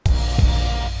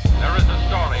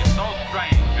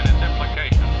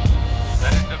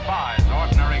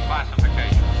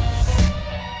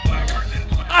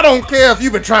I don't care if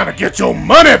you've been trying to get your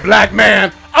money, black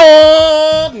man,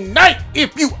 all night.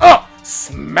 If you up,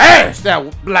 smash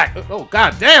that black. Oh,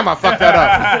 god damn, I fucked that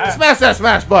up. Smash that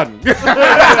smash button. It's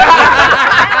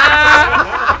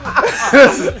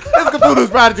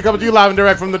Cthulhu's Prodigy coming to you live and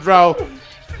direct from the draw.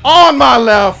 On my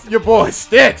left, your boy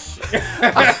Stitch.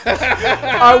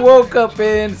 I woke up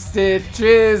in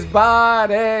Stitch's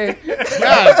body.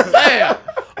 God damn.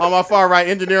 On my far right,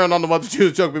 engineering on the one to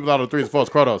choose, choke people out of the threes, fours,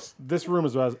 Krotos. This room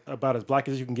is about as black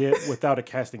as you can get without a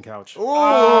casting couch. Ooh.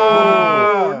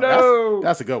 Oh, no.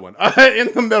 That's a good one.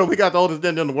 In the middle, we got the oldest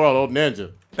ninja in the world, Old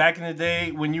Ninja. Back in the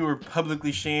day, when you were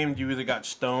publicly shamed, you either got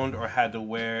stoned or had to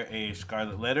wear a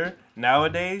scarlet letter.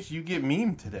 Nowadays, you get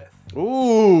memed to death.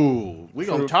 Ooh, we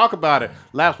gonna talk about it.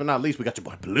 Last but not least, we got your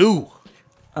boy Blue.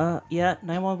 Yeah,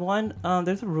 911.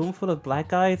 There's a room full of black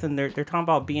guys, and they're talking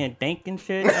about being dank and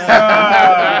shit. We need to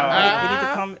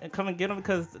come and get them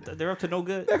because they're up to no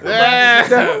good. Yeah.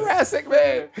 The harassing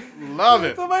man. Love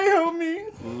it. Somebody help me.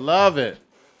 Love it.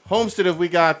 Homestead, if we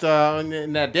got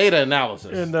in that data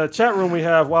analysis. In the chat room, we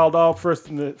have Wild Dog first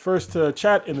to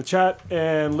chat in the chat,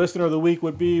 and listener of the week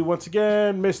would be once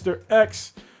again Mr.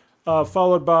 X,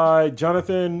 followed by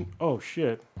Jonathan. Oh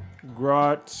shit,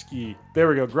 Grotsky. There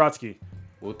we go, Grotsky.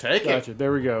 We'll take Gotcha. it.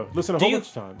 There we go. Listen a whole bunch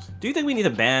of times. Do you think we need to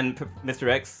ban Mr.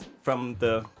 X from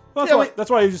the... Well,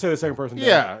 that's why you just say the second person.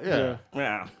 Yeah.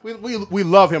 Yeah. We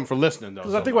love him for listening though.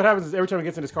 Because I think what happens is every time he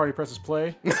gets in his car, he presses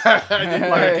play. Like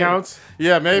it counts.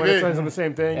 Yeah, When maybe. it's on the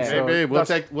same thing. Yeah. So Maybe we'll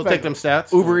take them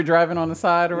stats. Uber driving on the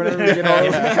side or whatever. You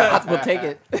know, we'll take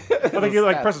it. I think he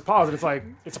like presses pause and it's like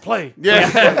it's a play.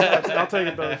 Yeah. I'll take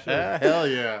it though. Shit. Hell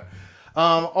yeah.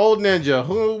 Old Ninja,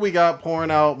 who we got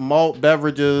pouring out malt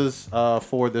beverages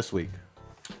for this week?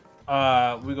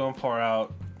 We're gonna pour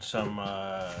out some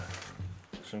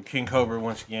King Cobra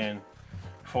once again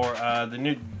for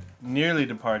the dearly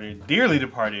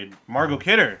departed Margot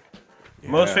Kidder,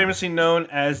 most famously known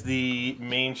as the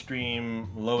mainstream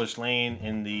Lois Lane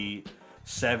in the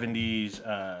 70s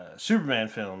Superman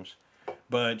films,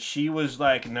 but she was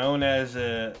like known as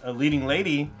a leading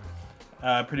lady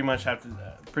pretty much after that.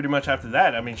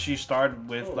 I mean, she started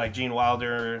with like Gene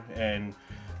Wilder, and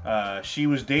she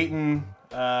was dating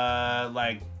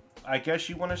I guess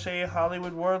you want to say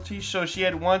Hollywood royalty. So she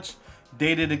had once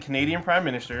dated a Canadian Prime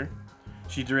Minister.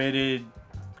 She dated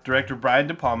director Brian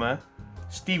De Palma,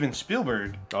 Steven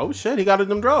Spielberg, Oh shit, he got in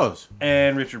them drawers.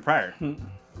 and Richard Pryor.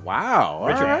 Wow.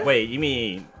 Richard, all right. wait, you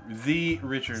mean The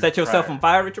Richard set yourself Pryor. on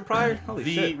fire, Richard Pryor? Holy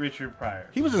The shit. Richard Pryor.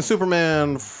 He was in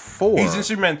Superman 4. He's in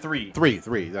Superman 3.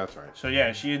 3, that's right. So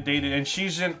yeah, she had dated, and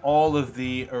she's in all of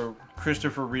the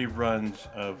Christopher Reeve runs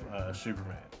of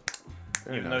Superman.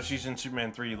 Even though she's in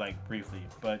Superman 3 like briefly,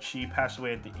 but she passed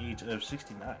away at the age of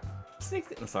 69.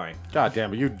 I'm sorry. God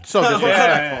damn it, you're so disrespectful.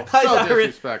 Yeah. So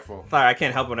disrespectful. Sorry, I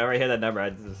can't help it. Whenever I hear that number, I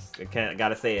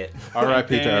gotta say it.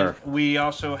 R.I.P. to her. And we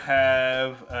also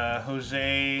have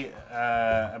Jose,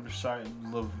 I'm sorry,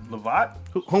 Lovat.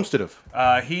 Homestead.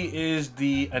 He is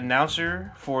the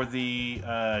announcer for the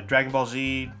Dragon Ball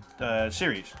Z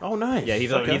series. Oh, nice. Yeah,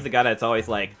 he's okay. the guy that's always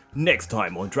like, next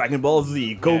time on Dragon Ball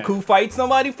Z, Goku fights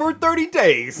somebody for 30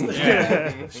 days.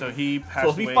 Yeah. So he passed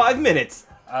Supposed to away. be 5 minutes.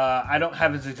 I don't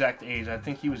have his exact age. I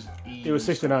think he was 80. He was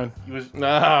 69. He was.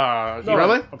 No, No,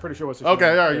 really? I'm pretty sure it was 69. Okay,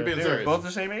 all right, Yeah. you're being They were serious. both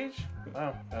the same age?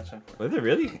 Oh, that's unfortunate. Was it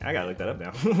really? I gotta look that up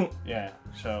now. Yeah,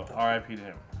 so R.I.P. to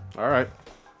him. All right.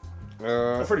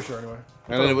 I'm pretty sure anyway.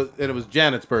 And it was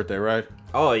Janet's birthday, right?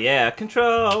 Oh yeah,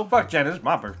 control. Fuck, Janet, it's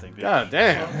my birthday, bitch. God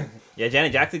damn. Yeah,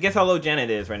 Janet Jackson. Guess how low Janet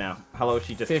is right now. How low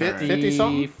she just turned. 50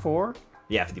 something? 54?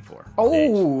 Yeah, 54.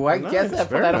 Oh, I Nice, guess I put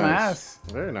very that on my nice. ass.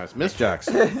 Very nice. Miss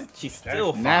Jackson. She's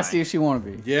still fine. Nasty if she want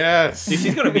to be. Yes. Dude,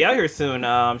 she's gonna be out here soon.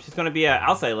 She's gonna be at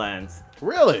Outside Lands.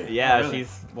 Really? Yeah, really?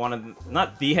 she's one of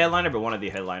not the headliner, but one of the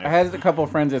headliners. I had a couple of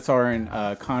friends that saw her in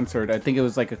concert. I think it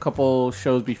was like a couple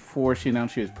shows before she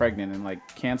announced she was pregnant and like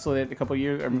canceled it a couple of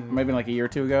years, or maybe like a year or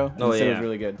two ago. And Oh, said it yeah. was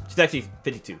really good. She's actually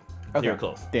 52. Okay. You're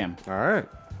close. Damn. All right.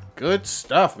 Good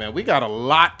stuff, man. We got a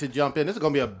lot to jump in. This is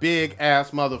going to be a big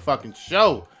ass motherfucking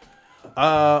show.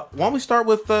 Why don't we start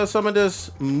with some of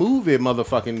this movie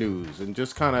motherfucking news and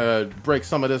just kind of break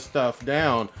some of this stuff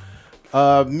down.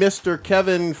 Mr.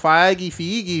 Kevin Feige,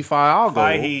 he Respect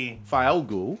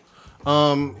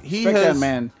has that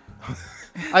man.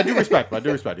 I do respect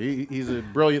him. He's a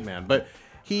brilliant man. But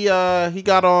he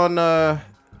got on the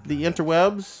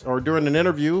interwebs or during an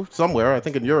interview somewhere, I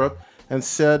think in Europe, and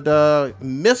said,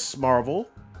 Miss Marvel,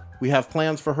 we have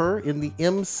plans for her in the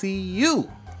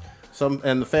MCU.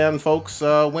 And the fan folks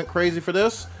went crazy for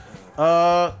this.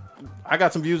 I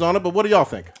got some views on it, but what do y'all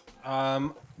think?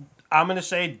 I'm going to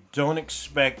say don't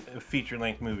expect a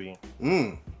feature-length movie.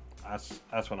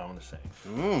 That's what I'm gonna say.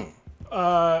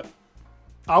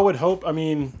 I would hope. I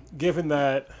mean, given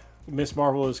that Miss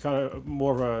Marvel is kind of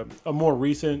more of a more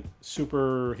recent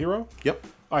superhero, Yep.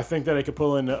 I think that it could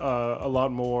pull in a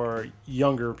lot more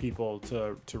younger people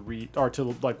to read or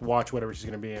to like watch whatever she's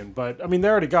going to be in. But I mean, they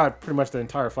already got pretty much the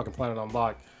entire fucking planet on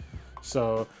lock.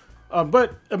 So,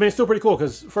 but I mean, it's still pretty cool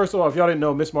because first of all, if y'all didn't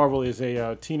know, Miss Marvel is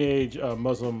a teenage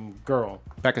Muslim girl.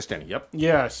 Pakistani. Yep.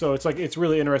 Yeah, so it's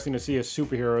really interesting to see a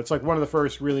superhero. It's like one of the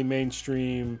first really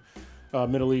mainstream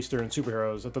Middle Eastern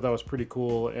superheroes. I thought that was pretty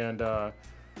cool, and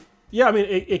yeah, I mean,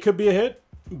 it could be a hit.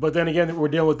 But then again, we're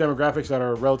dealing with demographics that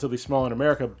are relatively small in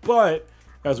America. But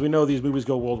as we know, these movies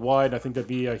go worldwide. I think that'd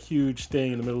be a huge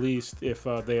thing in the Middle East if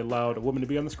they allowed a woman to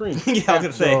be on the screen. Yeah, I was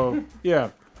gonna say. So, yeah.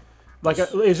 Like,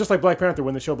 it's just like Black Panther.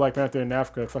 When they show Black Panther in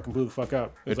Africa, it fucking blew the fuck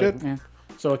up. It like, did. Yeah.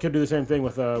 So it could do the same thing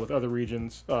with other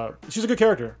regions. She's a good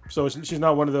character. So she's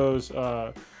not one of those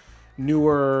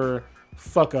newer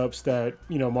fuck-ups that,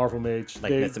 Marvel made.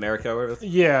 Like Miss America or whatever.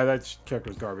 Yeah, that character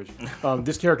was garbage.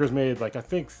 This character was made, like, I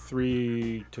think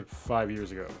 3 to 5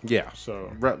 years ago. Yeah.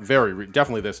 So,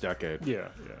 Definitely this decade. yeah.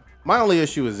 My only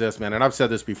issue is this, man, and I've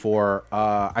said this before.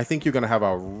 I think you're going to have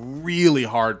a really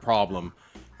hard problem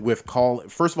with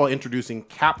first of all, introducing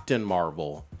Captain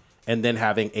Marvel and then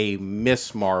having a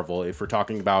Miss Marvel, if we're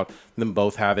talking about them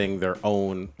both having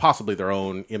possibly their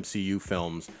own MCU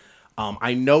films.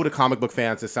 I know to comic book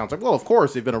fans, it sounds like, well, of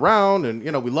course, they've been around and,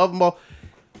 we love them all.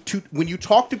 When you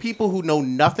talk to people who know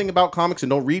nothing about comics and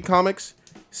don't read comics,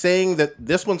 saying that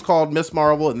this one's called Miss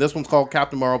Marvel and this one's called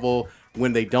Captain Marvel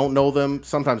when they don't know them,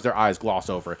 sometimes their eyes gloss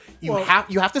over. You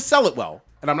have to sell it well.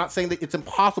 And I'm not saying that it's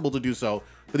impossible to do so,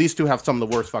 but these two have some of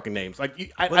the worst fucking names.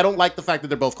 Like, I don't like the fact that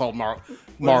they're both called Marvel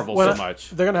so much.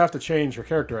 They're going to have to change her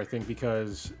character, I think,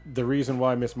 because the reason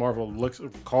why Miss Marvel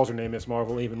calls her name Miss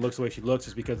Marvel, even looks the way she looks,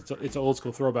 is because it's an old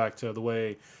school throwback to the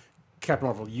way Captain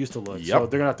Marvel used to look. Yep. So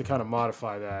they're going to have to kind of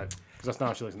modify that, because that's not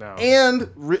how she looks now. And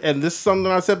this is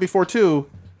something I said before, too.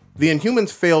 The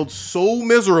Inhumans failed so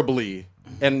miserably,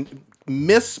 and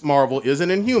Miss Marvel is an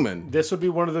Inhuman. This would be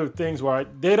one of the things where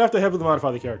they'd have to heavily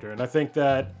modify the character, and I think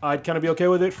that I'd kind of be okay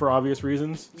with it for obvious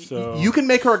reasons. So You can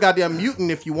make her a goddamn mutant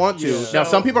if you want to. Yeah. Now,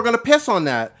 some people are going to piss on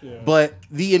that, but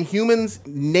the Inhumans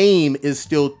name is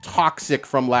still toxic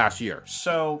from last year.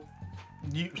 So,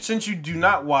 since you do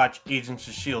not watch Agents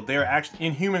of S.H.I.E.L.D.,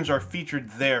 Inhumans are featured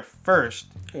there first.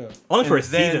 Only for a And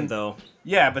then- season, though.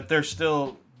 Yeah, but they're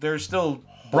still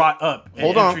brought up and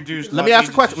Hold on. introduced. Let me ask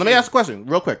a question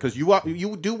real quick, because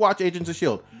you do watch Agents of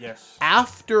S.H.I.E.L.D. Yes.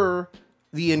 After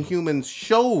the Inhumans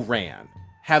show ran,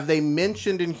 have they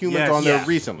mentioned Inhumans on there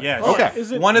recently? Yes. Okay.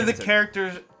 Is it- One of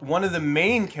the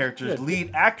main characters,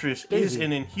 lead actress, is Daisy.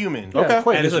 an Inhuman. Okay.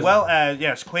 Quake And is as a- well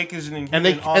as, Quake is an Inhuman And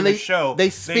they on the show. they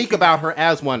speak about her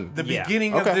as one. The Yeah.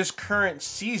 beginning Okay. of this current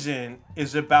season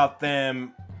is about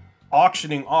them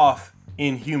auctioning off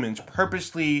Inhumans,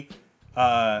 purposely.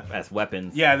 As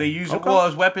weapons. Yeah, they use it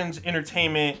as weapons,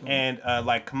 entertainment, and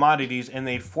like commodities, and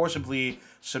they forcibly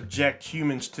subject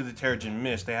humans to the Terrigen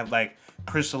Mist. They have like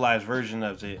crystallized version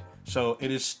of it, so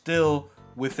it is still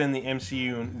within the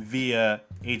MCU via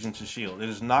Agents of S.H.I.E.L.D. It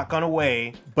has not gone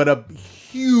away. But a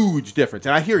huge difference,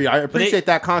 and I hear you. I appreciate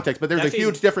that context, but there's Actually- a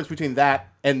huge difference between that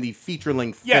and the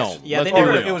feature-length Yes, film. Yeah, Let's they be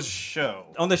never- real. It was a show.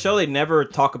 On the show, they never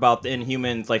talk about the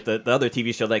Inhumans, like the other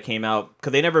TV show that came out,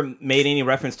 because they never made any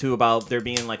reference to about there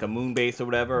being like a moon base or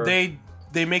whatever.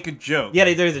 They make a joke. Yeah,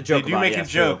 there's a joke. They do about make it, a yes,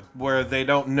 joke true. where they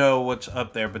don't know what's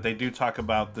up there, but they do talk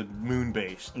about the moon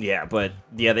base. Yeah, but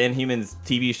yeah, the Inhumans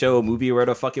TV show, movie, or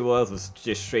whatever the fuck it was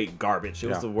just straight garbage. It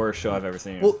was Yeah. the worst show I've ever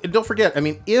seen. Well, and don't forget, I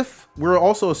mean, if we're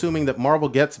also assuming that Marvel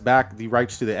gets back the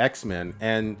rights to the X-Men,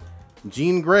 and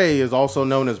Jean Grey is also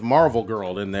known as Marvel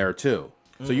Girl in there too.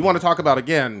 So you want to talk about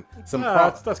again some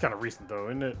that's kind of recent though,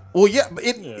 isn't it? well, yeah,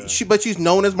 but she's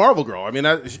known as Marvel Girl. I mean,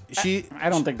 she. I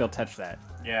don't think they'll touch that.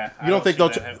 Yeah. You don't think they'll?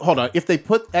 Hold on. If they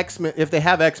put X-Men, if they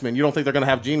have X-Men, you don't think they're going to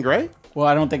have Jean Grey? Well,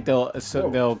 I don't think they'll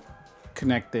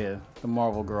connect the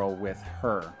Marvel girl with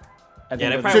her. I think they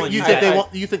they'll probably So won't just- you use think that. they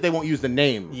won't? You think they won't use the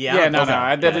name? yeah, Yeah, no.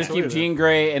 Okay. They'll just keep Jean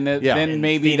Grey, and Yeah. then And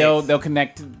maybe Phoenix. they'll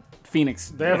connect Phoenix.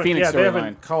 They The haven't, Phoenix they storyline.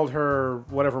 haven't called her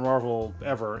whatever Marvel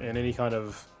ever in any kind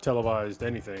of televised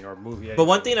anything or movie. But anything.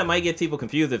 one thing that might get people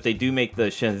confused if they do make the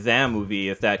Shazam movie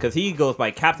is that because he goes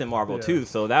by Captain Marvel Yeah. too,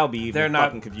 so that would be even They're not.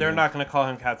 fucking confusing. They're not going to call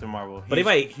him Captain Marvel. But he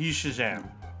might- He's Shazam.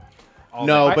 All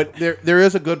No, day. but there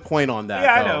is a good point on that.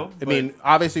 Yeah, I though. know, I but- mean,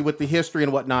 obviously with the history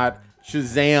and whatnot,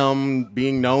 Shazam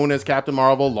being known as Captain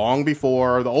Marvel long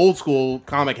before the old school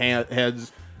comic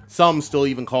heads, some still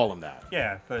even call him that.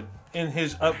 Yeah, but in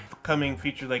his upcoming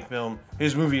feature-length film,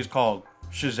 his movie is called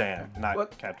Shazam, not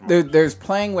What? Captain Marvel. There's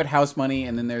playing with house money,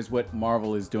 and then there's what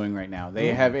Marvel is doing right now. Mm-hmm.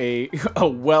 They have a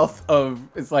wealth of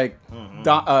what's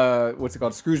it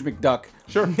called, Scrooge McDuck,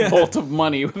 bolt of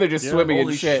money. Where they're just swimming in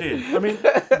Holy shit. shit. I mean,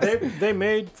 they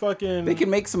made fucking. They can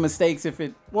make some mistakes if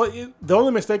it. Well, the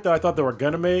only mistake that I thought they were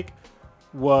gonna make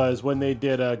was when they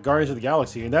did Guardians of the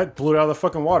Galaxy, and that blew it out of the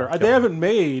fucking water. They haven't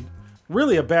made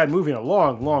really a bad movie in a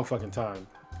long, long fucking time.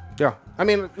 Yeah, I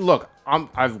mean, look,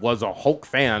 I was a Hulk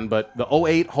fan, but the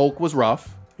 08 Hulk was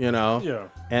rough, you know. Yeah.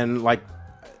 And like,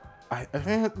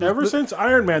 Ever since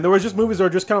Iron Man, there was just movies that were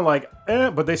just kind of like,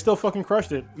 but they still fucking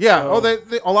crushed it. Yeah. So-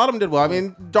 They a lot of them did well. I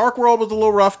mean, Dark World was a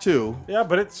little rough too. yeah,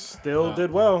 but it still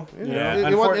did well. Yeah.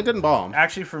 It didn't bomb.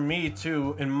 Actually, for me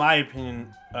too, in my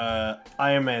opinion,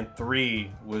 Iron Man 3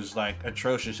 was like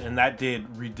atrocious, and that did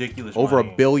ridiculous Over money.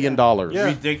 $1 billion. Yeah.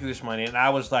 Ridiculous money, and I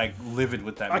was like livid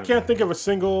with that. I movie. can't think of a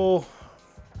single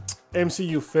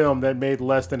MCU film that made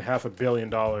less than $500 million.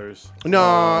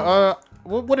 No.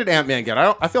 What did Ant-Man get?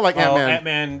 I feel like Oh,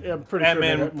 Ant-Man. Yeah, I'm pretty sure they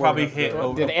Ant-Man got more probably than hit that.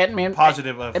 over Did Ant-Man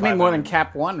positive of It made more than 500.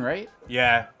 Cap 1, right?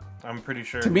 Yeah, I'm pretty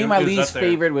sure. To me, It my was least up there.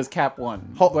 favorite was Cap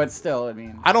 1. Hulk- But still, I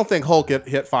mean. I don't think Hulk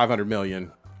hit 500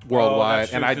 million worldwide,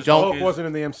 that's and true, I 'cause don't. Hulk wasn't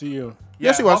in the MCU.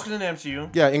 Yes, he was. Hulk in the MCU.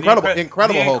 Yeah, The Incredible Hulk. The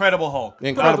Incredible Hulk. The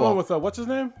Incredible one with what's his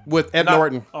name? with Ed Not-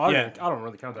 Norton. Oh, I Yeah. don't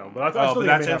really count that one, but I Oh, still but think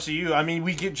that's it made MCU. I mean,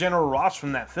 we get General Ross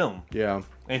from that film, Yeah.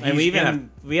 and And we he's even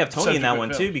in have Tony such in a that good one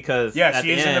film. too because Yes, at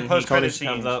he the is in the end he post-credit comes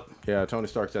scenes. up. Yeah, Tony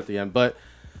Stark's at the end, but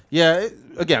yeah,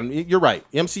 again, you're right.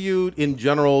 MCU in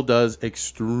general does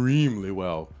extremely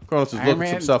well. Kronos is Iron looking Man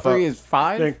some stuff 3 up. is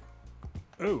 5? Think,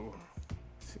 ooh,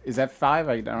 Is that 5?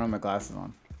 I don't have my glasses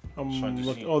on. Trying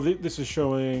to see. this is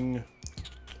showing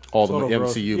All the total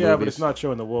gross. MCU Yeah, movies. but it's not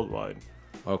showing the worldwide.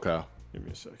 Okay. Give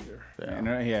me a sec here.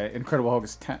 Yeah, Incredible Hulk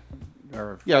is 10.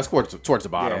 Or, Yeah, it's towards the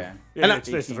bottom. Yeah. Yeah, And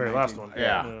it's the very last one.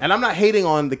 Yeah. And I'm not hating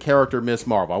on the character Miss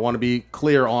Marvel. I want to be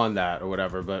clear on that or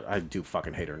whatever, but I do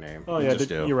fucking hate her name. Oh I yeah, just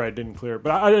do. you're right. Didn't clear,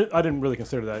 but I didn't really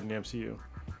consider that in the MCU.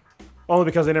 Only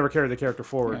because they never carried the character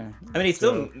forward. yeah. I mean, he's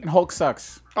still. And Hulk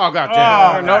sucks. Oh god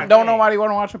damn. No, don't know why you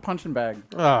want to watch a punching bag.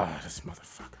 Oh, this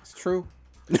motherfucker. It's true.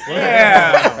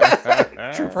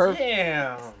 Yeah. True perf.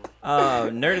 Damn.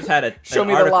 Nerdist had a Show an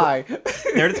me the article, lie.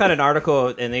 Nerdist had an article,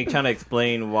 and they kind of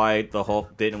explained why the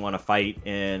Hulk didn't want to fight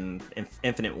in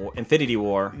Infinity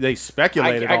War. They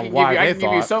speculated I on can why give you, I they can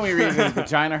give you thought. so many reasons.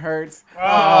 Vagina hurts.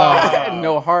 Oh.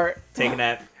 No heart. Taking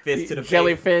that fist to the face.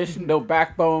 Jellyfish. No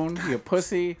backbone. You a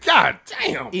pussy. God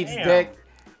damn. Eats Damn. dick.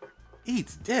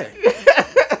 Eats dick.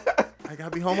 I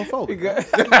gotta be homophobic.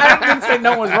 I didn't say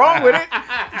no one's wrong with it.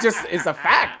 Just it's a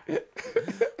fact.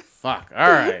 Fuck. All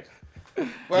right.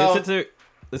 Well,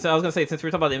 Listen, I was gonna say, since we're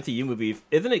talking about the MCU movies,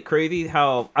 isn't it crazy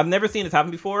how I've never seen this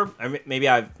happen before? Maybe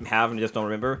I have and just don't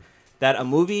remember that a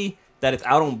movie that is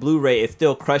out on Blu-ray is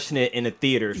still crushing it in the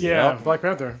theaters. Yeah, Black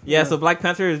Panther. Yeah, so Black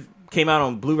Panther came out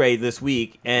on Blu-ray this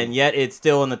week, and yet it's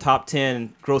still in the top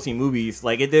 10 grossing movies.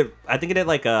 Like it did, I think it did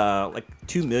like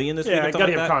 2 million this week. Yeah, Or I something gotta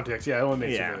like give that. context. Yeah, it only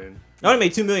made Yeah. 2 million. It only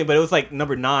made 2 million, but it was like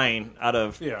number 9 out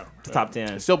of Yeah. the top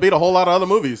 10. still beat a whole lot of other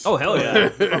movies. Oh hell yeah!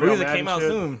 Movies Mad that came and out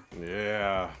shit. soon.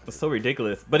 Yeah. It's so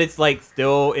ridiculous, but it's like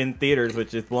still in theaters,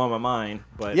 which is blowing my mind.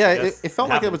 But Yeah, that's- it felt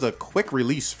like it happens. was a quick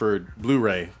release for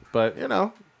Blu-ray, but you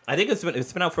know, I think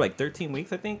it's been out for like 13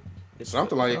 weeks. I think.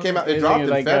 something like it came out. It Anything dropped in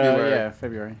like, February. yeah,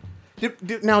 February.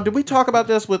 Did we talk about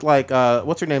this with like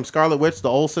what's her name, Scarlet Witch, the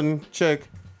Olsen chick?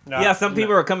 Yeah, some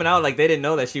people are coming out like they didn't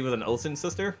know that she was an Olsen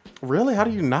sister, Really? How do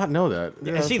you not know that? Yeah,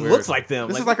 and that's she weird. looks like them.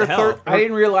 This is what like the her hell? third. I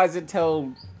didn't realize it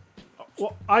till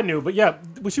Well, I knew, but yeah,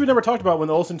 she was never talked about when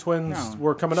the Olsen twins No.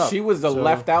 were coming up. she was the so-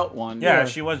 left out one. Yeah, Yeah.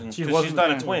 she wasn't. She 'Cause wasn't- she's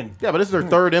not a yeah. twin. Yeah, but this is her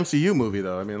third MCU movie,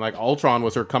 though. I mean, like Ultron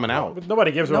was her coming out. But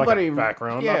nobody gives her Nobody- like a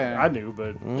background. yeah. I knew,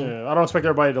 but yeah, I don't expect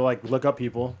everybody to like look up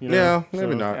people. You know? Yeah,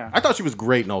 maybe So- not. yeah. I thought she was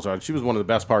great in Ultron. She was one of the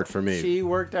best parts for me. She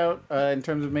worked out in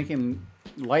terms of making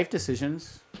life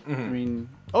decisions. I mean,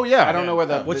 oh yeah, I don't know where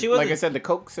the, Well, she like wasn't- I said, the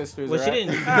Koch sisters. Well, are she at.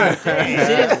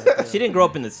 didn't. She didn't grow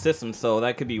up in the system, so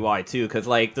that could be why too. Because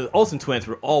like the Olsen twins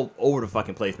were all over the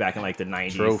fucking place back in like the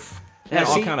 90s. Truth. They had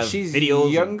all She- kind of she's videos.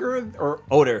 and- younger or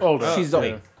older. Older. she's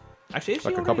yeah. Actually, is she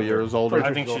Like a older? couple years older.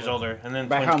 I think she's older, and then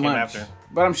by twins how came much? after.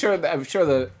 But I'm sure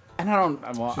the and I don't.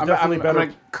 Well, I'm definitely better.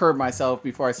 gonna curb myself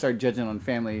before I start judging on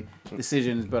family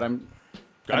decisions. But I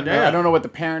Goddamn. don't know what the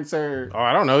parents are. Oh,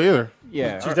 I don't know either.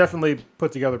 Yeah, She's definitely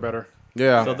put together better.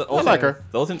 Yeah, So the I Olsen, like her.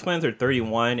 The Olsen twins are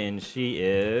 31, and she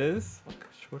is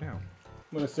scroll down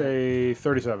I'm gonna say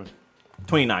 37.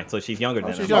 29. So she's younger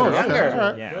than she's them. younger. younger. Okay, all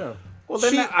right. Yeah. Yeah. Well,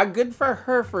 then She- good for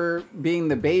her for being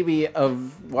the baby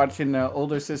of watching the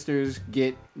older sisters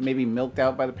get maybe milked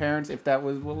out by the parents, if that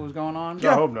was what was going on.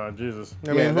 I hope not. Jesus.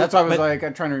 I mean, That's why I was but- like,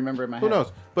 I'm trying to remember in my head. who knows?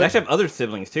 They But actually have other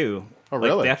siblings too. Oh, Like,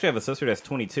 really? they actually have a sister that's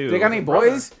 22. They got any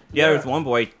boys? Yeah, there's one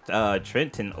boy,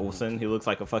 Trenton Olsen, who looks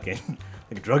like a fucking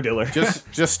like a drug dealer.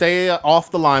 just stay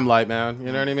off the limelight, man.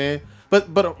 You know what I mean? But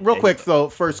real quick though,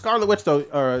 for Scarlet Witch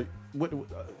though,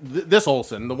 this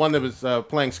Olsen, the one that was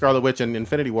playing Scarlet Witch in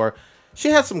Infinity War, she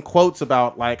had some quotes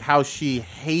about like how she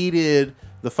hated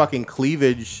the fucking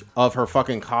cleavage of her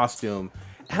fucking costume,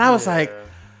 and I was like,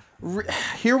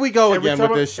 here we go again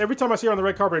with this. Every time I see her on the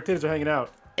red carpet, her titties are hanging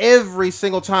out. Every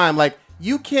single time, like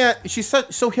you can't. She's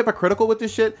so hypocritical with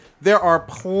this shit. There are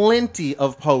plenty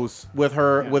of posts with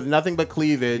her with nothing but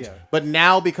cleavage, Yeah. but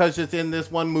now because it's in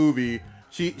this one movie.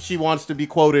 She wants to be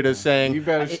quoted as saying, You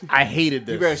better- I hated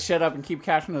this. You better shut up and keep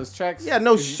cashing those checks. Yeah,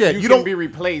 no 'Cause shit. You You can don't- be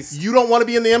replaced. You don't want to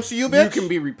be in the MCU, bitch? You can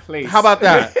be replaced. How about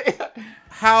that?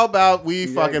 How about we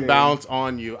fucking Exactly. bounce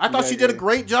on you? I thought she did a Exactly.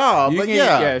 great job, You but can,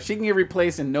 yeah. she can get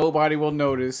replaced and nobody will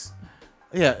notice.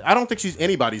 Yeah, I don't think she's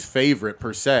anybody's favorite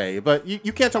per se, but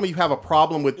you can't tell me you have a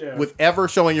problem with, Yeah. with ever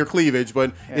showing your cleavage,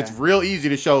 but it's real easy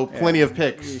to show plenty of You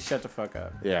pics. shut the fuck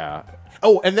up. Yeah.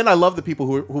 Oh, and then I love the people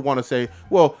who want to say,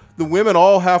 well, the women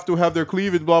all have to have their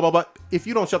cleavage, blah, blah, blah. If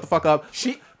you don't shut the fuck up,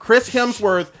 Chris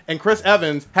Hemsworth and Chris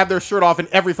Evans have their shirt off in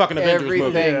every fucking Avengers movie.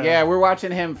 Everything. Yeah, we're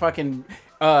watching him fucking.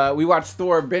 We watched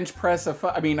Thor bench press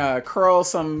curl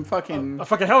some fucking. A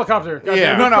fucking helicopter. God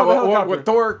Yeah. damn, No, curl the no. helicopter. With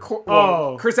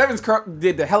Thor, Chris Evans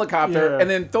did the helicopter, Yeah. and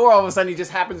then Thor all of a sudden he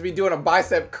just happens to be doing a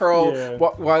bicep curl Yeah.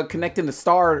 while connecting the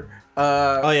star.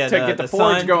 Oh, yeah, to the- get the the forge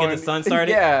sun- to going. get the sun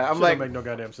started? Yeah, I'm Shit like, don't make no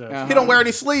goddamn sense. Uh-huh. He don't wear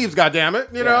any sleeves, goddammit.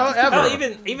 You know, ever. Hell,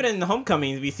 even in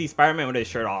Homecoming, we see Spider-Man with his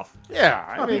shirt off. Yeah,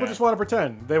 I No, mean, people just want to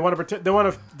pretend. They want to pretend. They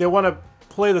want to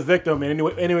play the victim in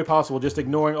any way possible, just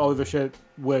ignoring all of the shit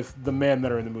with the men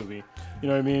that are in the movie. You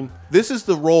know what I mean? this is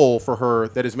the role for her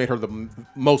that has made her the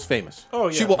most famous. Oh,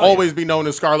 yeah. She will Oh, yeah. always be known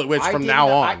as Scarlet Witch from now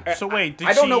on. So wait, did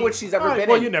I don't know she- what she's ever All right, been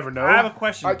well, in. you never know. I have a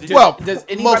question. Does, Well, does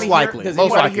anybody most here, likely. Does Most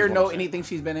anybody likely here what know I'm saying. anything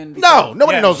she's been in? No,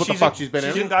 nobody knows what the she's fuck she's been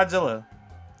She's in. in Godzilla.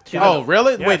 Oh,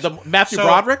 really? Yeah, Wait, the Matthew so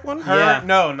Broderick one? Her, Yeah.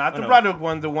 no, not the Oh, no. Broderick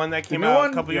one, the one that came new out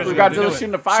one? a couple years With ago. Godzilla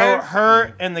shooting the fire? So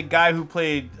her and the guy who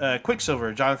played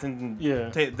Quicksilver, Jonathan, Yeah.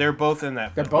 they're both in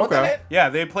that. They're film. both in Okay. it? Yeah,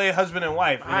 they play husband and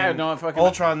wife. And I then don't know if I can-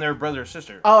 Ultron, their brother or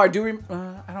sister. Oh, I do.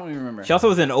 I don't even remember. She also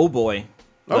was in Old Boy,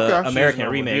 the Okay. American The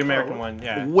remake. American one,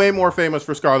 yeah. Way more famous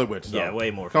for Scarlet Witch, though. Yeah,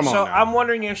 way more Come on. So now. I'm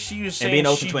wondering if she was saying being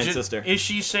Olsen she twin did- sister. Is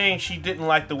she saying she didn't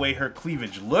like the way her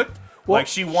cleavage looked? Well, like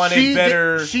she wanted she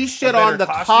better. did- she a shit better on the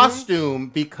costume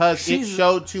because it She's-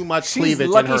 showed too much She's cleavage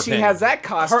lucky in her she opinion. has that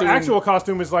costume. Her actual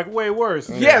costume is like way worse.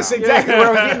 Yes, exactly what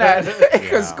I was getting at.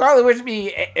 Because Scarlet Witch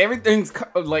be everything's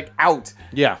like out.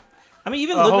 Yeah. I mean,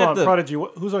 even Hold looking on, at the Prodigy.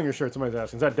 Who's on your shirt? Somebody's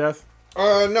asking. Is that Death?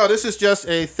 No, this is just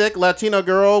a thick Latina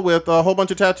girl with a whole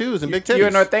bunch of tattoos and big titties. You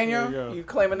and There you Norteño? go. You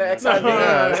claiming the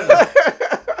XIV?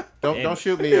 Don't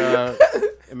shoot me,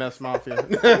 MS Mafia.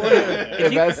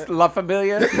 That's La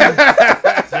Familia.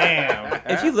 Damn.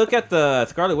 if you look at the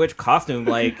Scarlet Witch costume,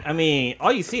 like, I mean,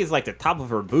 all you see is like the top of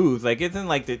her boobs. Like, it's not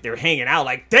like they're hanging out.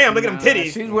 Like, damn, look at them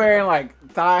titties. She's wearing like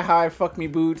thigh high fuck me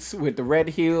boots with the red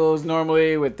heels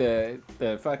normally with the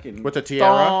fucking With the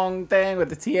tiara? thong thing with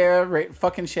the tiara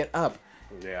fucking shit up.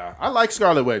 Yeah, I like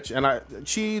Scarlet Witch, and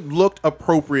she looked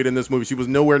appropriate in this movie. She was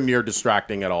nowhere near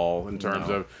distracting at all in terms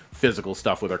of physical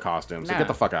stuff with her costume. So Nah. get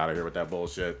the fuck out of here with that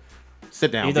bullshit.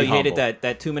 Sit down. You know, be you hated humble.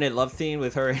 that 2-minute love scene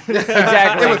with her.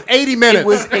 Exactly. It was 80 minutes. It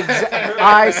was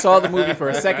I saw the movie for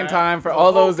a second time. For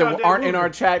all those that goddamn aren't in movie. our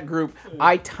chat group,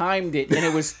 I timed it, and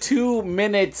it was 2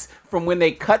 minutes from when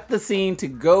they cut the scene to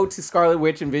go to Scarlet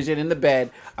Witch and Vision in the bed.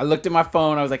 I looked at my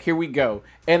phone. I was like, "Here we go."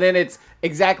 And then it's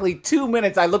exactly 2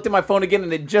 minutes. I looked at my phone again,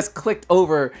 and it just clicked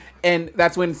over, and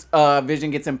that's when Vision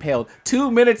gets impaled. 2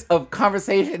 minutes of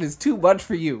conversation is too much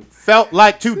for you. Felt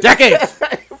like 2 decades.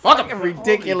 Fucking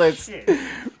ridiculous.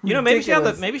 You know, maybe she has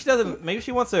Ridiculous. maybe she doesn't. Maybe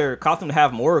she wants her costume to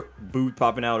have more boot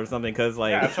popping out or something. Cause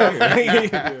like,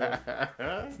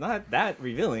 it's not that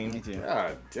revealing.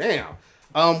 God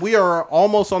damn. We are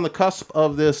almost on the cusp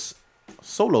of this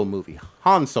Solo movie,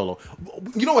 Han Solo.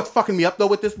 You know what's fucking me up though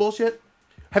with this bullshit?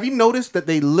 Have you noticed that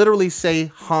they literally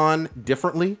say Han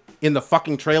differently in the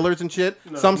fucking trailers and shit?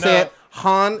 Some say No. it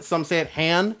Han, some say it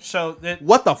Han. So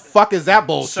What the fuck is that So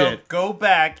bullshit? go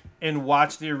back and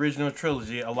watch the original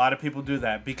trilogy. A lot of people do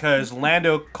that because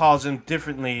Lando calls him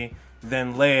differently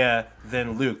then Leia,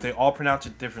 then Luke. They all pronounce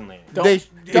it differently.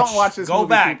 Don't watch this Go movie,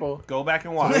 back. people. Go back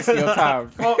and watch. Waste your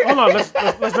time. Oh, hold on,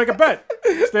 let's make a bet,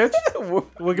 Stitch.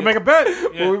 We can make a bet.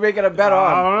 What are we making a bet I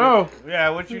on? don't know. Yeah,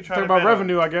 what you trying Talk to about bet on?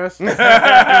 revenue, I guess.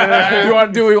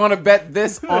 Do we want to bet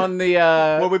this on the What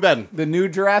are we betting? the new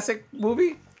Jurassic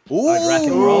movie? Ooh.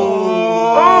 Jurassic World.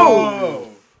 Oh!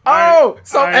 Oh!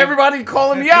 So everybody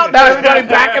calling me out now. Everybody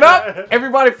backing up.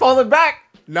 Everybody falling back.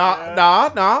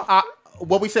 Nah.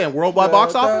 What we saying? Worldwide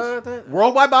box office?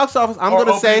 Worldwide box office. I'm Or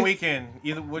gonna opening say. weekend.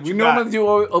 Either what We you normally got. do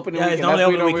opening Yeah, it's weekend. normally That's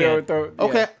what we opening normally throw-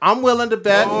 Okay, yeah. I'm willing to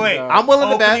bet. Oh, wait. I'm willing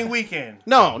to Opening bet. weekend.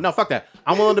 No, fuck that.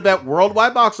 I'm willing to bet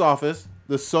worldwide box office.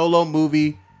 The Solo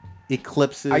movie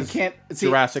eclipses. I can't see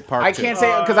Jurassic Park. I 2. can't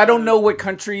say because I don't know what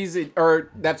countries or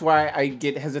that's why I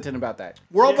get hesitant about that.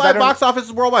 Worldwide I don't- box office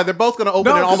is worldwide. They're both going to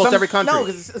open in 'cause almost some- every country. No,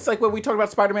 because it's like when we talked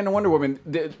about Spider-Man and Wonder Woman.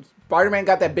 Spider-Man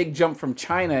got that big jump from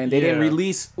China, and they didn't Yeah.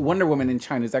 release Wonder Woman in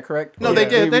China. Is that correct? No, they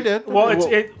did. They did. Well,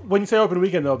 when you say open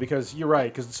weekend though, because you're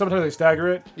right, because sometimes they stagger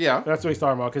it. Yeah. That's what he's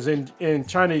talking about. Because in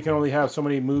China, you can only have so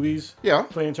many movies. Yeah.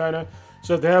 Play in China.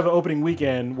 So if they have an opening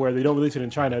weekend where they don't release it in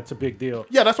China, it's a big deal.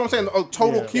 Yeah, that's what I'm saying. Oh,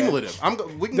 total Yeah. cumulative.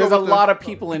 We can There's go a with the- lot of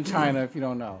people in China if you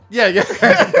don't know. Yeah.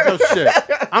 No shit.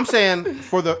 I'm saying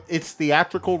for its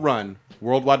theatrical run,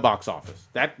 worldwide box office.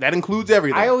 That includes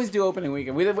everything. I always do opening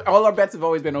weekend. All our bets have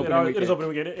always been You opening know, weekend. it is opening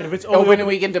weekend. And if it's only Opening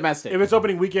weekend domestic. if it's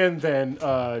opening weekend, then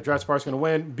Jurassic Park's gonna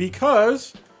win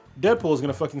because Deadpool is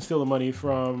gonna fucking steal the money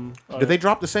from. Did they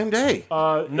drop the same day?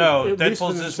 No, at least Deadpool's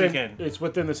within the this same- weekend. It's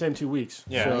within the same 2 weeks.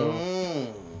 Yeah. So,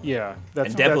 yeah. That's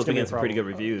And that's Deadpool's gonna been be a getting some pretty good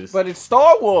problem. reviews. But it's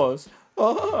Star Wars.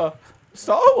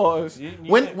 Star Wars.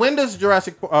 When does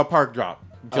Jurassic Park drop?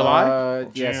 July?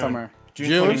 Yeah, June. summer. June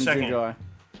June? 22nd. July.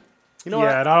 You know Yeah,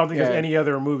 what? and I don't think Yeah. there's any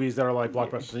other movies that are like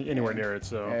blockbusters anywhere near it.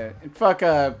 So Yeah. Fuck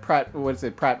Pratt. What is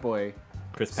it? Pratt Boy.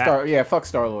 Chris Pratt. Fuck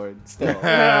Star Lord. Still.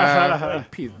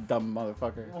 Piece of dumb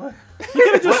motherfucker.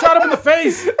 you just shot him in the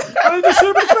face. Why did you just shoot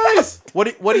him in the face? What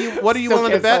are you Still willing to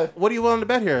can't bet? say. What are you willing to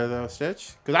bet here, though,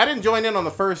 Stitch? Because I didn't join in on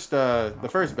the first bet.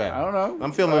 I don't know.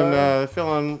 I'm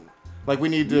feeling like we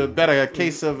need to bet a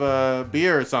case of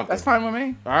beer or something. That's fine with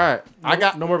me. All right, I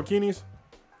got. no more bikinis.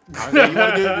 You want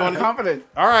to do? I'm confident.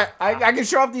 All right. I can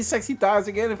show off these sexy thighs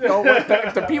again if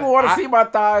the people want to see my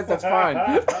thighs. That's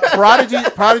fine.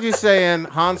 Prodigy saying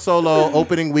Han Solo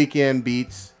opening weekend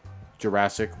beats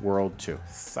Jurassic World 2.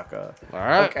 Sucker. All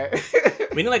right. Okay.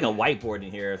 We need like a whiteboard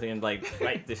in here so you can like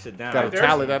write this shit down. Gotta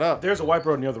tally that up. There's a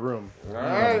whiteboard in the other room. All right.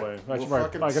 Actually, We'll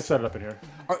right. I can set it up in here.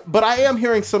 But I am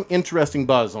hearing some interesting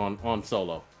buzz on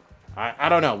Solo. I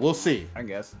don't know. We'll see. I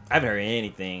guess. I haven't heard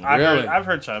anything. Really? I've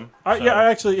heard some. so. Yeah,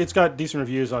 actually, it's got decent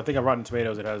reviews. I think on Rotten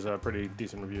Tomatoes, it has pretty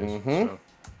decent reviews. So.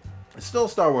 It's still a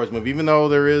Star Wars movie, even though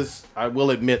there is, I will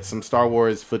admit, some Star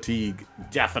Wars fatigue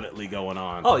definitely going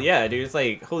on. Oh yeah, dude! It's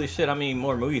like holy shit! How many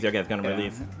more movies are guys gonna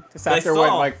release? Just But I after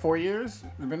saw- like 4 years?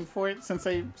 It's been 4 since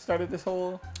they started this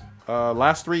whole.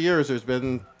 Last 3 years, there's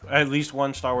been. At least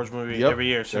one Star Wars movie Yep, every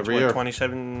year since every year.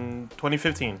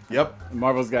 2015. Yep.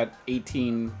 Marvel's got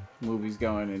 18 movies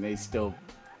going, and they still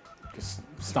just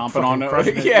stomping Fucking on it.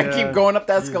 crushing it, Yeah, yeah. keep going up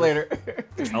the escalator.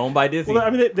 Owned by Disney. Well, I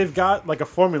mean, they've got like a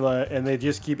formula, and they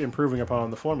just keep improving upon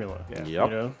the formula. Yep. You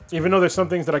know, even though there's some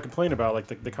things that I complain about, like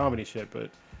the comedy shit,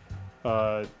 but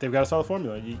they've got a solid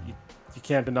formula. You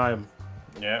can't deny them.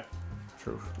 Yeah.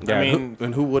 True. Yeah, I mean,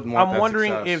 and who wouldn't want I'm that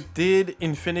wondering success? did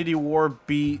Infinity War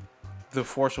beat The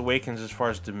Force Awakens as far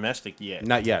as domestic yet?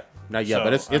 Not yet. Not yet, So,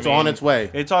 but it's I on mean, its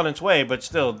way. It's on its way, but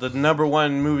still, the number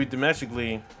one movie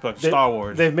domestically, but Star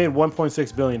Wars. They've made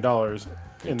 $1.6 billion, and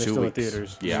they're 2 still in weeks.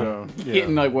 theaters. Yeah. So,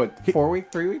 Getting like what, 4 weeks,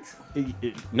 3 weeks?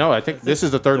 No, I think this is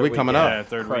the third week coming yeah, up.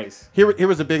 third week. Christ. Here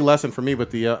was a big lesson for me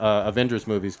with the Avengers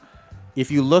movies.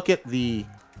 If you look at the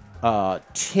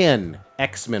 10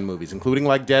 X-Men movies, including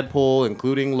like Deadpool,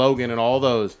 including Logan and all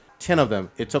those, 10 of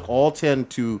them, it took all 10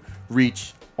 to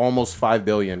reach almost 5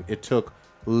 billion. It took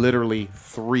literally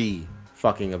 3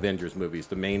 fucking Avengers movies,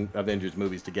 the main Avengers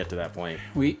movies, to get to that point.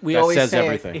 We That always says say it,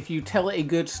 everything. if you tell a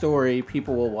good story,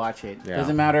 people will watch it. Yeah.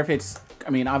 Doesn't matter if it's. I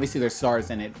mean, obviously there's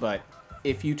stars in it, but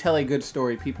if you tell a good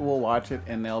story, people will watch it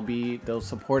and they'll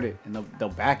support it and they'll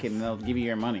back it and they'll give you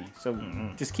your money. So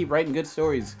just keep writing good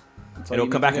stories. That's all It'll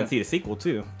you come need back to and do. see the sequel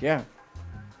too. Yeah.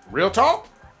 Real talk.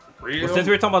 Real. Well, since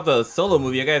we were talking about the Solo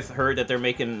movie, you guys heard that they're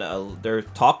making they're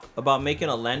talk about making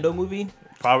a Lando movie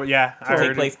Probably, yeah. I to take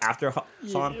heard place it. after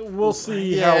Han. We'll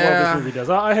see how well Yeah. this movie does.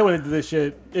 I hate when they do this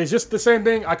shit. It's just the same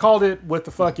thing. I called it with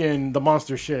the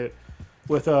monster shit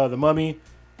with the Mummy.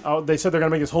 They said they're gonna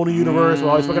make this whole new universe.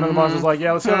 While I was looking at the monsters, like,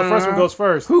 yeah, let's see how the first one goes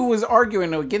first. Who was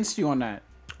arguing against you on that?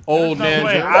 Old No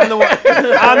way.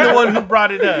 ninja. I'm the one who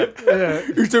brought it up.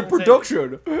 It's in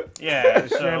production. Yeah.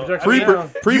 So,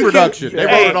 Pre-production. They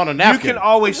wrote it on a napkin. You can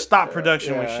always stop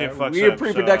production when shit fucks We up. in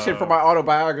pre-production for my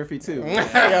autobiography too. Yeah,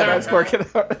 that's working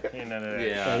out. Ain't none of that.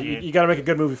 Yeah. You got to make a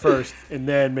good movie first, and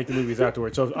then make the movies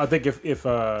afterwards. So I think if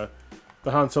the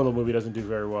Han Solo movie doesn't do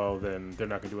very well, then they're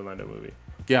not going to do a Lando movie.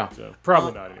 Yeah. So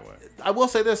probably not anyway. I will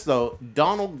say this though,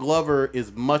 Donald Glover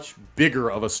is much bigger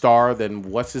of a star than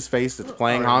what's his face that's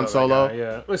playing Han Solo.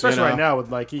 Yeah, especially You know? right now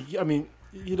with like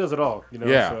he does it all. You know.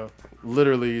 Yeah, So.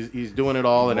 literally, he's doing it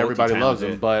all, and everybody loves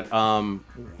him. But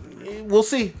we'll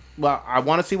see. Well, I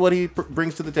want to see what he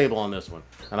brings to the table on this one,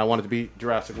 and I want it to be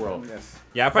Jurassic World. Yes.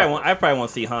 Yeah, I probably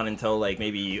won't see Han until like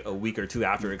maybe a week or two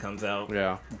after it comes out.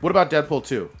 Yeah. What about Deadpool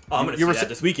 2? Oh, I'm gonna see that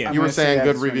this weekend. You were I'm gonna see saying that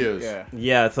good this week, reviews. Yeah.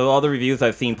 Yeah, so all the reviews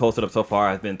I've seen posted up so far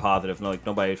have been positive. Like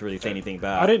nobody's really saying anything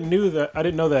bad. I didn't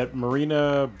know that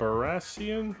Marina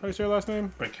Barasian. How do you say her last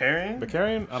name? Bakarian?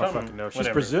 Bakarian? I don't Something. fucking know. She's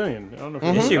Whatever. Brazilian. I don't know.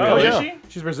 If Is she Oh, really? is yeah. she?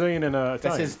 She's Brazilian and That's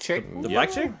Italian. his chick. The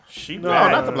black chick? She No, No,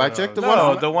 bad. not the black chick. The No,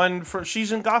 one the one for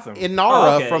she's in Gotham.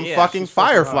 Inara okay, from yeah, fucking she's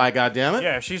fucking Firefly. Goddammit.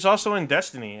 Yeah, she's also in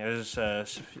Destiny as.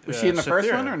 Was she in the first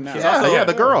Saphira. one or no? Yeah,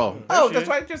 the girl. Oh, that's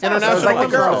why I just asked. International I was like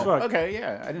the Women's girl. Fuck. Okay,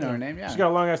 yeah, I didn't know her name. Yeah, She's got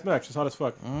a long ass neck. She's hot as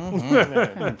fuck.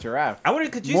 giraffe. I wonder,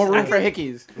 could you? More I room for can,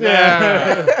 hickeys.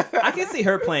 I can see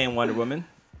her playing Wonder Woman.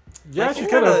 Yeah, she Like,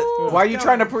 could have. Why are you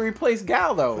trying to replace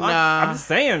Gal though? I'm just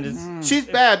saying. Just, She's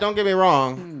bad. Don't get me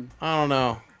wrong. I don't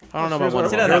know. I don't know about Wonder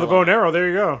See that Woman. the bow and arrow. There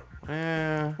you go.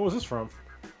 Eh, What was this from?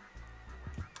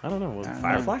 I don't know. Was it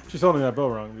Firefly? She's holding that bow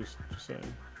wrong. Just saying.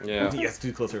 Yeah. Yes,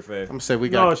 too close to her face. I'm gonna say we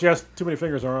No, got she has too many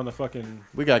fingers around the fucking.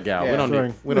 we got Gal. Yeah, we don't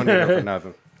sorry. need her for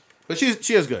nothing. But she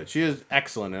is good. She is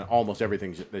excellent in almost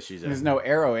everything that she's There's in. no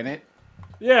arrow in it.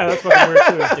 Yeah, that's fucking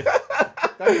weird too.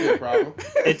 That's a good problem.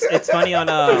 It's funny on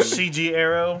CG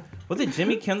Arrow. was it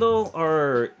Jimmy Kendall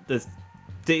or the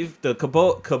Dave the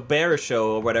Colbert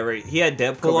show or whatever? He had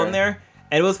Deadpool Colbert. on there,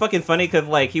 and it was fucking funny because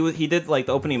like he did like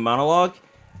the opening monologue.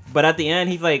 But at the end,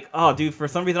 he's like, "Oh, dude, for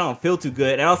some reason I don't feel too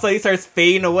good," and also he starts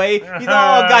fading away. He's oh,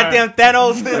 goddamn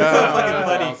Thanos! It's so fucking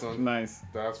funny. Awesome. Nice.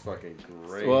 That's fucking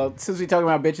great. Well, since we talking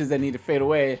about bitches that need to fade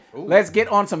away, let's get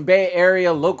on some Bay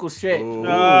Area local shit.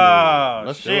 Oh,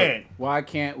 Let's do shit. Why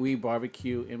can't we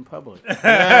barbecue in public?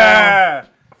 Ah.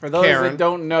 For those Karen. that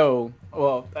don't know,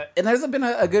 well, and there's been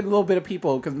a good little bit of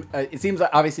people because it seems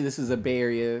like obviously this is a Bay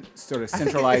Area sort of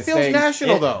centralized it feels thing.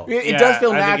 national though. It Yeah, does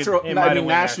feel I think natural. it might have went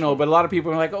national, but a lot of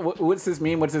people are like, oh, "What's this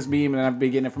mean? What's this mean?" And I've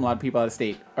been getting it from a lot of people out of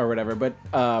state or whatever. But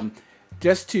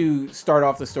just to start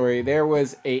off the story, there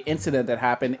was a incident that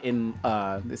happened in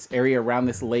this area around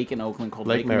this lake in Oakland called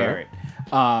Lake Lake Merritt,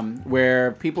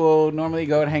 where people normally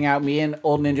go and hang out. Me and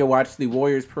Old Ninja watched the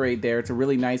Warriors parade there. It's a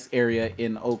really nice area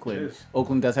in Oakland.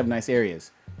 Oakland does have nice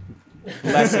areas.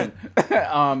 Lesson.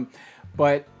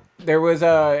 But there was,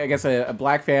 I guess, a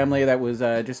black family that was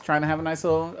just trying to have a nice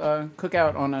little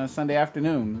cookout on a Sunday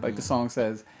afternoon, like the song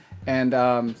says. And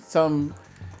some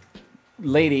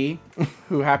lady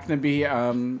who happened to be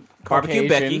Barbecue Caucasian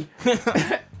Becky.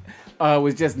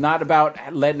 was just not about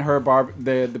letting her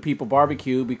the people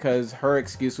barbecue because her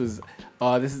excuse was,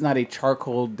 this is not a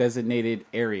charcoal designated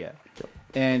area.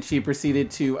 And she proceeded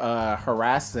to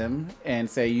harass them and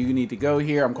say, you need to go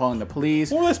here. I'm calling the police.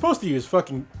 What were they supposed to use?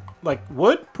 Fucking like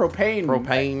wood? Propane.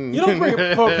 Propane. You don't bring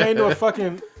propane to a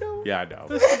fucking. Yeah, I know.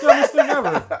 That's the dumbest thing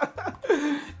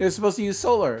ever. They're supposed to use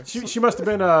solar. She must have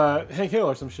been Hank Hill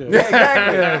or some shit.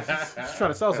 Exactly. Yeah, she's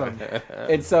trying to sell something.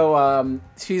 And so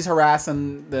she's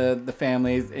harassing the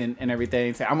families and everything.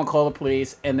 And say, I'm going to call the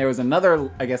police. And there was another,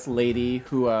 I guess, lady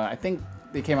who I think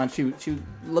they came out. She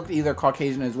looked either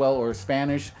Caucasian as well or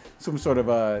Spanish. Some sort of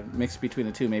a mix between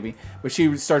the two maybe. But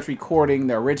she starts recording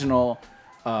the original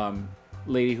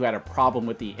lady who had a problem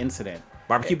with the incident.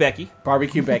 Barbecue Becky.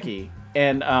 Barbecue Becky.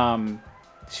 And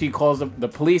she calls the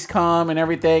police come and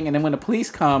everything. And then when the police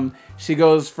come, she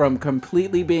goes from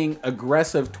completely being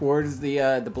aggressive towards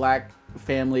the black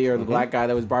family or the black guy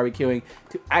that was barbecuing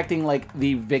to acting like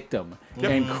the victim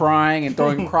and crying and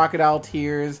throwing crocodile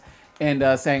tears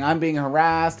and saying, I'm being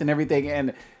harassed and everything.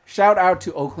 And shout out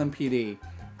to Oakland PD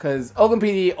because Oakland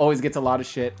PD always gets a lot of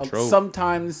shit. True.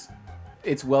 Sometimes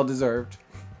it's well-deserved.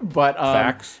 But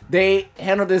Facts. they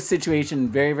handled this situation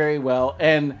very, very well.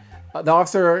 And the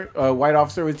officer, white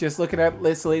officer, was just looking at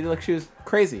this lady like she was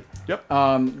crazy.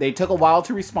 Yep. They took a while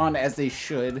to respond, as they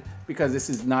should, because this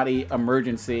is not an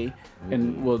emergency,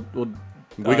 and we'll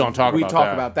We gonna talk about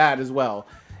that. about that as well.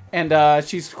 And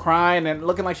she's crying and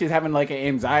looking like she's having like an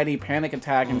anxiety panic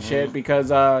attack and shit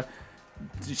because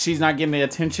she's not getting the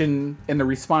attention and the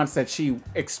response that she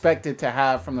expected to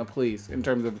have from the police in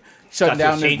terms of shutting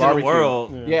down this changing the barbecue.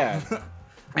 world. Yeah.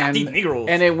 And, These Negroes.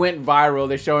 and it went viral.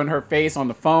 They're showing her face on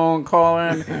the phone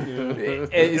calling.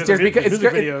 It's just because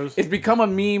Music videos. it's become a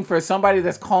meme for somebody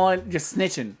that's calling, just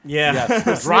snitching. Yeah.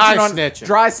 Dry Snitching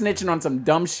dry snitching on some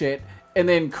dumb shit, and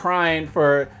then crying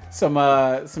for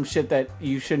some shit that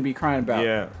you shouldn't be crying about.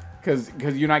 Yeah. because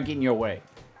you're not getting your way.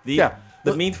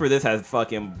 The memes for this has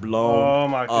fucking blown Oh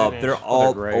my up. goodness. They're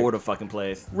all great. over the fucking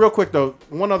place. Real quick though,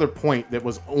 one other point that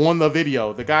was on the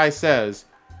video. The guy says,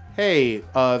 "Hey,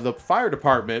 the fire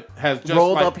department has just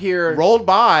Rolled up here. rolled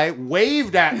by,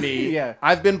 waved at me. Yeah.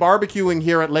 I've been barbecuing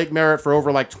here at Lake Merritt for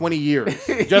over like 20 years.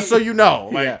 Just so you know,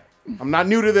 like, Yeah. I'm not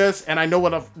new to this, and I know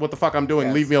what the fuck I'm doing.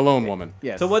 Yes. Leave me alone, woman."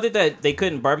 Yes. So was it that they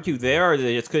couldn't barbecue there, or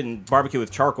they just couldn't barbecue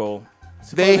with charcoal?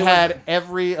 They had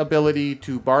every ability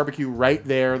to barbecue right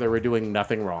there. They were doing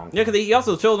nothing wrong. Yeah, because he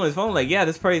also showed on his phone, like, yeah,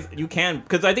 this place you can,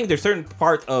 because I think there's certain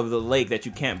parts of the lake that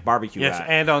you can't barbecue Yes, at.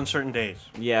 and on certain days.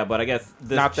 Yeah, but I guess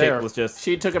this Not chick there. was just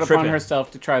She took it upon tripping. herself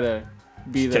to try to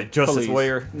be the Justice police.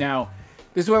 warrior. Now,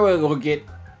 this is where we'll get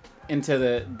into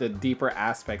the deeper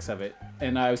aspects of it.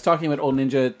 And I was talking with Old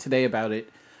Ninja today about it,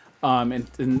 and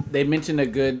they mentioned a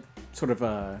good sort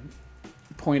of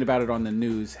point about it on the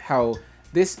news, how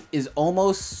this is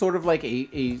almost sort of like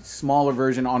a smaller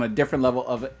version on a different level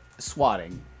of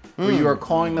swatting, where you are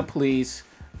calling the police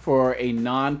for a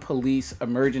non-police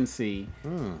emergency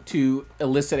to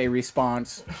elicit a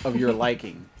response of your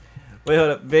liking. Wait,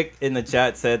 hold up. Vic in the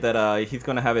chat said that he's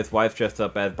gonna have his wife dressed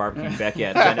up as Barbecue Becky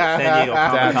at San Diego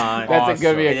Comic Con. That's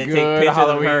gonna be a And then good take pictures of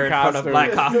Halloween her in front of costume.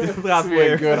 black costume This would be a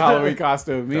cosplayer. good Halloween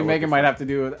costume. Me and Megan might have to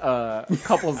do a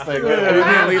couples thing. Me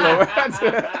and Lilo.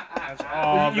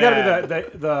 Oh, You gotta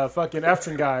be the fucking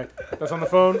Efton guy that's on the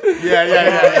phone. Yeah.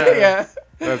 Yeah.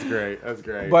 That's great. That's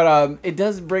great. But it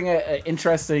does bring an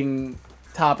interesting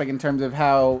topic in terms of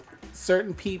how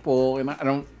certain people, and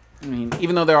I mean,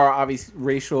 even though there are obvious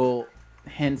racial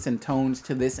hints and tones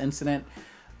to this incident,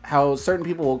 how certain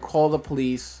people will call the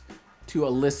police to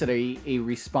elicit a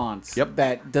response. Yep.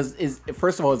 That is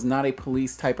first of all is not a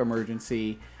police type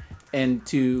emergency, and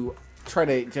to try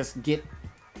to just get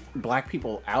black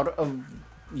people out of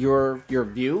your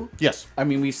view. yes. I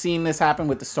mean, we've seen this happen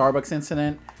with the Starbucks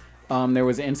incident. There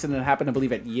was an incident that happened, I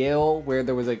believe, at Yale, where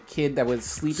there was a kid that was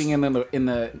sleeping in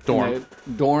the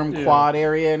dorm quad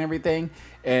area and everything.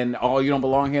 And you don't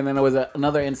belong here. And then there was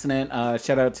another incident.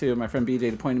 Shout out to my friend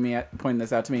BJ pointing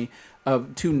this out to me,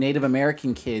 of two Native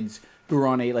American kids who were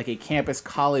on a campus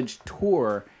college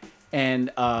tour,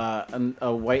 and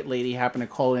a white lady happened to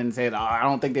call in and say, "I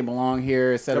don't think they belong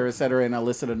here," et cetera, and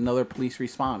elicited another police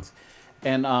response.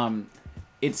 And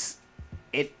it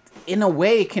in a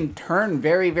way can turn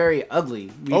very, very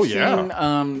ugly. We've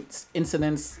seen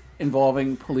incidents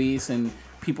involving police and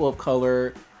people of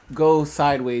color go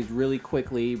sideways really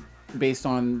quickly based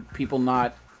on people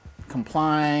not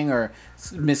complying or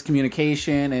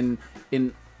miscommunication. And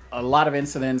in a lot of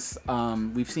incidents,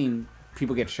 we've seen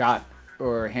people get shot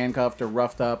or handcuffed or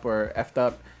roughed up or effed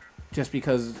up just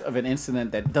because of an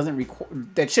incident that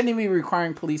that shouldn't even be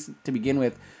requiring police to begin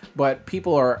with, but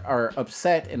people are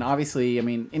upset. And obviously, I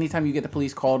mean, anytime you get the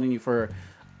police called on you for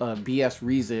a BS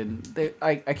reason,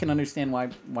 I can understand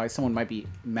why someone might be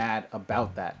mad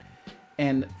about that.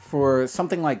 And for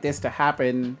something like this to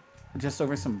happen just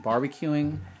over some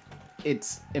barbecuing,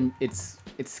 it's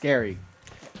scary,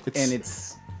 and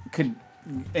it's could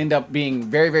end up being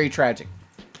very, very tragic.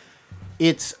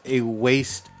 It's a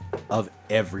waste of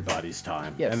everybody's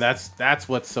time. Yes. And that's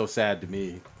what's so sad to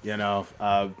me. You know,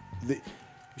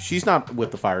 she's not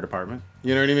with the fire department.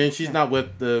 You know what I mean? She's not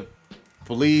with the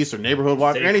police or neighborhood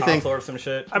watch or City anything. council or some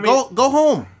shit. I mean, Go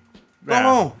home. Go Yeah.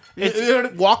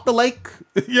 home. Walk the lake.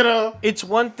 You know. it's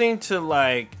one thing to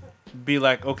like be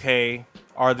like, okay,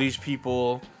 are these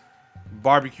people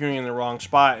barbecuing in the wrong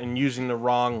spot and using the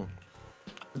wrong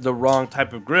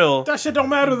type of grill? That shit don't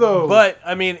matter though. But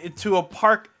I mean, to a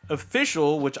park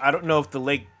official, which I don't know if the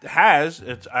lake has,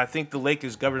 I think the lake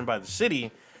is governed by the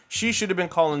city. She should have been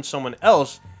calling someone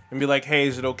else and be like, "Hey,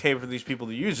 is it okay for these people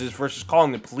to use this?" Versus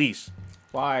calling the police.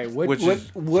 Why?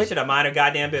 She should have mind her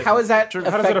goddamn business. How is that How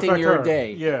does it affecting affect your her?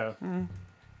 day? Yeah.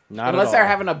 Not Unless at they're all.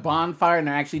 having a bonfire and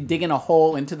they're actually digging a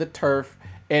hole into the turf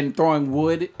and throwing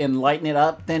wood and lighting it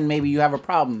up, then maybe you have a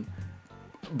problem.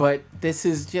 But this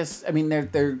is just, I mean,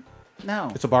 they're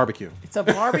no. It's a barbecue. It's a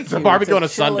barbecue. It's a barbecue on a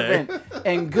chill Sunday. event.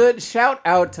 And good shout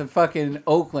out to fucking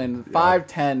Oakland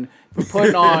 510 for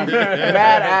putting on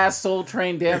badass Soul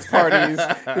Train dance parties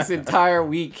this entire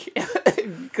week.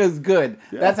 Because good.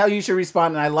 That's how you should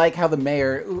respond. And I like how the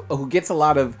mayor, who gets a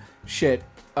lot of shit,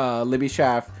 Libby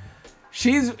Schaff,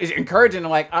 she's encouraging,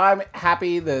 like, I'm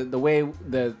happy the way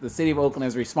the city of Oakland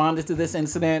has responded to this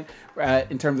incident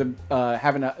in terms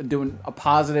of doing a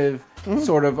positive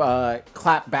sort of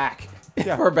clap back,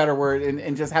 for a better word,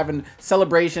 and just having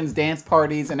celebrations, dance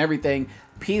parties, and everything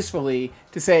peacefully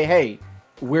to say, hey,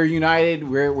 we're united,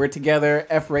 we're together,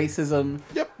 F racism.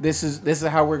 Yep. This is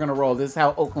how we're gonna roll. This is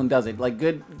how Oakland does it. Like,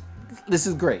 good. This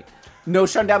is great. No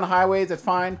shutting down the highways. That's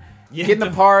fine. Yeah, Get in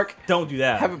the park. Don't do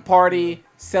that. Have a party.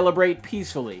 Celebrate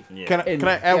peacefully. Yeah. Can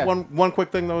I add one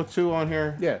quick thing though too on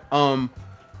here? Yeah.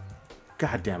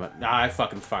 God damn it! Nah, I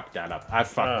fucking fucked that up. I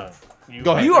fucking. You-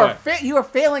 Go ahead. You go are ahead. you are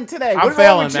failing today. I'm What's wrong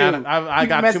failing, with man. you? I You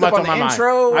got messed too much up on my the mind.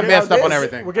 intro, I you messed know, up on this.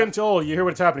 everything. We're getting too old. You hear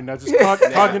what's happening now. Just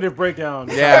cognitive breakdown.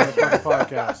 Yeah. On the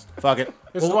podcast. Fuck it.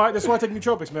 This is why I take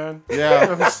nootropics, man. Yeah.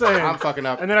 I'm just saying. I'm fucking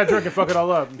up. And then I drink and fuck it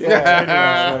all up.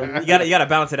 Yeah. You gotta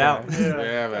balance it out.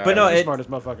 Yeah, man. But no, You're it, smart as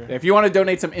motherfucker. If you want to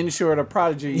donate some Insure to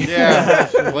Prodigy, Yeah,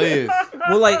 please.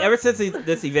 well, like ever since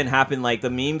this event happened, like the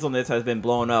memes on this has been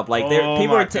blowing up. Like Oh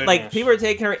people my are like goodness. people are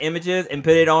taking her images and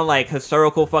put it on like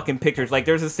historical fucking pictures. Like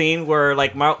there's a scene where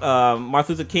like Martin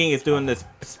Luther King is doing this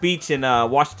speech in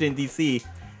Washington D.C.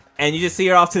 and you just see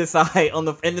her off to the side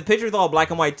and the picture's all black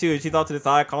and white too. And she's off to the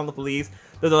side calling the police.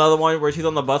 There's another one where she's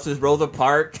on the bus with Rosa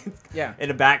Parks. Yeah. In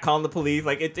the back calling the police.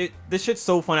 Like this shit's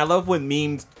so funny. I love when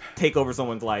memes take over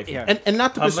someone's life. Yeah. And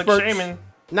not to Public besmirch, shaming.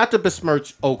 not to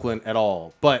besmirch Oakland at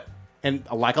all, but and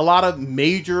like a lot of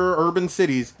major urban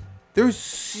cities, there's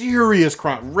serious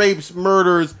crime, rapes,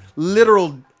 murders,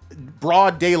 literal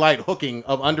broad daylight hooking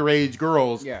of underage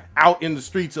girls out in the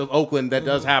streets of Oakland. That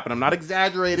does happen. I'm not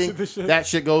exaggerating. That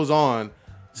shit goes on.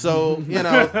 So, you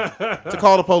know, to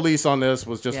call the police on this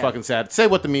was just fucking sad. Say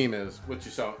what the meme is. What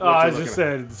you saw. What I you're just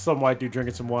looking said some white dude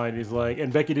drinking some wine. He's like,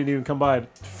 and Becky didn't even come by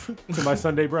to my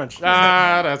Sunday brunch.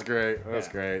 at. That's great. That's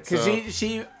great. because So-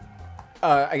 she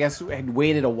I guess had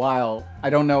waited a while. I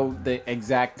don't know the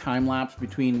exact time lapse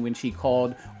between when she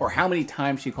called or how many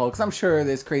times she called. Because I'm sure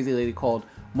this crazy lady called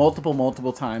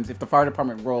multiple times. If the fire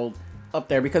department rolled up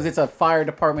there, because it's a fire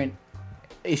department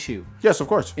issue yes, of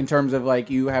course. in terms of like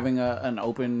you having an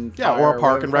open Yeah, fire or a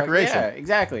park whatever and the fuck. recreation. Yeah,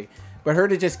 exactly. But her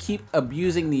to just keep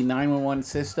abusing the 911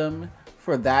 system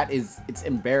for that it's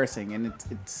embarrassing, and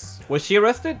it's Was she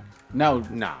arrested? no.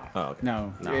 Nah. Oh, okay.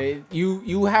 No,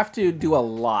 you have to do a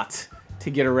lot to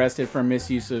get arrested for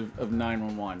misuse of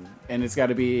 911, and it's got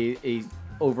to be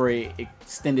over a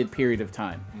extended period of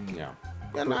time. Yeah.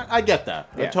 And I get that.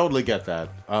 I Yeah. totally get that.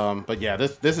 But yeah,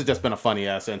 this has just been a funny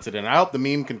ass incident. I hope the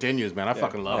meme continues, man. I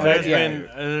fucking love There's it. been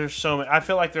there's so many. I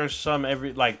feel like there's some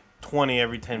every like 20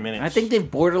 every 10 minutes. I think they've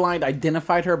borderline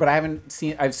identified her, but I haven't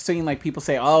seen. I've seen like people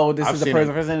say, "Oh, this I've is the seen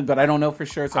person," but I don't know for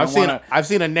sure. So I've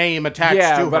seen a name attached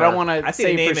to her. but I want to I see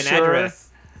say the name for and sure. address.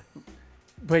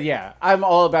 But yeah, I'm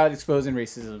all about exposing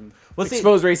racism. Well, see-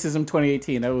 Expose racism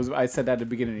 2018. I said that at the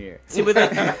beginning of the year. See, with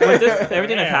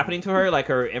everything that's happening to her, like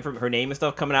her name and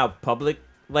stuff coming out public,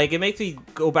 like it makes me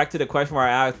go back to the question where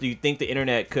I asked, do you think the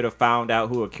internet could have found out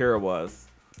who Akira was?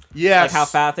 Yes. Like how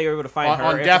fast they were able to find her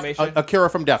on information? Akira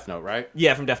from Death Note, right?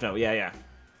 Yeah, from Death Note. Yeah.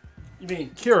 You mean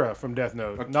Kira from Death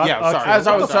Note? Not yeah, sorry. I was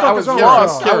What the fuck I was is wrong with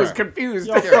lost. y'all? I was confused.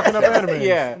 Y'all fucking up anime.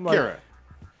 Yeah. I'm like, Kira.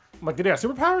 I'm like, did they have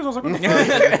superpowers? I was like, what the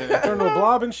fuck? Turn into a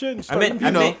blob and shit. And I start meant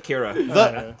eating people? Kira.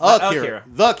 The Akira. Akira.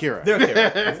 The Kira.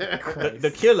 The Akira.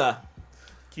 the killer.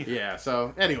 Yeah,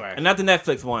 so anyway. And not the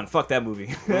Netflix one. Fuck that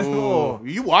movie. Ooh,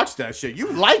 you watched that shit.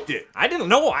 You liked it. I didn't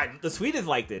know. The Swedes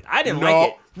liked it. I didn't No. like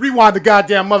it. Rewind the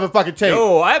goddamn motherfucking tape.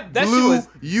 No, that shit Blue, was...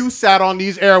 you sat on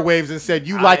these airwaves and said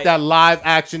you liked that live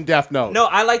action Death Note. No,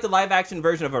 I like the live action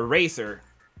version of Eraser.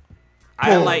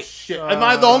 I like... Shit. Am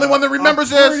I the only one that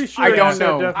remembers I'm pretty this? sure I you don't said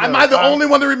know. Death Am Note. I the only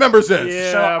one that remembers this?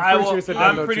 Yeah, So I'm pretty sure you said Death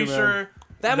I'm Note pretty too, man. sure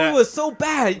That movie was so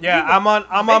bad. Yeah, You- I'm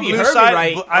on maybe you Blue's heard me side.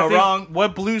 right I or think wrong.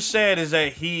 what Blue said is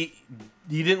that he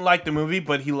didn't like the movie,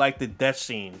 but he liked the death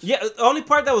scenes. Yeah, the only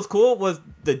part that was cool was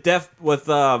the death with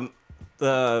the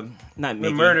not The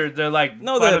Mickey. murder, the like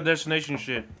No, Final the- Destination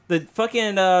shit. The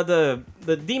fucking the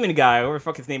demon guy, whatever the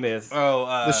fuck his name is. Oh,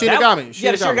 The That- Shinigami.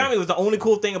 Yeah, the Shinigami was the only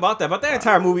cool thing about that. But that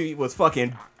entire movie was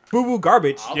fucking boo boo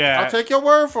garbage. yeah. I'll take your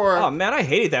word for it. Oh man, I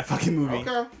hated that fucking movie.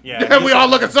 Okay. Yeah. And we all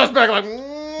look at suspect like, The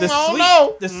I don't sweet,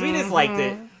 know. the sweetest liked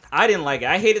it. I didn't like it.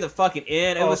 I hated the fucking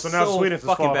end. It Oh, was so now so Sweetest is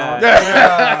fucking fault, huh?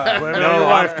 bad. Blame it on your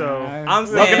wife, though. I'm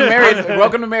Welcome to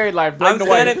saying, married life. Blame I'm the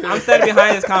wife. standing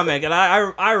behind this comment, and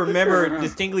I remember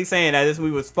distinctly saying that this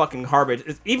movie was fucking garbage.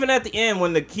 Even at the end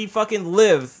when he fucking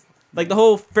lives, like the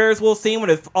whole Ferris wheel scene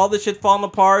when all this shit falling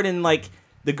apart and like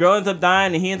the girl ends up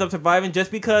dying and he ends up surviving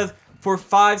just because for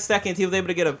 5 seconds, he was able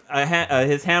to get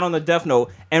his hand on the Death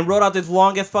Note and wrote out this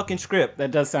longest fucking script.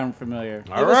 That does sound familiar.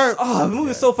 All right. Oh, the movie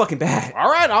was so fucking bad. All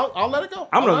right, I'll let it go. I'm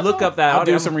I'll gonna let it look go. up that. I'll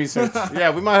do some research. Yeah,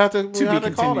 we might have to. We To might be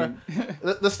have to call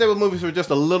that. Let's stay with movies for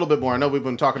just a little bit more. I know we've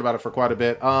been talking about it for quite a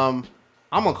bit. I'm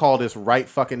gonna call this right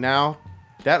fucking now.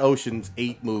 That Ocean's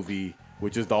 8 movie,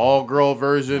 which is the all-girl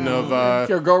version of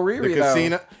Your girl the Riri, though.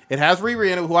 casino. It has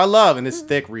Riri in it, who I love, and it's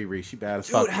thick Riri. She bad as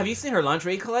fuck. Dude, have you seen her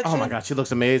lingerie collection? Oh my god, she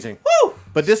looks amazing. Woo!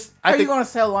 But this, How I are you think, gonna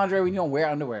sell lingerie when you don't wear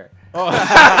underwear? you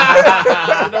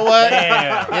know what?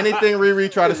 Damn. Anything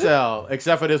Riri try to sell,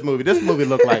 except for this movie. This movie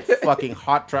looked like fucking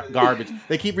garbage.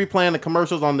 They keep replaying the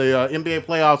commercials on the NBA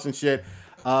playoffs and shit.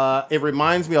 It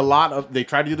reminds me a lot of, they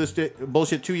tried to do this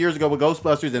bullshit 2 years ago with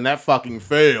Ghostbusters, and that fucking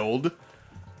failed.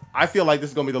 I feel like this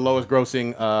is gonna be the lowest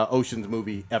grossing Ocean's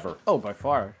movie ever. Oh, by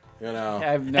far. You know,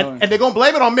 I've known- and they're gonna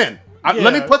blame it on men. Let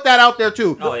me Yeah. put that out there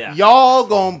too. Oh, yeah. Y'all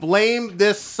gonna blame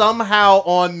this somehow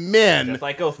on men, Just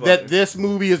like Ghostbusters. that this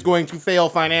movie is going to fail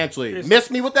financially. It's- Miss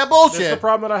me with that That's the bullshit.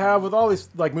 problem that I have with all these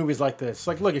like movies like this.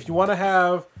 Like, look, if you want to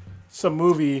have some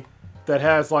movie that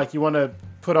has like you want to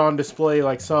put on display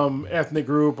like some ethnic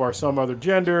group or some other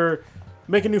gender,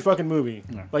 make a new fucking movie.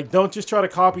 Like, don't just try to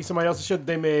copy somebody else's shit that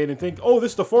they made and think, oh,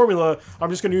 this is the formula. I'm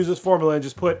just gonna use this formula and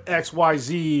just put X, Y,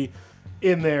 Z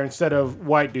in there instead of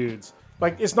white dudes.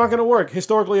 Like, it's not gonna work.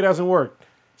 Historically, it hasn't worked.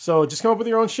 So just come up with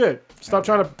your own shit. Stop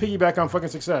trying to piggyback on fucking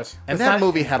success. And that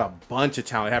movie had a bunch of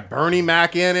talent. It had Bernie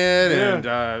Mac in it, Yeah.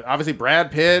 and obviously Brad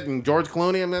Pitt and George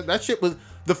Clooney. I mean, that shit was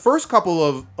the first couple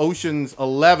of Ocean's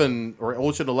 11 or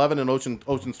Ocean 11 and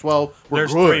Ocean's 12 were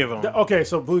There's good. 3 of them. Okay,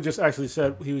 so Blue just actually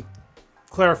said he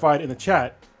clarified in the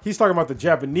chat. He's talking about the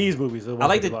Japanese movies. I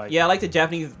like the I like the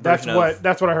Japanese That's version what of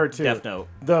that's what I heard too. Death Note.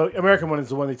 The American one is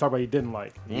the one they talk about you didn't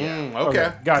like. Okay.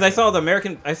 Gotcha. Because I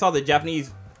saw the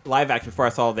Japanese live action before I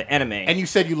saw the anime. And you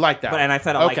said you liked that. and I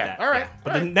said I like that. All right. Yeah.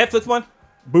 But all the right. Netflix one,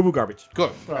 boo garbage. Good.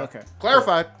 Okay.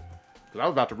 Clarified. Because I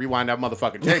was about to rewind that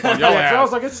motherfucking tape on your Yeah, 'cause I was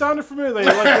ass. like, it sounded familiar. They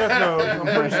like Death Note. I'm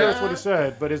pretty sure that's what he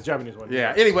said, but it's Japanese one.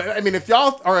 Yeah. Anyway, I mean, if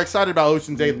y'all are excited about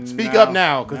Ocean's 8, speak up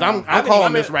now, because I'm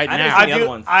calling this right I didn't now. see I the other do.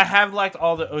 ones. I have liked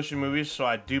all the Ocean movies, so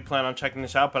I do plan on checking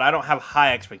this out. But I don't have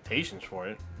high expectations for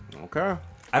it. Okay.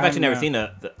 I've actually never know.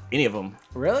 seen any of them.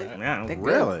 Really? Yeah. They're good.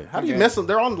 Really? How do you Okay. miss them?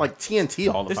 They're on like TNT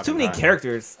all the There's fucking too many time.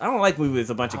 characters. I don't like movies with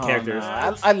a bunch of characters.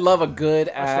 I love a good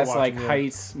ass watch like them, yeah.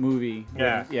 heist movie.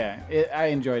 Yeah. I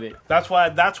enjoyed it. That's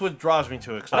what draws me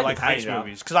to it. Because I I like like the heist tiny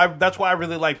movies. Because that's why I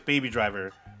really like Baby Driver.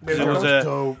 'Cause Baby it was Driver's a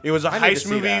dope. it was a I need to heist see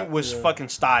movie that. with fucking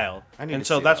style, I need and to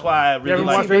so see that's that why I You really ever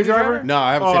like watched it. Baby Driver? No,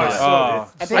 I haven't Oh, seen it's it. so Oh.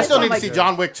 good. I still need to like see it.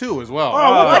 John Wick 2 as well.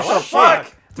 Oh, What what the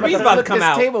fuck? Three's about to Flip come this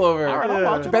out. table over.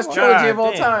 Yeah. Best trilogy of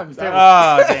all God time.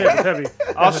 Oh, damn. It's heavy.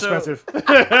 It's Also- expensive.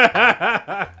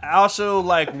 I also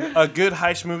like a good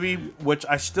heist movie, which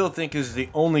I still think is the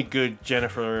only good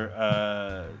Jennifer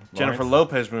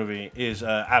Lopez movie, is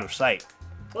Out of Sight.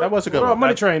 That was a good What about one.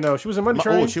 Money Train though? She was in Money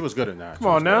Train. Oh, she was good in that. Come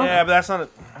on now. Yeah, but that's not.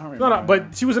 I don't No, remember.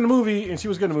 but she was in the movie and she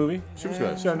was good in the movie. She was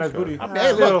good. She had a nice booty.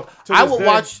 Hey, Still, look, to I this will day-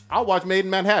 watch. I'll watch Made in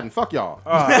Manhattan. Fuck y'all.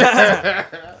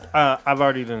 I've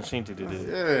already done seen to do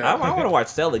this. I want to watch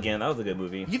Cell again. That was a good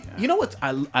movie. You know what?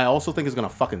 I also think is gonna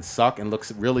fucking suck and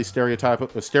looks really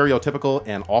stereotypical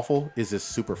and awful. Is this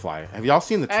Superfly? Have y'all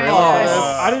seen the trailer? Oh, for this?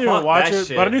 I didn't even Fuck watch that it,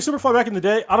 shit. but I knew Superfly back in the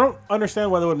day. I don't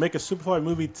understand why they would make a Superfly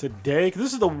movie today because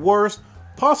this is the worst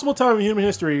possible time in human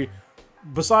history,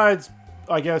 besides,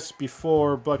 I guess,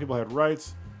 before black people had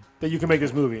rights, that you can make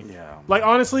this movie. Yeah. Like,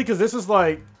 honestly, because this is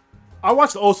like, I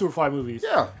watched the old Superfly movies.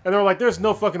 Yeah. And they were like, there's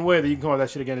no fucking way that you can come out with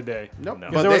that shit again today. Nope. No.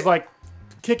 Because there was like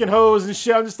kicking hoes and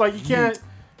shit. I'm just like, you can't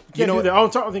You know do that. I'm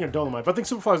thinking of Dolomite, but I think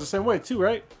Superfly is the same way too,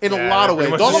 right? in a Yeah, lot of they're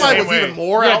ways. pretty much the Dolomite same was way. even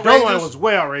more Yeah, outrageous. Dolomite was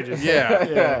way outrageous. Yeah.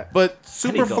 Yeah. But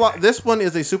need to go Superfly, back. this one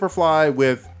is a Superfly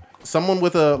with someone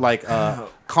with a like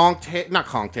conked hair, not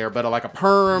conked hair, but like a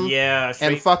perm. Yeah, And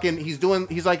straight- fucking,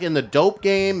 he's like in the dope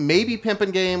game, maybe pimping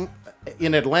game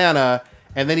in Atlanta,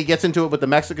 and then he gets into it with the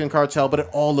Mexican cartel. But it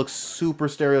all looks super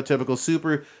stereotypical,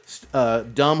 super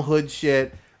dumb hood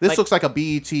shit. This Like- looks like a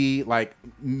BET like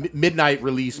midnight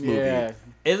release movie. Yeah.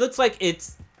 It looks like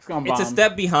it's gonna a bomb.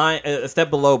 step behind, a step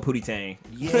below Pootie Tang.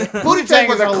 Yeah. Booty Tank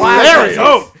was is a hilarious. classic.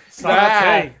 Oh,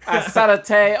 Ah, Satay.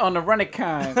 Satay on the running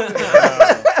kind.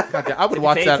 God damn, I would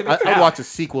watch take that. to the I'd top. watch a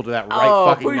sequel to that right Oh,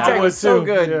 fucking Pootie now. Tang I was would so too.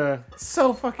 good. Yeah.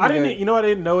 So fucking I good. didn't, I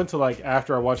didn't know until like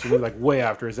after I watched the movie, like way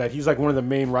after, is that he's like one of the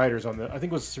main writers on the. I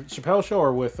think it was Chappelle Show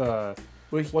or with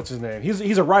what's his name?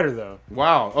 He's a writer though.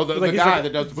 Wow. Oh, the Like, he's guy like,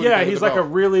 that does the yeah, Booty he's Tank like a with the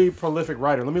really prolific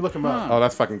writer. Let me look him up. belt. Oh,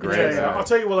 that's fucking great. Yeah, I'll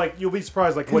tell you what, like you'll be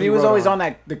surprised, like what He was wrote always on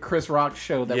the Chris Rock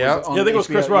show. That Yeah. was on Yeah, I think it was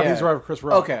Chris HBO. Rock. Yeah. He's right, Chris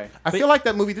Rock. Okay. I feel like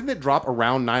that movie didn't it drop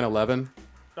around 9/11?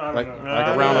 I don't Like know.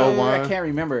 like around I 01? can't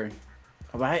remember.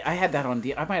 Well, I had that on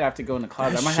DVD. I might have to go in the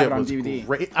closet. That I might shit have it on was DVD.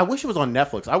 great. I wish it was on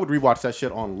Netflix. I would rewatch that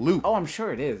shit on loop. Oh, I'm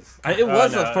sure it is. It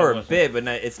was no, for it a wasn't. bit, but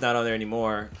it's not on there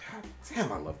anymore.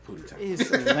 Damn, I love Pootie Tang. It's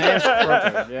Lance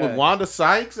Brother, yeah. With Wanda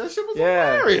Sykes, that shit was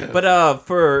Yeah. hilarious. But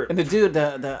for And the dude,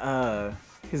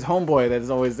 his homeboy that is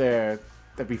always there,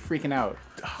 that be freaking out.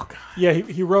 oh god, Yeah,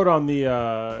 he wrote on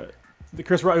the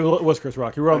Chris Rock. It was Chris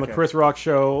Rock. He wrote on the Okay. Chris Rock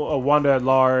show, Wanda at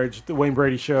Large, the Wayne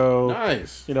Brady show.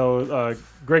 nice. You know,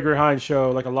 Gregory Hines show,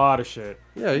 like a lot of shit.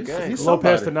 Yeah, he's, Good. he's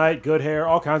Lopez somebody. Tonight, Good Hair,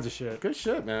 all kinds of shit. Good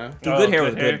shit, man. Dude, Good Hair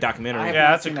was a Good Hair. good documentary. I have Yeah, not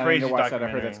that's a seen that. I crazy need to watch that. I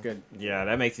heard documentary. that's good. Yeah,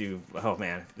 that makes you. Oh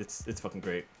man, it's fucking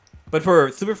great. But for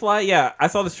Superfly, yeah, I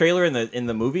saw this trailer in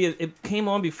the movie. It came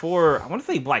on before I want to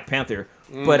say Black Panther,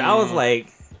 but I was like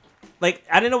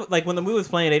I didn't know. Like when the movie was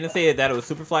playing, they didn't say that it was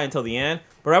Superfly until the end.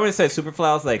 But when it said Superfly,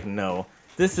 I was like, no,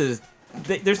 this is.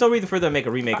 There's no reason for them to make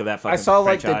a remake of that fucking I saw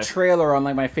like franchise. the trailer on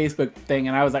like my Facebook thing,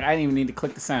 and I was like, I didn't even need to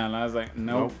click the sound. I was like,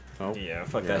 nope. Nope. Yeah,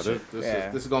 fuck Yeah, that this, shit. this, Yeah.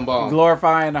 is, this is gonna bomb.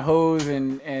 Glorifying the hoes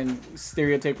and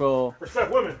stereotypical. Respect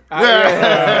women.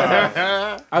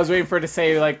 I was waiting for it to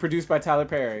say like produced by Tyler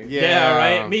Perry. Yeah,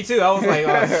 right. Me too. I was like,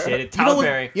 oh shit, it's Tyler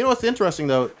Perry. You know what's interesting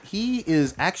though? He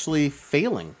is actually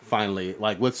failing finally,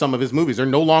 like with some of his movies. They're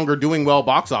no longer doing well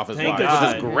box office Thank wise,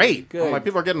 which is God. great. Good. I'm like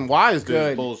people are getting wise to this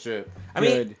Good. bullshit. I mean,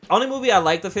 Good. only movie I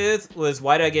liked of his was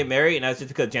Why Did I Get Married, and that's just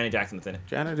because Janet Jackson was in it.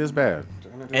 Janet is bad.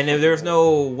 Janet is And if there's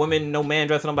no woman, no man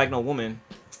dressing up like no woman.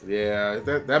 yeah,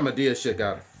 that Medea shit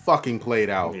got fucking played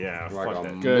out. Yeah, like fuck a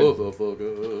that. Good.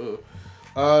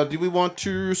 motherfucker. Do we want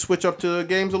to switch up to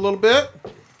games a little bit?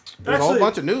 There's a whole Actually,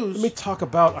 bunch of news. Let me talk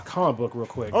about a comic book real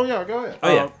quick. Oh yeah, go ahead.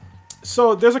 Oh yeah.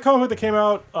 So there's a comic book that came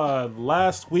out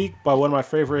last week by one of my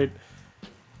favorite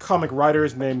comic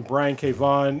writers named Brian K.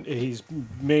 Vaughan. He's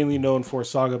mainly known for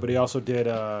Saga, but he also did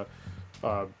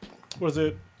what is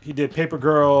it? He did Paper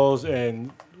Girls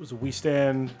and was it We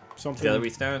Stand something? Together we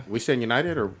stand. We stand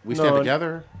united or we stand No,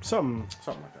 together? Something.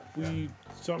 Something like that. We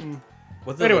something.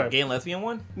 Was it Anyway. the gay and lesbian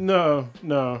one? No.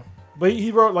 But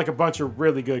he wrote like a bunch of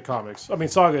really good comics. I mean,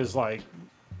 Saga is like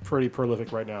pretty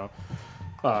prolific right now.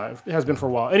 It has been for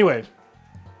a while. Anyway,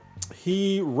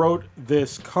 he wrote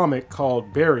this comic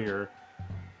called Barrier,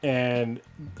 and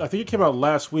I think it came out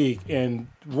last week, and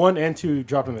 1 and 2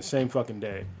 dropped on the same fucking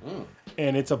day.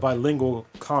 And it's a bilingual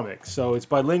comic. So it's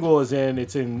bilingual as in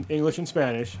it's in English and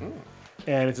Spanish,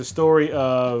 and it's a story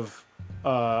of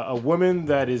a woman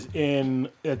that lives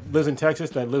in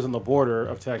Texas, that lives on the border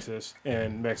of Texas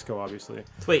and Mexico, obviously.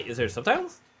 So wait, is there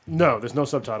subtitles? No, there's no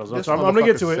subtitles. This So I'm gonna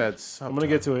get to motherfucker it. said I'm gonna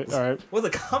get to it. All right. What's a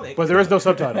comic? But there is no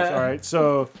subtitles. All right.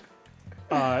 So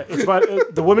it's about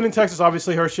the woman in Texas.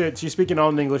 Obviously, her shit. She's speaking all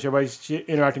in English. Everybody's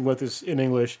interacting with is in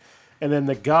English. And then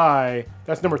the guy.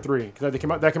 That's number 3 because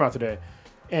that came out today.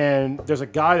 And there's a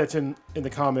guy that's in the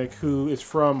comic who is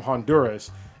from Honduras,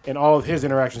 and all of his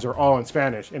interactions are all in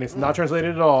Spanish, and it's not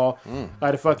translated at all. I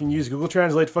had to fucking use Google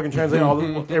Translate to fucking translate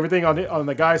everything on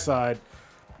the guy's side.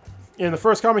 In the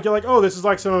first comic, you're like, oh, this is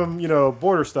like some,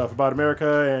 border stuff about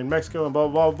America and Mexico and blah,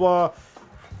 blah, blah.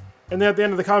 And then at the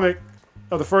end of the comic,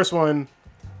 of the first one,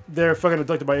 they're fucking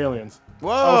abducted by aliens.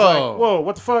 Whoa. I was like, whoa,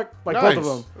 what the fuck? Like, both of Nice.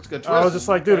 them. That's a good I was twist. just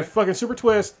like, dude, Okay. a fucking super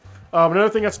twist. Another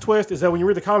thing that's a twist is that when you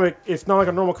read the comic, it's not like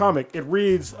a normal comic. It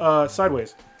reads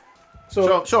sideways.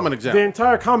 So Show him an the example.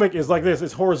 entire comic is like this.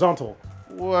 It's horizontal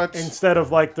What? instead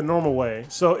of like the normal way.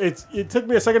 So it took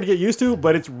me a second to get used to,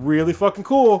 but it's really fucking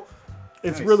cool.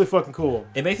 It's really fucking cool.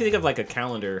 It makes me think of like a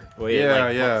calendar where Yeah,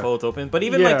 it yeah. folds open. But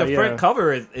even Yeah, like the front yeah.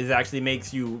 cover is actually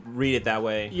makes you read it that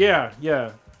way. Yeah.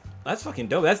 That's fucking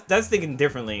dope. That's thinking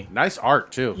differently. Nice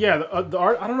art too. Yeah, the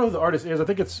art. I don't know who the artist is. I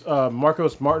think it's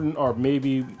Marcos Martin or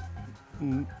maybe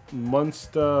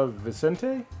Munsta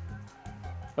Vicente.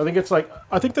 I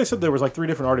think they said there was like 3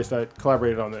 different artists that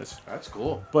collaborated on this. That's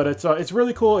cool. But it's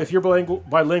really cool. If you're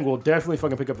bilingual, definitely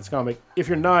fucking pick up this comic. If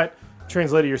you're not,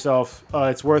 translate it yourself.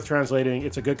 It's worth translating.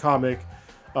 It's a good comic.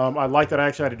 I like that I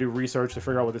actually had to do research to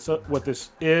figure out what this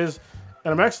is.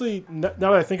 And I'm actually, now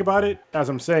that I think about it, as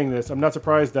I'm saying this, I'm not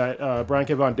surprised that Brian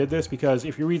K. Vaughan did this, because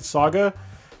if you read Saga,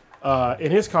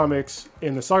 in his comics,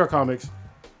 in the Saga comics,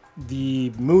 the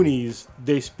Moonies,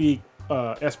 they speak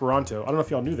Esperanto. I don't know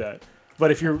if y'all knew that. But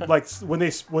if you're like,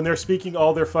 when they're speaking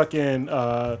all their fucking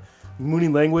Mooney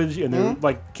language and they're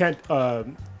like can't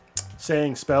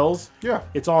saying spells, Yeah.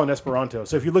 it's all in Esperanto.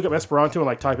 So if you look up Esperanto and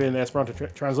like type in the Esperanto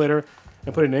translator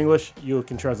and put it in English, you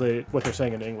can translate what they're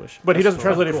saying in English. But he doesn't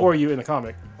translate it for you in the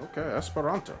comic. Okay,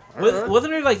 Esperanto. All right.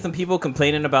 Wasn't there like some people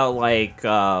complaining about like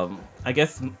I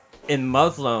guess in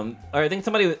Muslim, or I think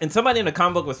somebody in the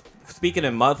comic book was speaking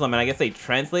in Muslim, and I guess they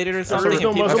translated or something. There's no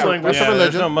and people- Muslim language. That's a Yeah, there's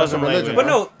religion. no Muslim That's a religion.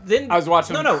 language. But no, then I was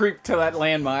watching no, him no. creep to that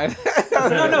landmine.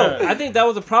 No. I think that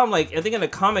was a problem. Like, I think in the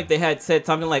comic they had said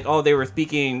something like, "Oh, they were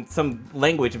speaking some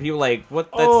language," and people were like, "What?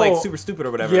 That's like super stupid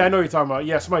or whatever." Yeah, I know what you're talking about.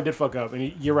 Yeah, somebody did fuck up,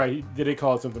 and you're right. They did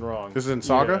call it something wrong. This is in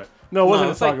Saga? Yeah. No, it wasn't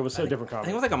in it's Saga. like- it was a different I comic.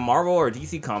 think it was like a Marvel or a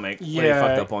DC comic. Where yeah, they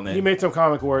fucked up on that. he made some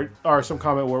comic where it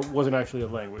wasn't actually a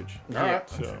language. Alright.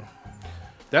 So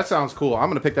That sounds cool. I'm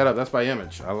gonna pick that up. That's by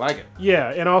Image. I like it.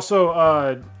 yeah, and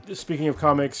also speaking of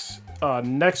comics,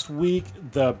 next week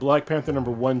the Black Panther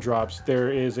 #1 drops. There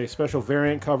is a special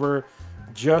variant cover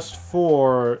just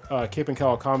for Cape and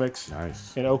Cowl Comics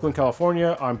Nice. in Oakland,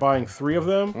 California. I'm buying 3 of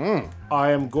them.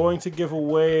 I am going to give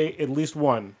away at least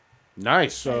one.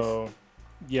 Nice. So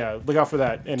yeah, look out for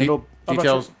that. And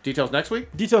Details next week.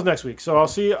 Details next week. So I'll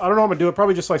see. I don't know how I'm gonna do it.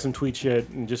 Probably just like some tweet shit,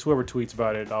 and just whoever tweets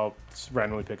about it, I'll just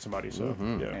randomly pick somebody. So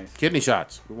yeah. Nice. Kidney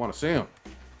shots. We want to see them.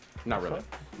 Not really.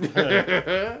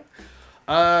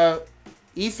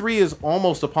 E3 is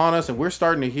almost upon us, and we're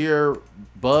starting to hear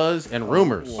buzz and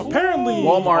rumors. Apparently,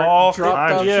 Walmart all dropped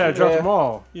kinds. off Yeah, some- dropped them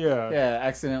all. Yeah. Yeah,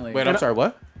 accidentally. Wait, I'm sorry.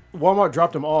 What? Walmart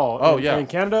dropped them all. Oh, yeah. in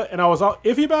Canada, and I was all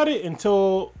iffy about it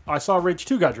until I saw Rage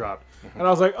 2 got dropped, and I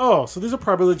was like, oh, so these are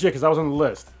probably legit because I was on the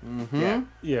list. Yeah.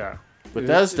 Yeah.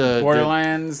 Bethesda.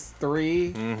 Borderlands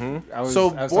 3. So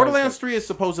Borderlands 3 is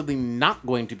supposedly not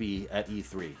going to be at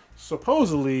E3.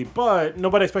 Supposedly, but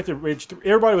nobody expected Rage 3.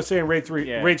 Everybody was saying Rage 3,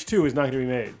 Yeah. Rage 2 is not going to be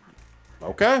made.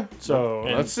 Okay. So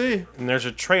Let's see. And there's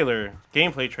a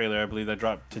gameplay trailer, I believe, that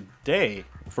dropped today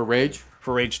For Rage.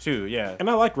 for Rage 2. Yeah. and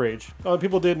I like Rage. Other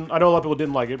people didn't. I know a lot of people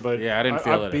didn't like it, but Yeah, I didn't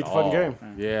feel it beat at the all. fucking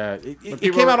game. Yeah, it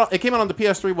people came were- out. It came out on the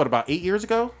PS3. What, about 8 years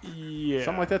ago? Yeah,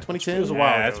 Something like that. 2010. It was a while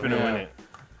Yeah, ago. it's been a Yeah. minute.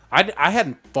 I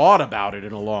hadn't thought about it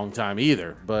in a long time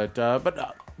either. But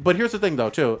here's the thing though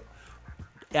too.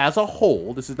 As a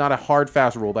whole, this is not a hard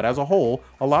fast rule, but as a whole,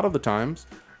 a lot of the times,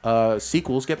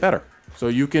 sequels get better. So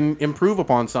you can improve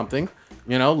upon something,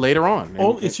 later on.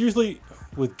 Oh, And- it's usually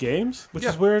with games, which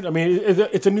Yeah. is weird. I mean,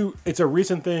 it's a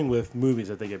recent thing with movies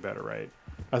that they get better, right?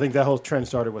 I think that whole trend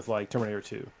started with like Terminator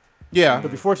 2. yeah.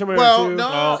 But before Terminator Well, 2,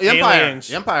 no,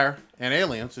 Aliens. Empire, and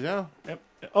Aliens. Yeah.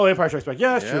 Empire Strikes Back.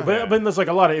 Yeah, that's true. Yeah. But there's like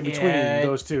a lot of in between Yeah.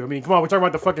 those two. I mean, come on, we're talking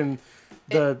about the fucking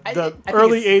the I think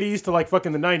early it's- '80s to like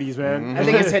fucking the '90s, man. I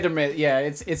think it's hit or miss. Yeah,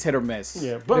 it's hit or miss.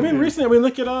 Yeah, but I mean, recently,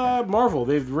 look at Marvel.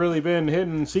 They've really been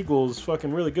hitting sequels,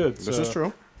 fucking really good. This is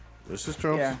true. This is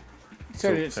true. Yeah. So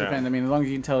it just depends. I mean, as long as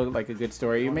you can tell like a good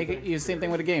story, you make it. You same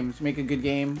thing with a game. You make a good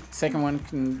game. Second one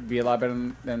can be a lot better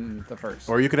than the first.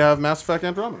 Or you could have Mass Effect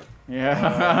Andromeda.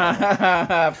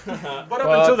 Yeah. But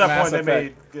up until that Mass point, they made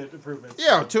Effect. good improvements.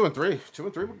 Yeah, 2 and 3. 2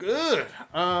 and 3 were good.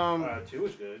 2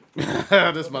 was good.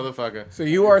 This motherfucker. So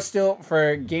you are still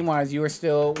for game wise. You are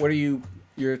still. What are you?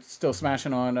 You're still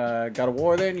smashing on God of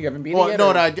War. Then you haven't beat it Well, yet.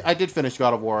 no, or- I did finish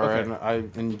God of War, Okay. and I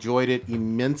enjoyed it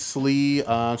immensely.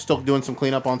 Still doing some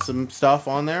cleanup on some stuff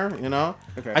on there,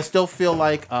 Okay. I still feel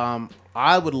like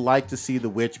I would like to see the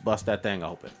witch bust that thing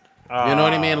open. You know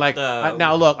what I mean? Like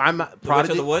now, look, I'm The Witch of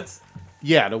Prodigy. the Woods.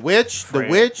 Yeah, the witch. Frick.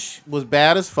 The witch was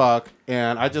bad as fuck,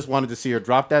 and I just wanted to see her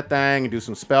drop that thing and do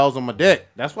some spells on my dick.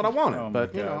 That's what I wanted. Oh my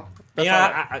but you God. know, that's Yeah,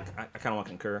 all right. I kind of want to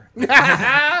concur. Nobody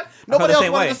the else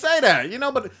same wanted way. to say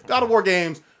that, But God of War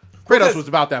games, Kratos was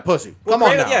about that pussy. Come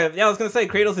Kratos, on now. Yeah, I was gonna say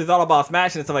Kratos is all about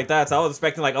smashing and stuff like that. So I was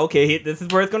expecting like, okay, this is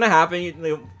where it's gonna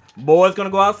happen. Boy's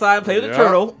gonna go outside and play with the Yep.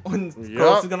 turtle. And Yep.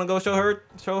 Kratos is gonna go show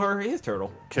her his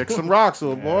turtle. Kick some rocks,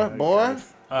 little boy.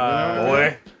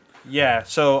 Boy. Yeah,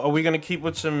 so are we going to keep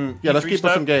with some Yeah, let's E3 keep with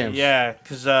stuff? some games. Yeah,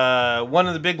 because one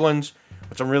of the big ones,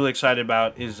 which I'm really excited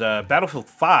about, is Battlefield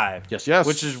 5. Yes.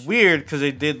 Which is weird because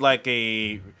they did like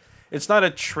it's not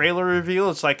a trailer reveal,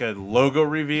 it's like a logo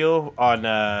reveal on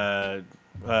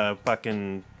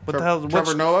fucking, what the hell?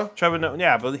 Trevor Noah? Trevor Noah,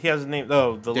 yeah, but he has a name,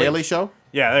 the Daily link. Show.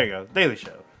 Yeah, there you go, Daily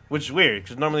Show. Which is weird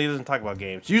because normally he doesn't talk about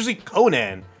games. Usually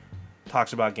Conan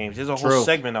talks about games. He has a whole True.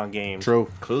 segment on games. True.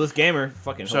 Clueless gamer,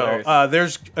 fucking So hilarious.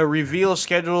 there's a reveal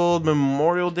scheduled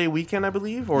Memorial Day weekend, I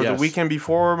believe, or the Yes. weekend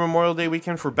before Memorial Day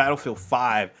weekend for Battlefield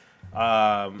 5.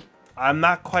 I'm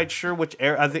not quite sure which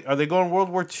era. Are they going World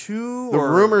War II? The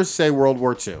rumors say World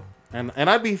War II, and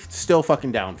I'd be still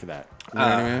fucking down for that. You know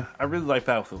what I mean? I really like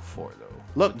Battlefield 4 though.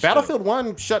 Look, Battlefield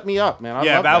 1 shut me up, man. I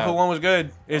Yeah, love Battlefield that. 1 was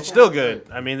good. It's still good.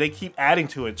 I mean, they keep adding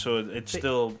to it, so it's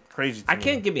still crazy. To I me.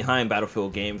 can't get behind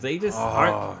Battlefield games. They just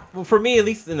aren't. Well, for me, at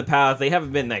least in the past, they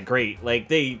haven't been that great. Like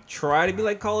they try to be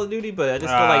like Call of Duty, but I just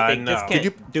feel like they no. just can't Did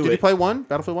you do did it. you play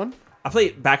Battlefield 1? I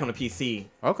played back on the PC,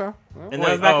 Okay. Well, and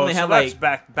that was back when they so had that's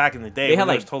like back in the day. they when had it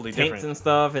like was totally tanks different. and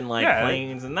stuff and like Yeah.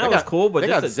 planes, and that they was got- cool. But they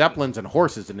just got Zeppelins and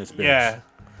horses in this bitch. Yeah.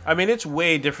 I mean, it's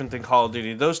way different than Call of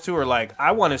Duty. Those two are like,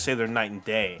 I want to say they're night and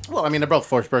day. Well, I mean, they're both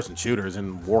first-person shooters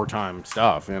and wartime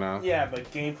stuff, Yeah,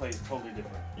 but gameplay is totally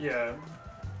different. Yeah.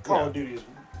 Call of Duty's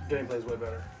gameplay is way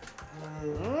better.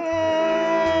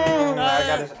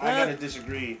 I gotta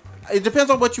disagree. It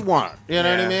depends on what you want. You know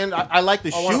what I mean? I like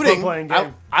the I want a shooting. fun-playing I,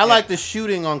 game. I like the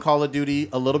shooting on Call of Duty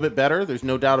a little bit better. There's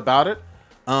no doubt about it.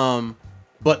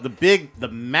 But the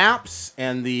maps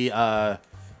and the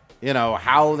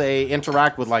how they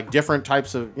interact with like different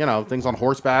types of things on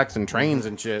horsebacks and trains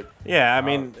and shit. Yeah, I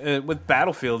mean, with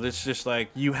Battlefield, it's just like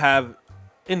you have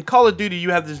in Call of Duty, you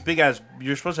have this big ass.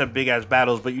 You're supposed to have big ass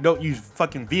battles, but you don't use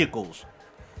fucking vehicles.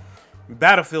 In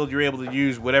Battlefield, you're able to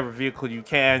use whatever vehicle you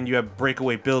can. You have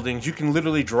breakaway buildings. You can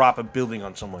literally drop a building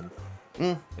on someone,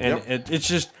 and it's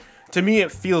just. To me,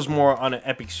 it feels more on an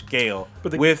epic scale.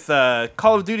 But with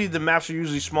Call of Duty, the maps are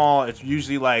usually small. It's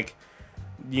usually like,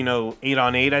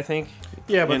 8-on-8, I think.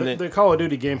 Yeah, but the Call of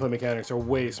Duty gameplay mechanics are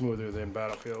way smoother than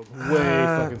Battlefield. Way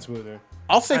fucking smoother.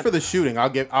 I'll say for the shooting, I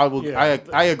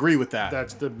agree with that.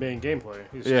 That's the main gameplay.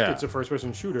 Yeah. It's a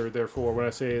first-person shooter. Therefore, when I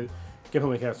say gameplay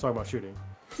mechanics, I'm talking about shooting.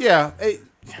 Yeah,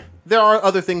 there are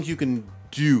other things you can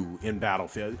do in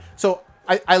Battlefield. So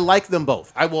I like them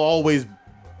both. I will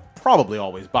probably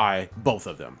always buy both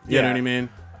of them. You know what I mean?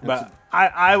 But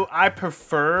I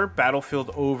prefer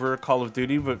Battlefield over Call of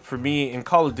Duty, but for me, in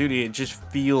Call of Duty, it just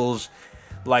feels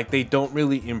like they don't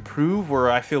really improve,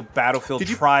 where I feel Battlefield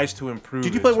tries to improve.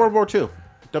 Did you play World War II?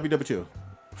 WW2?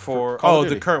 For Call of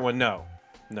the Duty? current one? No.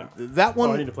 That one.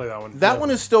 I need to play that one. That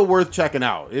one is still worth checking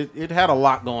out. It had a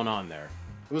lot going on there.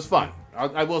 It was fun.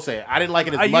 I will say I didn't like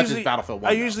it as much as Battlefield 1.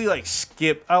 I usually like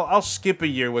skip. I'll skip a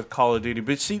year with Call of Duty,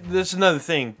 but see, this is another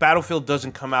thing. Battlefield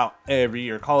doesn't come out every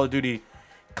year. Call of Duty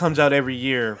comes out every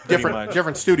year.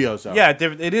 Different studios though. Yeah,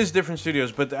 it is different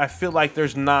studios, but I feel like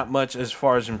there's not much as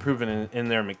far as improving in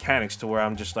their mechanics to where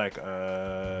I'm just like,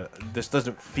 this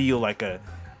doesn't feel like a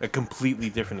completely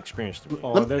different experience to me.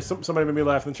 Oh, there's somebody made me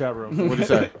laugh in the chat room. What did you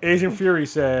say? Asian Fury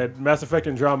said, Mass Effect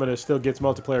Andromeda still gets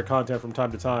multiplayer content from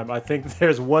time to time. I think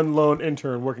there's one lone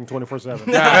intern working 24/7.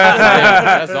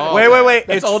 That's all. Wait.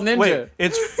 That's old Ninja. Wait,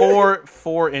 it's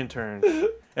four interns.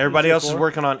 Everybody else is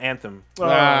working on Anthem.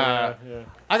 Yeah.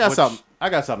 I got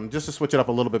something. Just to switch it up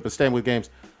a little bit, but staying with games.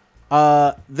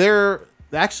 They're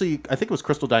actually, I think it was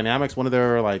Crystal Dynamics, one of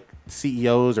their like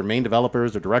CEOs or main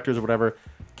developers or directors or whatever,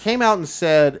 came out and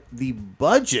said the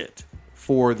budget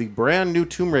for the brand new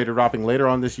Tomb Raider dropping later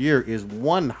on this year is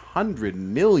 $100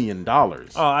 million.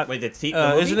 Wait,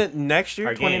 Isn't it next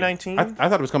year, 2019? I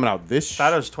thought it was coming out this. I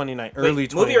thought it was 2019, early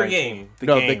 2019. movie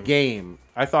or game? The game.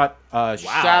 I thought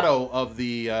Shadow of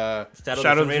the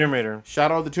Shadow of the Tomb Raider.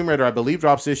 Shadow of the Tomb Raider, I believe,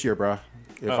 drops this year, bro.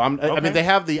 I mean, they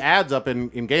have the ads up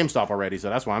in GameStop already, so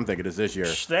that's why I'm thinking it's this year.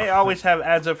 They always have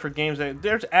ads up for games.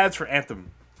 There's ads for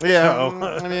Anthem. Yeah,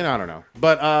 I mean, I don't know,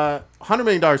 but $100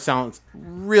 million sounds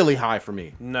really high for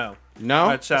me. No,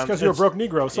 That sounds because you're a broke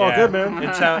Negro. It's all good, man.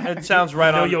 It sounds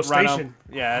right on your right station.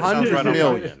 On, yeah, it sounds right $100 on.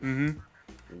 million.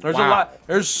 There's a lot.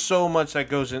 There's so much that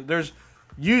goes in. There's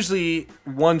usually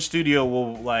one studio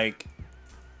will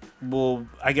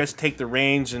I guess take the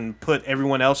reins and put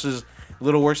everyone else's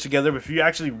little works together. But if you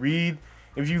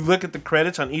look at the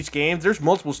credits on each game, there's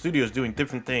multiple studios doing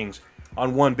different things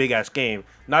on one big ass game.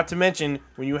 Not to mention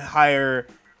when you hire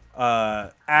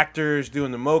actors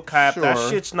doing the mocap, that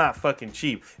shit's not fucking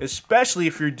cheap. Especially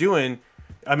if you're doing,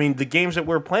 I mean, the games that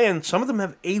we're playing, some of them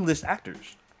have A-list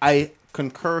actors. I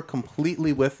concur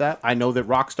completely with that. I know that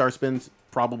Rockstar spends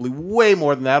probably way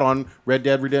more than that on Red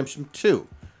Dead Redemption 2.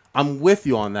 I'm with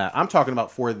you on that. I'm talking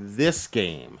about for this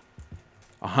game.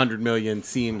 100 million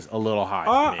seems a little high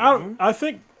for me. I don't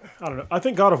know. I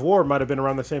think God of War might have been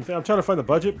around the same thing. I'm trying to find the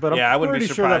budget, but I I'm wouldn't be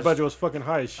pretty sure that surprised. budget was fucking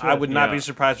high as shit. I would not be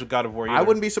surprised with God of War either. I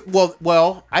wouldn't be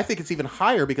well. I think it's even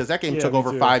higher because that game took me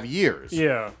over too. 5 years.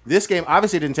 Yeah. This game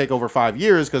obviously didn't take over 5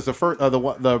 years because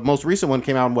the most recent one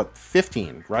came out in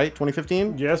 15, right?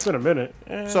 2015. Yeah, it's been a minute.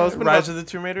 So it's been Rise about, of the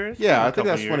Tomb Raider? It's yeah, been a I think couple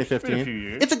that's years. 2015. It's been a few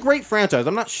years. It's a great franchise.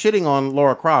 I'm not shitting on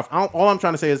Lara Croft. All I'm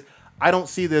trying to say is I don't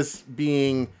see this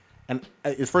being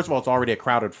first of all, it's already a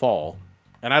crowded fall,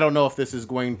 and I don't know if this is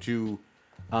going to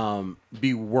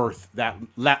be worth that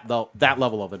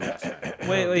level of investment.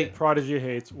 Wait. Prodigy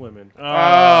hates women.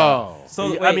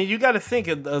 So I mean, you got to think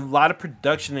a lot of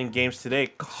production in games today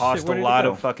cost where a did it lot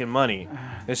go? of fucking money,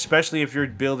 especially if you're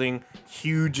building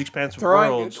huge, expansive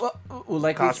worlds.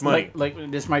 Like costs money.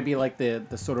 like this might be like the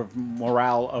sort of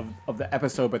morale of the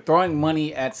episode, but throwing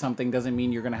money at something doesn't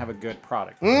mean you're gonna have a good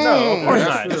product. No, of course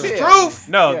not. It's truth.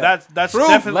 No, Yeah. that's Truth.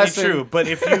 definitely Lesson. true. But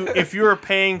if you're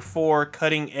paying for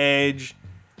cutting edge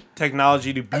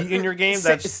technology to be in your game,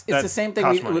 It's the same thing.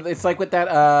 costs money. It's like with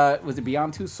that. Was it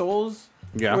Beyond Two Souls?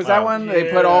 Yeah. Was that one?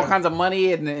 They put yeah. all kinds of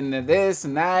money in this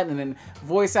and that, and then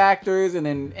voice actors,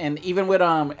 and even with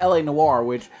L.A. Noire,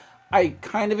 which I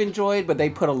kind of enjoyed, but they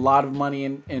put a lot of money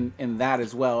in that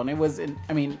as well, and it wasn't.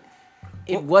 I mean,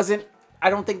 it wasn't. I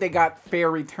don't think they got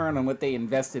fair return on what they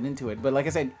invested into it. But like I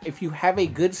said, if you have a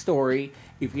good story,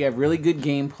 if you have really good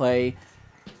gameplay,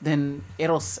 then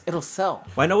it'll sell.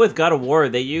 Well, I know with God of War,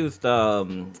 they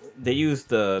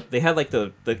had like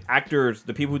the actors,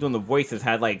 the people who doing the voices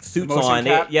had like suits Motion on.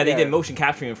 cap? They Yeah. did motion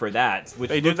capturing for that, which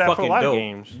They do looked that for a fucking lot of dope.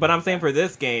 games. But I'm saying for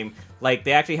this game, like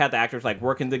they actually had the actors like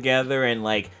working together and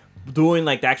like doing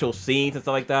like the actual scenes and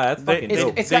stuff like that. That's fucking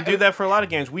dope. They do that for a lot of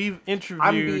games. We've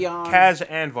interviewed beyond- Kaz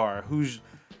Anvar,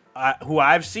 who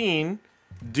I've seen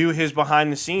do his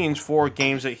behind the scenes for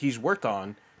games that he's worked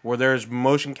on, where there's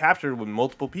motion captured with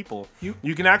multiple people.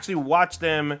 You can actually watch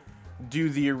them do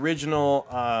the original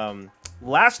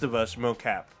Last of Us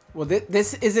mocap. Well,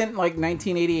 this isn't like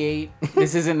 1988.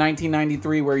 This isn't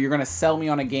 1993 where you're going to sell me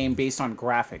on a game based on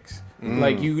graphics.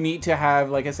 Like, you need to have,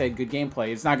 like I said, good gameplay.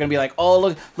 It's not going to be like,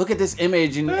 oh, look at this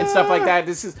image and stuff like that.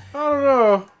 This is... I don't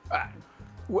know.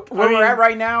 Where we're at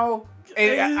right now...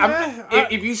 Yeah,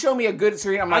 if you show me a good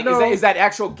screen, I'm like, know. is that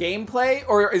actual gameplay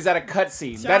or is that a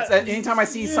cutscene? That's anytime I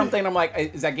see something, I'm like,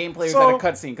 is that gameplay or is that a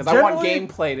cutscene? Because I want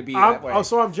gameplay to be that way.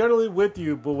 So I'm generally with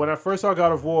you, but when I first saw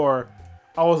God of War,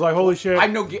 I was like, holy shit. I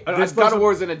know God of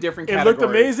War is in a different It category. looked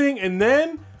amazing, and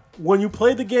then when you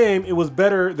played the game, it was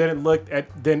better than it looked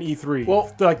than E3.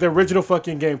 Well, like the original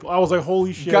fucking game. I was like,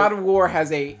 holy shit. God of War has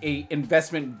a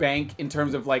investment bank in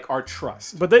terms of like our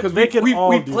trust. But they can all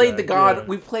we've do played that, yeah.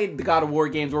 we've played the God of War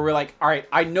games where we're like, all right,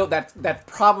 I know that's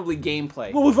probably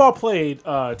gameplay. Well, we've all played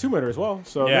Tomb Raider as well,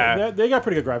 so Yeah. they got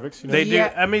pretty good graphics. You know? They do.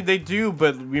 Yeah. I mean, they do.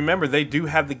 But remember, they do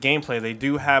have the gameplay. They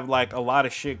do have like a lot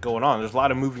of shit going on. There's a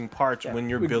lot of moving parts when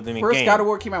you're building a First game. God of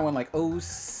War came out when like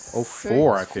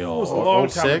 04, I feel. It was a long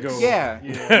time 06? ago. Yeah.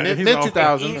 Mid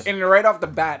 2000s. And right off the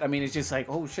bat, I mean, it's just like,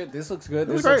 oh shit, this looks good.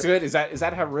 This was looks great. good. Is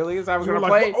that how really is that we're You were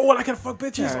gonna like, play? oh, and I can fuck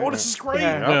bitches. Oh, this is great.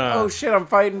 Yeah. Yeah. Oh shit, I'm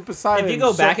fighting Poseidon. If you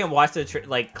go back and watch the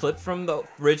like clips from the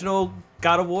original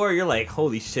God of War, you're like,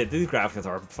 holy shit, these graphics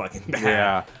are fucking bad.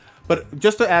 Yeah. But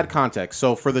just to add context,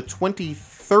 so for the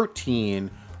 2013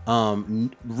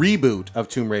 reboot of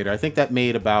Tomb Raider, I think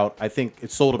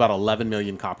it sold about 11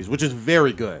 million copies, which is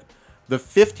very good. The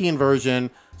 15 version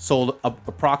sold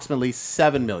approximately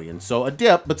 7 million. So a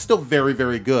dip, but still very,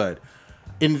 very good.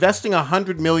 Investing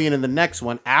 100 million in the next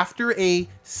one after a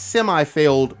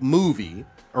semi-failed movie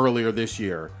earlier this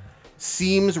year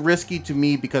seems risky to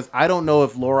me because I don't know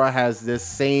if Laura has this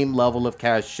same level of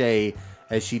cachet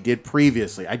as she did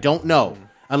previously. I don't know.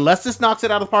 Unless this knocks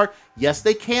it out of the park, yes,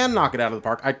 they can knock it out of the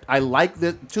park. I like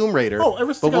the Tomb Raider,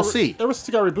 but we'll see. Ever since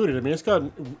it got rebooted, I mean, it's got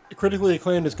critically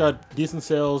acclaimed. It's got decent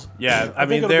sales. Yeah, I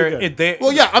mean, think it'll be good.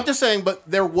 Well, yeah, I'm just saying, but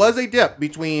there was a dip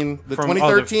between the From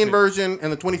 2013 other- version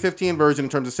and the 2015 version in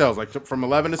terms of sales, like from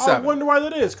 11 to I 7. wonder why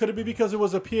that is. Could it be because it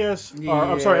was a Xbox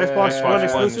One Xbox One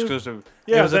exclusive? exclusive.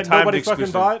 Yeah, it was a that timed nobody exclusive.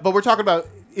 fucking bought. But we're talking about,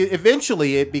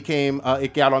 eventually it became,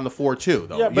 it got on the 4-2,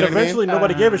 though. Yeah, You but know what I mean? eventually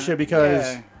nobody gave a shit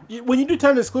because yeah. when you do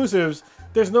timed exclusives,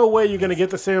 there's no way you're going to get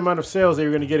the same amount of sales that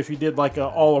you're going to get if you did like a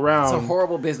all around. It's a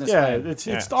horrible business Yeah, plan. it's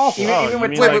awful. Oh, Even you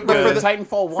with, mean Titan- like with the- the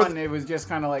Titanfall 1, it was just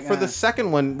kind of like For the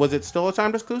second one, was it still a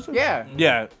timed exclusive? yeah.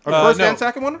 Yeah. Or first no. and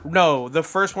second one? No, the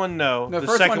first one, no. The The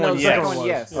first second one, no, one, the yes. second one, was.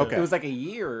 yes. Okay. It was like a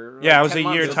year. Yeah, it was 10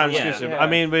 a year months. time Yeah. exclusive. Yeah. I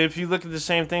mean, but if you look at the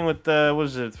same thing with what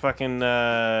was it, fucking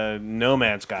No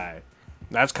Man's Sky,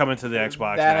 that's coming to the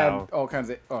Xbox that now. had all kinds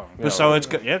of. Oh, But so it's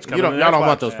good. Yeah, it's coming. You don't, to the y'all don't Xbox.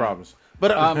 want those problems.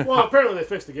 But Well, apparently they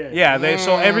fixed the game. Yeah,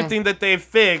 so everything that they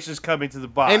fixed is coming to the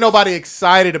box. ain't nobody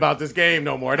excited about this game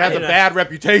no more. It has a know. bad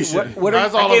reputation. What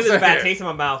That's are- all I gave I'm it a bad saying. taste in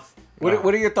my mouth.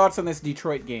 What are your thoughts on this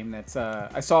Detroit game? That's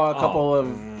I saw a couple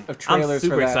of trailers.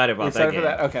 super for that. excited about You're that excited for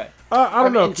game. that? Okay. I don't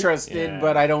I'm know. interested, Yeah.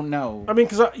 but I don't know. I mean,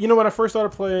 because when I first started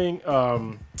playing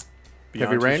Beyond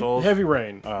Heavy Two Rain? Souls. Heavy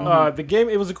Rain, the game,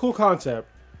 it was a cool concept,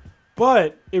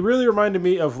 but it really reminded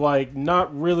me of like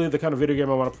not really the kind of video game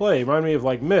I want to play. It reminded me of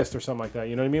like Myst or something like that.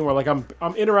 You know what I mean? Where like I'm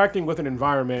interacting with an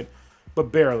environment,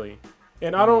 but barely,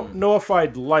 and I don't know if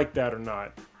I'd like that or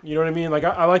not. You know what I mean? Like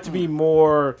I like to be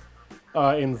more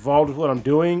involved with what I'm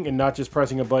doing and not just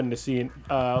pressing a button to see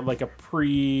like a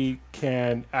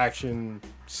pre-canned action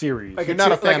series. Like You're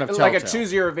not a fan like, of like a Telltale.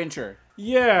 choose your adventure.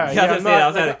 Yeah, Yeah, I was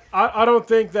gonna say, I don't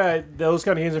think that those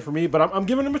kind of games are for me, but I'm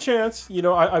giving them a chance. You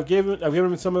know, I've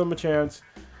given some of them a chance,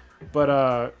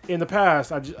 but in the past,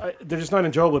 they're just not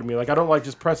enjoyable to me. Like I don't like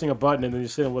just pressing a button and then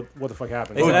just saying what the fuck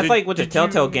happened. So that's did- like with the did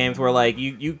Telltale you- games where like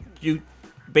you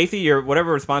basically your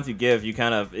whatever response you give, you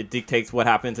kind of it dictates what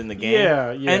happens in the game.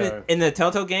 Yeah. And in the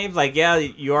Telltale games, like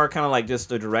you are kind of like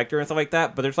just a director and stuff like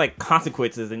that, but there's like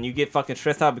consequences, and you get fucking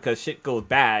stressed out because shit goes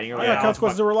bad. And you're I like, got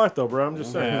consequences in real life, though, bro. I'm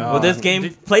just saying. Yeah. well, this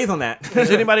game plays on that.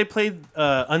 Has anybody played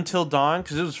Until Dawn?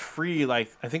 Because it was free,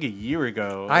 like I think a year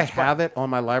ago. I have it on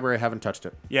my library. I haven't touched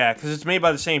it. Yeah, because it's made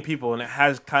by the same people and it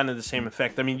has kind of the same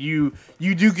effect. I mean, you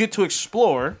do get to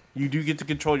explore, you do get to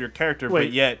control your character, Wait,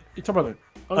 but yet you talking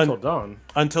about Until Dawn?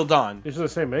 Until Dawn, These are the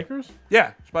same makers?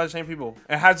 yeah, it's by the same people.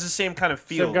 It has the same kind of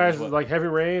feel. Same guys as well. like Heavy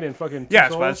Rain and fucking. Yeah,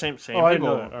 Two it's by the Souls? same I didn't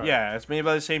people. know that. All right. Yeah, it's made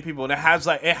by the same people, and it has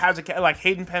like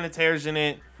Hayden Panettiere's in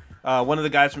it. One of the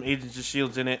guys from Agents of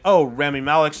Shield's in it. Oh, Rami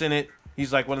Malek's in it.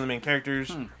 He's like one of the main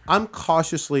characters. I'm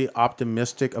cautiously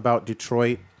optimistic about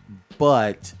Detroit,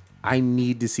 but I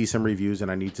need to see some reviews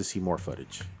and I need to see more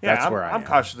footage. Yeah, That's where I'm am.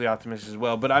 cautiously optimistic as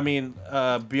well. But I mean,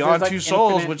 Beyond like Two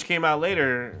Souls, infinite- which came out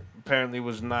later, apparently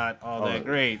was not all that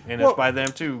great, and Well, it's by them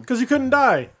too. Because you couldn't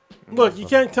die. Look, you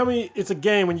can't tell me it's a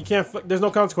game when you can't. There's no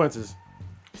consequences.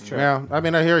 Yeah, I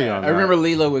mean, I hear you on I that. remember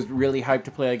Lila was really hyped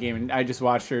to play a game, and I just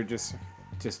watched her just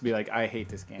be like, I hate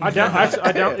this game.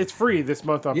 It's free this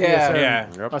month on Yeah. PSN.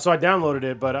 Yeah. Yep. So I downloaded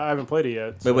it, but I haven't played it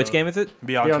yet. But so- which game is it?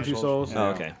 Beyond Two Souls. Oh,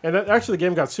 okay. And actually, the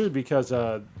game got sued because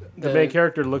the The main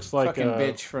character looks like Fucking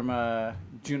bitch from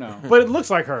Juno. but it looks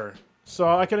like her. So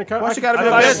I can. Why she gotta be a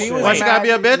I thought bitch? she was Why she gotta be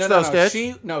a bitch though,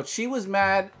 Stitch? She was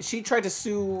mad. She tried to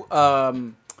sue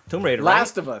Tomb Raider.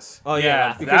 Last right? of Us. Oh Yeah.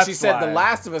 yeah. Because she That's said why. the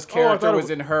Last of Us I character thought it was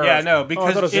was- in her. Yeah, no, I thought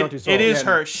because it was Beyond Two it Souls. is Yeah,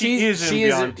 her. She is in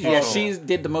Beyond Two Souls. she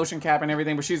did the motion cap and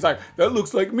everything, but she's like, that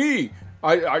looks like me.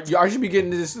 I should be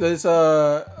getting this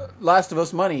Last of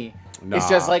Us money. It's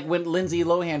just like when Lindsay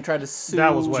Lohan tried to sue.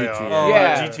 That was way GTA. off. Oh,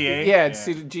 yeah, GTA? Yeah, Yeah.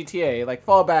 sue GTA. Like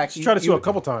fall back. She tried to sue a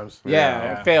couple times. Yeah,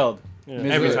 Yeah. it failed. Yeah.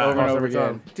 Miserably, Every time. over and over Every again.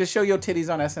 time. Just show your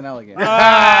titties on SNL again.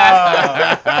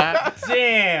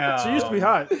 Damn. She used to be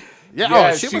hot. Yeah,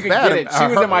 Yeah, she was could bad. get it. She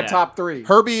was in my yeah. top 3.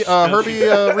 Herbie remake,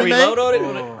 Reloaded.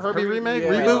 Herbie remake, Yeah.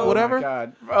 reboot, Oh my whatever.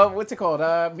 God. What's it called?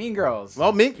 Mean Girls.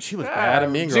 Well, she was bad at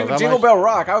Mean Girls. Jingle, I'm Jingle like, Bell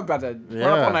Rock. I was about to run Yeah.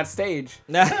 up on that stage.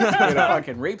 Get a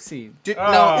fucking rape scene. no,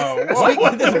 Oh,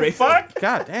 what the fuck?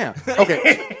 God damn.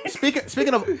 Okay.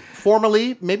 Speaking of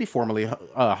formerly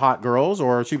hot girls,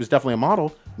 or she was definitely a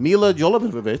model, Mila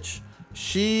Jovovich.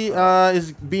 She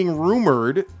is being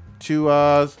rumored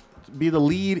to be the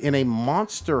lead in a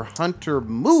Monster Hunter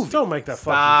movie. Don't make that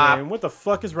Stop. fucking game. What the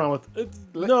fuck is wrong with it?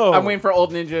 No. I'm waiting for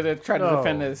Old Ninja to try to No.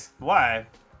 defend this. Why?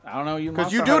 I don't know. You 'Cause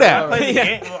Monster you do Hunter that.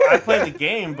 lover. I played the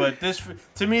game, but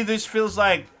to me this feels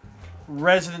like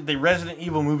Resident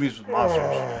Evil movies with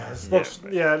monsters.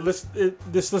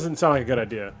 This doesn't sound like a good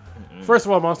idea. First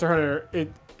of all, Monster Hunter,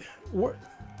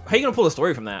 How you gonna pull a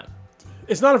story from that?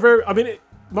 it's not a very. I mean,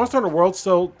 Monster Hunter World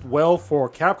sold well for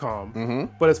Capcom,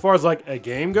 but as far as like a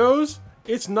game goes,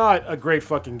 it's not a great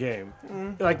fucking game.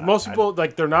 Like most people,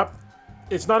 like they're not.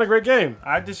 It's not a great game.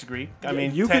 I disagree. I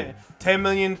mean, you 10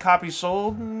 million copies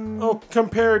sold. Oh,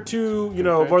 compared to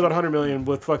more than 100 million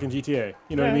with fucking GTA.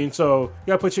 You know what I mean? So you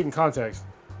gotta put shit in context.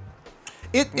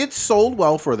 It sold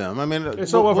well for them. I mean,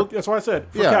 It's so well. That's why I said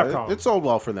for Capcom. it sold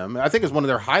well for them. I think it's one of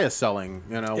their highest selling.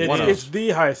 It's the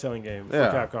highest selling game for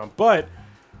Yeah. Capcom. But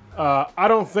I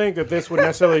don't think that this would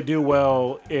necessarily do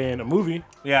well in a movie.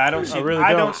 Yeah, I don't see. really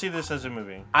I don't. don't see this as a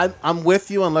movie. I'm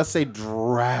with you unless they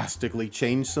drastically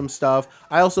change some stuff.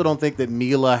 I also don't think that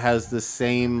Mila has the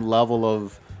same level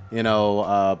of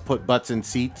put butts in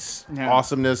seats Yeah.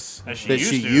 awesomeness As she that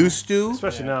used she to. used to.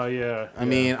 Especially now, yeah. I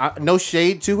mean, no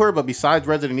shade to her, but besides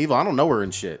Resident Evil, I don't know her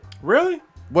in shit. Really?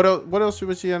 What else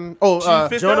was she in? Oh,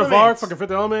 Fifth Joan of Element. Arc, fucking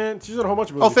Fifth Element. She's in a whole bunch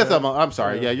of movies. Fifth man. Element. I'm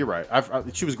sorry. Yeah, you're right.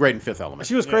 She was great in Fifth Element.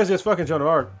 She was crazy as fucking Joan of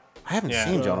Arc. I haven't Yeah.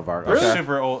 seen Joan of Arc. Really? Okay.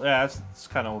 Super old. Yeah, it's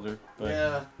kind of older.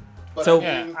 But So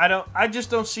yeah, I just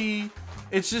don't see.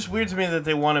 It's just weird to me that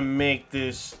they want to make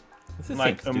this the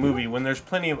like same a studio. movie when there's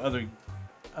plenty of other.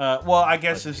 Well, I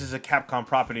guess this is a Capcom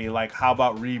property. Like, how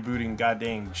about rebooting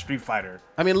goddamn Street Fighter?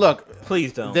 I mean, look,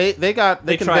 please don't. they tried it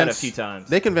a convinced- few times.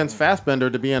 They convinced Fassbender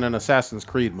to be in an Assassin's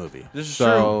Creed movie. This is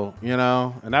so,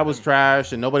 and that was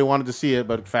trash, and nobody wanted to see it,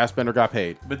 but Fassbender got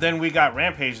paid. But then we got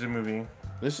Rampage the movie.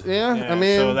 Yeah, Yeah, I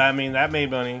mean, so that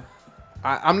made money.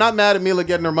 I'm not mad at Mila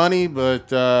getting her money,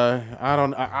 but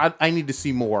I need to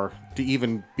see more to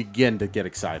even begin to get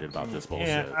excited about this bullshit.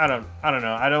 Yeah, I don't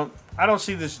know. I don't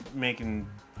see this making.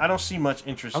 I don't see much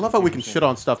interest. I love how we can shit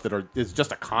on stuff that is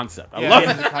just a concept. I Yeah, love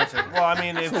it's a concept. Well, I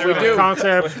mean, if they're do.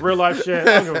 Concepts, real life shit.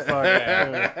 I don't give a fuck.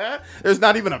 Yeah. it. There's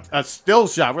not even a still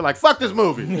shot. We're like, fuck this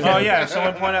movie. Oh yeah,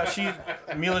 someone point out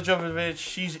Mila Jovovich.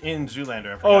 She's in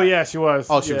Zoolander. I forgot. Oh yeah, she was.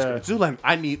 Oh, she was yeah. good.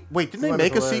 Zoolander. Wait, didn't they Zoolander's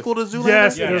make a hilarious. sequel to Zoolander?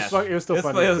 Yes, Yeah. it was. It was still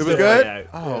It's- funny. it was It was good. good? Yeah.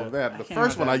 Oh, man. The can't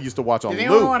first one I remember used to watch on Did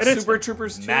anyone loop. watch And it's- Super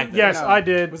Troopers 2? Magnet. Yes, No. I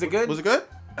did. Was it good? Was it good?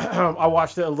 I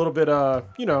watched it a little bit, but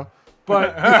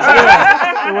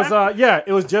yeah,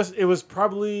 it was. It was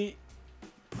probably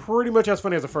pretty much as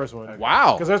funny as the first one.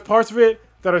 Wow. Because there's parts of it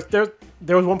that are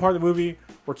there was one part of the movie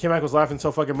where Kim was laughing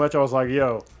so fucking much, I was like,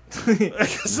 yo.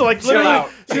 So like literally, out.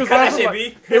 she was Cut that laughing. shit,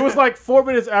 Like, B. it was like 4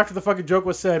 minutes after the fucking joke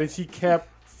was said, and she kept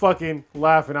fucking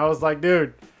laughing. I was like,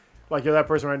 dude, like you're that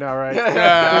person right now, right?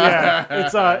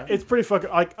 Yeah, it's pretty fucking.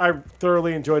 Like I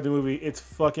thoroughly enjoyed the movie. It's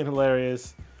fucking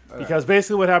hilarious because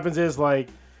basically what happens is like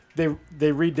they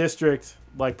redistrict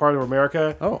like part of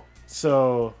America. Oh.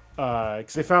 So,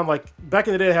 because they found like back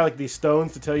in the day, they had like these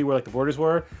stones to tell you where like the borders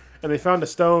were, and they found the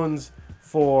stones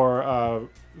for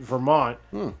Vermont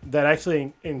that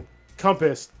actually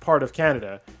encompassed part of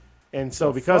Canada, and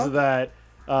so because of that,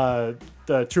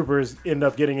 the troopers end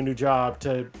up getting a new job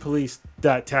to police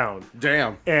that town,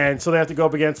 Damn. and so they have to go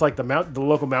up against like the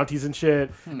local Mounties and shit,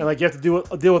 and like you have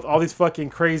to deal with all these fucking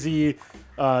crazy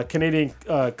Canadian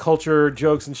culture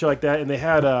jokes and shit like that, and they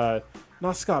had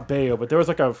not Scott Baio, but there was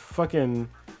like a fucking.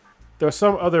 There was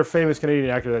some other famous Canadian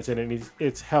actor that's in it, and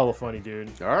it's hella funny, dude.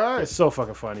 All right. It's so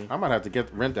fucking funny. I might have to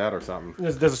rent that or something.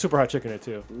 There's a super hot chick in it,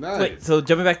 too. Nice. Wait, so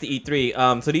jumping back to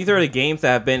E3, so these are the games that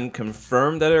have been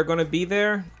confirmed that are going to be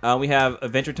there. We have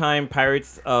Adventure Time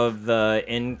Pirates of the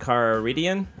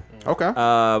Enchiridion.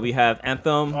 Okay. We have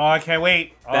Anthem, Oh, I can't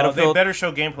wait. Oh, they Battlefield- better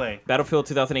show gameplay. Battlefield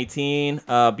 2018,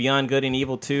 Beyond Good and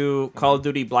Evil 2, Call of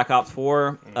Duty Black Ops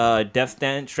 4, Death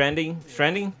Stranding,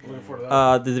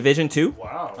 The Division 2,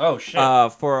 Wow. Oh shit.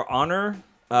 For Honor,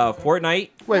 Fortnite.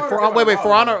 wait, For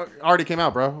Honor already came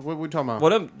out, bro. What are we talking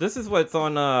about? This is what's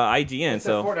on IGN.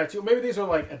 So Fortnite too. Maybe these are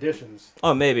like additions.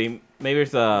 maybe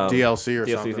it's DLC or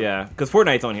DLCs, something. yeah, because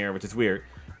Fortnite's on here, which is weird.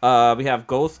 We have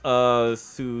Ghost of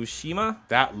Tsushima,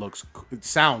 That it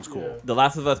sounds cool. The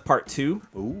Last of Us Part 2,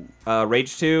 Ooh.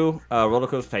 Rage 2, Roller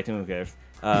Coaster Tycoon, who cares?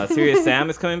 Serious Sam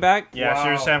is coming back. yeah, wow.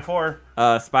 Serious Sam 4.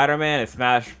 Spider-Man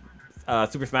and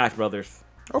Super Smash Brothers.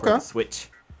 For Okay. the Switch.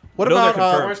 What Those are about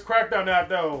confirmed. Where's Crackdown at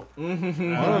though?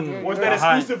 Mm-hmm. Where's that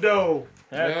Hi. exclusive though?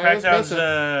 Yeah, Yeah, it's Crackdown's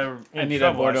I in need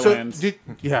that trouble. Borderlands.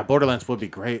 Borderlands would be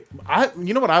great.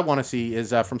 You know what I want to see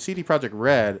is from CD Projekt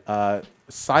Red,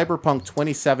 Cyberpunk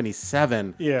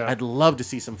 2077. Yeah. I'd love to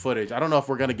see some footage. I don't know if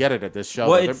we're gonna get it at this show.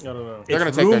 Well, but it's, I don't know. They're gonna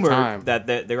it's take their rumored time. that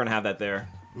they're going to have that there.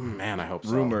 Man, I hope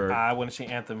so. Rumored. I want to see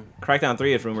Anthem. Crackdown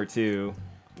 3 is rumored too.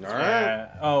 All right.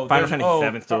 Oh, Final there's- Fantasy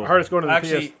 7 still. I heard it's going to the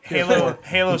Actually, PS.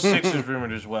 Halo 6 is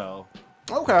rumored as well.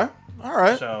 Okay. All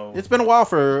right. So- It's been a while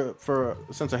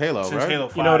since a Halo, Since right? Halo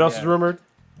 5. You know what else yeah. is rumored?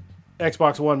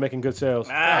 Xbox One making good sales.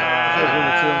 Get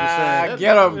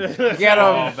him! Get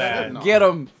Oh, him! bad. Get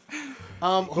him!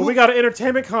 But we got an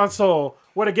entertainment console.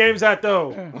 Where the games at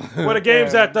though? Where the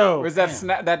games at though? Where's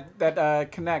that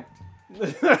Connect?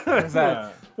 Where's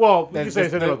that? Well, you That- can say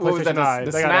it's the- in the what was that, PlayStation 9.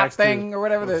 the They got snap X2. thing or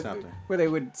whatever, What's snap thing? where they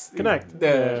would Connect.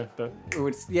 The, Yeah. it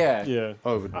would, yeah. Yeah.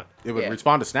 Oh, it would Yeah.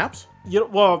 respond to snaps? You know,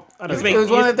 well, I don't It's know. It was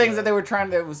one of You- the things that they were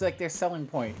trying to. It was like their selling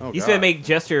point. Oh, You used to God. make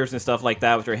gestures and stuff like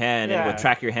that with your hand, and it Yeah. would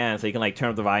track your hand so you can like turn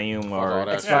up the volume all or.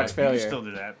 that. Xbox Yeah, you failure. can still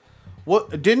do that.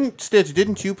 What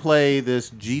didn't you play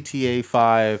this GTA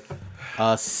 5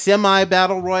 semi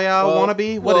battle royale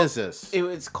wannabe? What is this?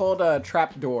 It's called a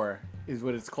Trapdoor. Is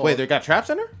what it's called. Wait, they got traps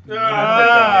in there?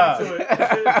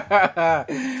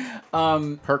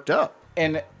 Perked up.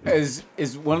 and is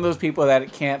one of those people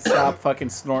that can't stop fucking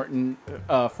snorting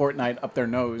Fortnite up their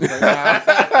nose right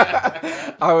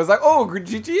now. I was like, oh,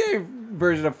 GTA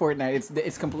version of Fortnite.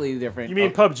 It's completely different. You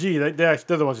mean PUBG?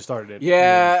 They're the ones who started it.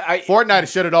 Yeah,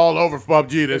 Fortnite shit it all over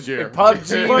PUBG this year.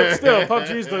 PUBG. But still,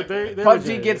 PUBG's they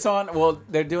PUBG gets on. Well,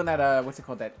 they're doing that. What's it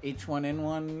called? That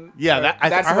H1N1. Yeah, that's I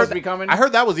supposed heard to be coming. I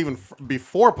heard that was even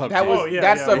before PUBG. that was Oh, yeah,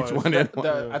 that's yeah, the, it was.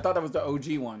 the I thought that was the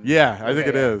OG one. Yeah, I think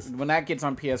it Yeah. is. When that gets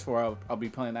on PS4, I'll be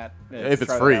playing that. If it's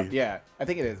try that free. out. Yeah, I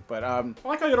think it is. But I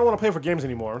like how you don't want to pay for games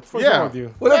anymore. What's Yeah. wrong with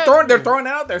you? well, they're throwing it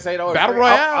out there saying, "Oh, it's Battle free.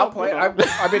 Royale. I'll play it."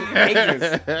 I've been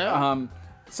ages.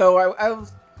 So I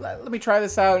was let me try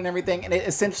this out and everything, and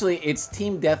essentially it's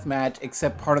team deathmatch,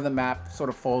 except part of the map sort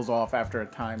of falls off after a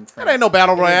time frame. That ain't no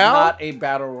battle It is royale. not a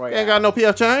battle royale. You ain't got no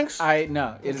PF Changs?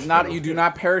 No, it is not. You do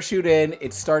not parachute in.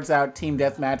 It starts out team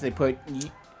deathmatch. They put a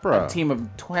Bruh. team of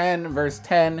 10 versus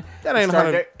 10. That ain't Start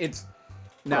 100 there. It's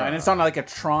no, and it's on like a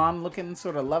Tron looking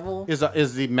sort of level.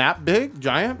 Is the map big,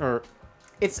 giant, or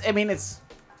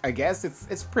I guess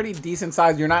it's pretty decent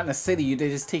size. You're not in a city. They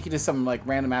just take you to some like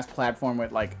random ass platform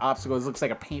with like obstacles. It looks like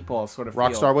a paintball sort of.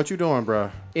 Rockstar, feel. what you doing, bro?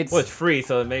 It's Well, it's free,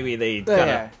 so maybe they yeah.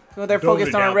 kinda, Well, they're Dumbed focused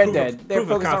it on down. Red Proof of- Dead. They're proof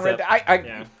of focused on Red concept. Dead.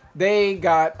 Yeah. They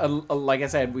got like I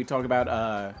said, we talked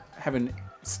about having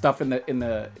stuff in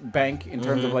the bank in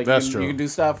terms of like That's you true. can do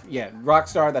stuff. Yeah,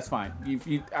 Rockstar, that's fine.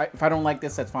 If I don't like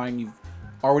this, that's fine. You've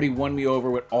already won me over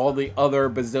with all the other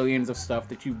bazillions of stuff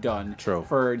that you've done True.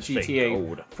 for Fake GTA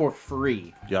gold. for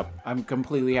free. Yep. I'm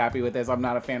completely happy with this. I'm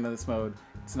not a fan of this mode.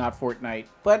 It's not Fortnite.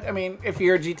 But, I mean, if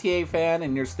you're a GTA fan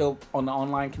and you're still on the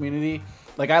online community,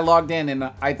 like I logged in and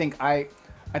I think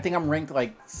I'm ranked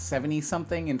like 70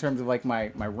 something in terms of like my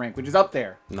rank, which is up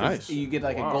there. Nice. You get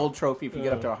like a gold trophy if you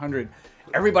get up to 100.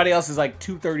 Everybody else is like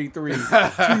 233,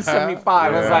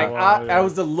 275. I was like, I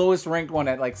was the lowest ranked one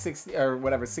at like 60 or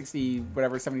whatever, 60,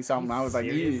 whatever, 70 something. I was like,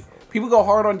 serious? people go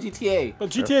hard on GTA. But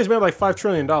GTA's made like $5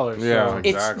 trillion. Yeah. So. It's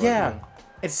Exactly.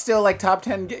 it's still like top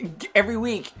 10 every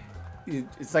week.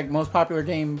 It's like most popular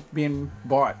game being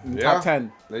bought in top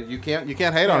 10. You can't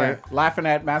hate on it. Laughing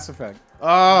at Mass Effect.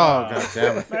 Oh, god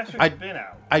damn it. Master I- Chief's been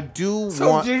out. I do So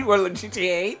want GTA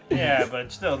 8? Yeah,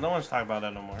 but still, no one's talking about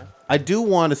that no more. I do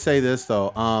want to say this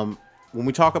though. When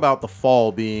we talk about the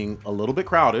fall being a little bit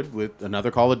crowded with another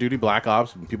Call of Duty Black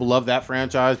Ops, people love that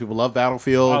franchise. People love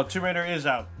Battlefield. Oh, Tomb Raider is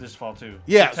out this fall too.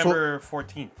 Yeah, September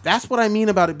 14th. That's what I mean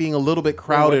about it being a little bit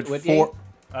crowded what for.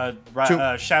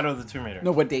 Shadow of the Tomb Raider.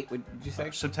 No, what date did you say?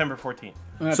 September 14th.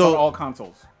 And that's So- on all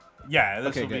consoles. Yeah, this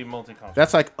Okay, will be good. multi-console.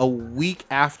 That's like a week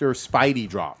after Spidey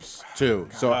drops too.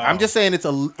 So I'm just saying it's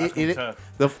gonna be tough.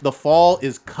 the fall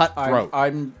is cutthroat.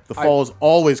 The fall is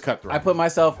always cutthroat. I put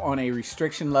myself on a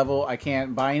restriction level. I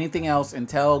can't buy anything else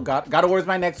until God of War is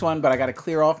my next one, but I got to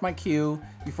clear off my queue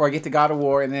before I get to God of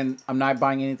War, and then I'm not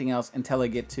buying anything else until I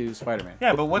get to Spider-Man.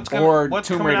 Yeah, but what's Or what's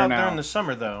Tomb coming Raider out now. during the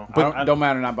summer though? Don't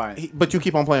matter, not buying it. But you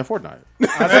keep on playing Fortnite.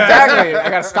 That's exactly. I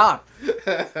gotta stop.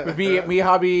 With me,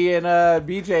 Hobby, and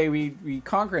BJ, we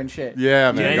conquering shit.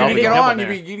 Yeah, man. Yeah, Y'all you You be- get jump on. on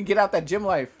there. You can get out that gym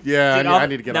life. yeah, Dude, I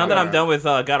need to get now on that there. I'm done with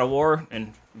God of War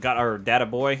and got our Data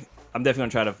Boy, I'm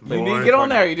definitely gonna try to. You need to get on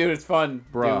there, you dude. It's fun,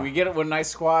 Bruh. Dude, we get it with a nice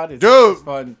squad. It's, Dude. it's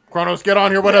fun. Kronos, get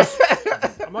on here with us.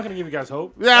 I'm not gonna give you guys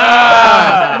hope.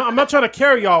 Yeah. I'm not trying to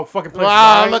carry y'all fucking places.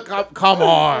 Wow, right? look, come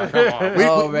on. Come on.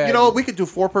 Oh, man. You know, we could do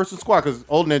 4-person squad because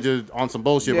Old Ninja on some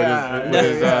bullshit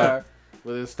Yeah.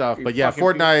 with his stuff. You But yeah, fucking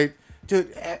Fortnite,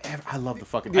 dude, I love the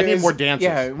fucking. I need more dances.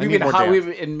 Yeah, I we've need been more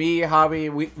dances. and me, Hobby,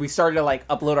 we started to like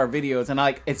upload our videos, and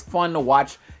like it's fun to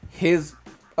watch his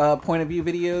point of view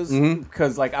videos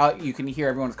because like you can hear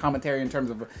everyone's commentary in terms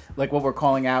of like what we're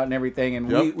calling out and everything, and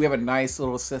Yep. we have a nice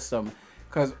little system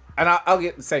because I'll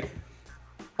get say.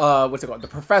 What's it called? The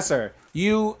Professor.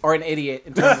 You are an idiot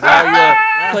in terms of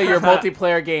how you play your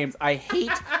multiplayer games. I hate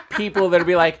people that'll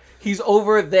be like, he's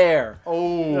over there. Yeah,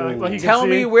 like you can Tell see.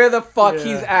 me where the fuck Yeah.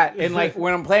 he's at. And like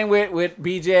when I'm playing with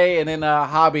BJ and then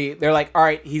Hobby, they're like, all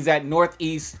right, he's at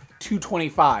Northeast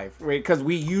 225, right? Because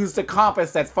we use the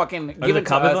compass that's fucking given a to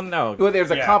compass us. on? No. Well,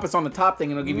 there's a Yeah. compass on the top thing,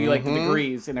 and it'll give you like the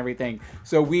degrees and everything.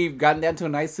 So we've gotten down to a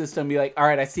nice system. Be like, all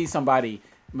right, I see somebody.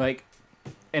 I'm like,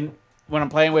 and when I'm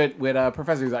playing with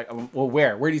Professor, he's like, well,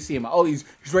 where? Where do you see him? Oh, he's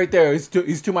right there. He's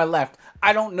to my left.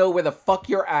 I don't know where the fuck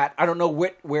you're at. I don't know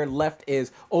where left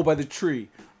is. Oh, by the tree.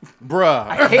 Bruh.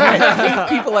 I hate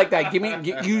people like that.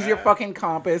 Use your fucking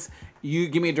compass. You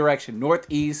give me a direction,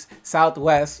 northeast,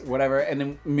 southwest, whatever. And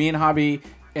then me and Hobby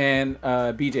and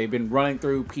BJ been running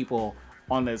through people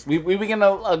on this. We've been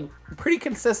getting pretty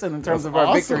consistent in terms That's of our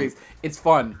awesome. victories. It's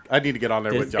fun. I need to get on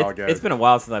there with y'all again. It's been a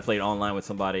while since I played online with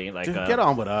somebody. Like, Just get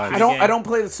on with us. I don't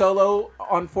play the solo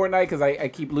on Fortnite because I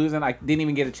keep losing. I didn't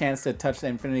even get a chance to touch the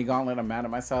Infinity Gauntlet. I'm mad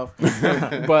at myself.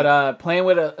 But playing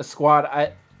with a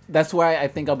squad, that's why I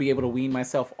think I'll be able to wean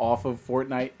myself off of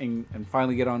Fortnite and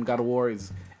finally get on God of War.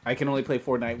 Is I can only play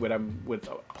Fortnite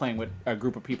when playing with a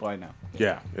group of people I know.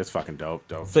 Yeah, it's fucking dope.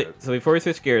 So before we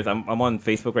switch gears, I'm on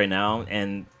Facebook right now,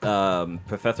 and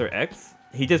Professor X,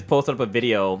 he just posted up a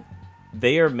video.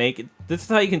 They are making. This is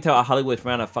how you can tell Hollywood's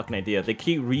ran out of fucking idea. They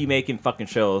keep remaking fucking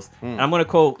shows. And I'm gonna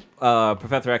quote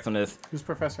Professor X on this. Who's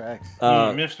Professor X?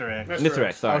 Mr. X. Mr.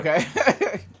 X, sorry. Okay.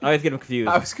 I always get him confused.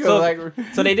 I was gonna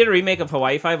so they did a remake of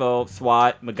Hawaii Five-0,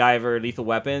 SWAT, MacGyver, Lethal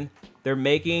Weapon. They're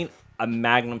making a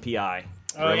Magnum PI.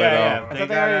 Oh Really, yeah. I They thought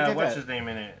they already got did what's that. his name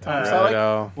in it? Tom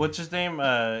Selleck? What's his name?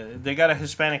 They got a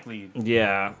Hispanic lead.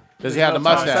 Yeah. Does he have the Tom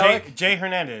mustache? Selleck? Jay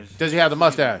Hernandez. Does he have the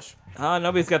mustache?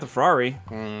 Nobody's got the Ferrari.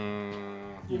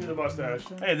 Give me the mustache.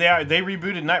 Hey, they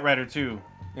rebooted Knight Rider too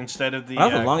instead of the.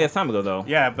 That was a long ass time ago, though.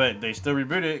 Yeah, but they still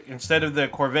rebooted it. Instead of the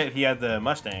Corvette, he had the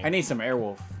Mustang. I need some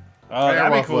Airwolf. Oh,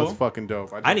 that'd be Airwolf cool. was fucking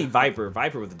dope. I need Viper.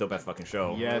 Viper was a dope ass fucking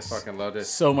show. Yes. I fucking loved it.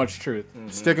 So much truth.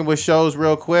 Sticking with shows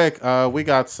real quick, we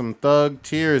got some Thug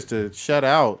Tears to shut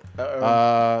out.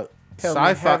 Tell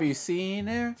me, have you seen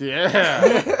her?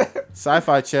 Yeah.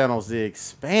 Sci-Fi Channel's The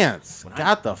Expanse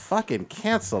got the fucking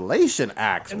cancellation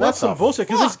axe. And What that's some the bullshit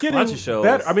because it's fuck? getting Bunch of shows.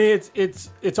 better. I mean,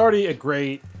 it's already a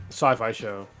great sci-fi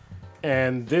show,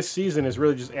 and this season has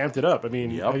really just amped it up. I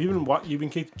mean, Yep. have you been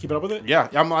keeping up with it? Yeah,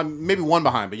 I'm maybe one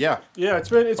behind, but yeah. Yeah, it's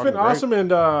been Fucking awesome,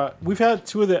 and we've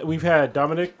had we've had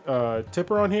Dominic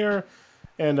Tipper on here,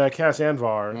 and Cass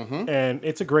Anvar, Mm-hmm. and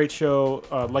it's a great show.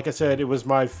 Like I said, it was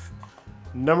my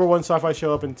number one sci-fi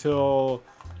show up until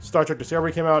Star Trek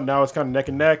Discovery came out. Now it's kind of neck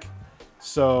and neck.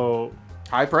 So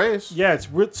High praise. yeah, it's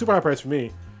super high price for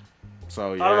me.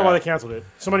 So yeah. I don't know why they canceled it.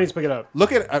 Somebody needs to pick it up.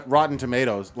 Look at Rotten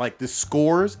Tomatoes. Like the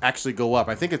scores actually go up.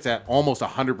 I think it's at almost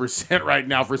 100% right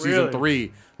now for season Really?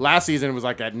 3. Last season it was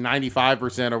like at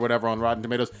 95% or whatever on Rotten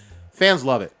Tomatoes. Fans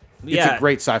love it. It's Yeah. a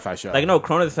great sci-fi show. Like I know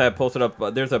Cronus had posted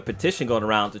up. There's a petition going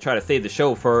around to try to save the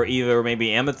show for either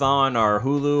maybe Amazon or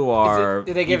Hulu or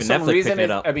Did they give even some Netflix reason? picking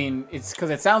it up. I mean, it's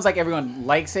because it sounds like everyone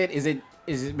likes it. Is it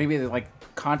maybe like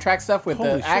contract stuff with Holy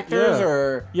the shit, actors yeah.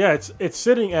 or? Yeah, it's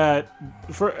sitting at,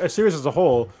 for a series as a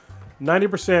whole,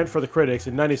 90% for the critics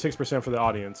and 96% for the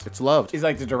audience. it's loved. Is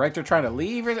like the director trying to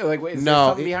leave, or like is No, there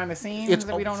something it- behind the scenes It's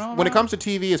that we don't know? when it about? comes to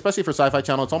TV, especially for Sci-Fi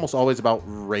Channel, it's almost always about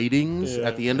ratings Yeah.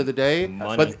 at the end of the day.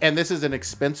 Money. And this is an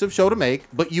expensive show to make,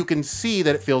 but you can see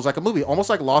that it feels like a movie, almost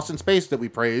like Lost in Space that we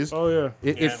praised. Oh, yeah.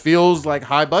 It Yeah. feels like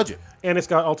high budget. And it's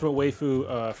got Ultimate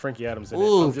Waifu Frankie Adams in it.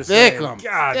 Ooh, I'm just thick saying, 'em.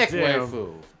 God Thick damn.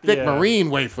 waifu. Thick Yeah. marine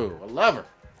waifu. I love her.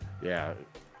 Yeah.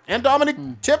 And Dominic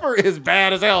Tipper is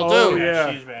bad as hell, Oh, too.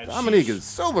 yeah. She's bad. Dominique she's, is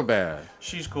super bad.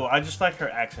 she's cool. I just like her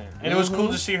accent. And it was cool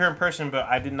to see her in person, but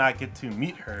I did not get to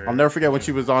meet her. I'll never forget when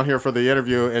she was on here for the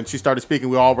interview and she started speaking.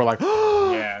 We all were like, Yeah.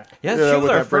 yeah, Yeah, she was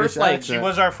with our that British first like accent. She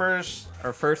was our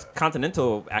first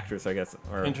continental actress, I guess.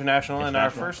 Or international and our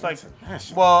International. first, like,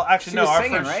 International. well, actually, She no, was our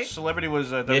singing, first right? celebrity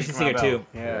was Yeah, Debbie she's a singer Kamau too.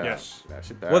 Bell. yeah. Yes. Yeah,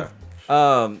 she bad.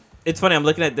 What? It's funny. I'm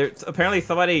looking at there. Apparently,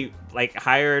 somebody like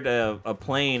hired a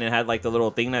plane and had like the little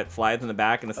thing that flies in the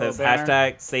back and it says banner?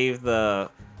 hashtag save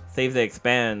the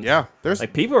expand. Yeah, there's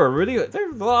Like people are really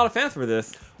there's a lot of fans for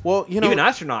this. well, you know, Even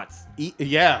astronauts.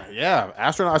 yeah.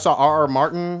 Astronaut. I saw R.R.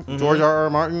 Martin, George R.R.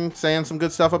 Martin, saying some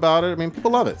good stuff about it. I mean, people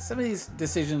love it. Some of these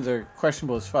decisions are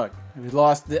questionable as fuck. We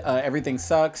lost Everything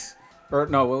Sucks. Or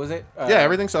no, what was it? Yeah,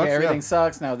 Everything Sucks, Yeah, Everything yeah.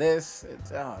 Sucks. Now this.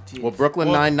 It's, oh, geez. Well, Brooklyn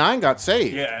Well, Nine-Nine got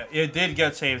saved. Yeah, it did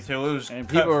get saved too. It was and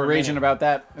cut people for were a raging minute. about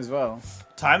that as well.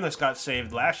 Timeless got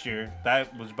saved last year.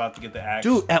 That was about to get the axe.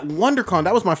 Dude, at WonderCon,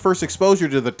 that was my first exposure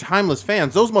to the Timeless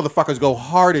fans. Those motherfuckers go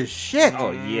hard as shit.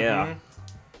 Oh yeah.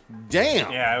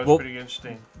 Damn. Yeah, it was Well, pretty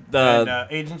interesting. the-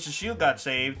 And Agents of S.H.I.E.L.D. got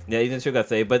saved. Yeah, Ethan still got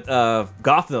saved, but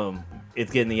Gotham is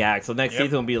getting the axe. So next Yep.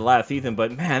 season will be the last season.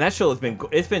 But man, that show has been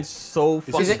it's been so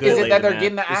fucking Is it, good is it lately, that they're man.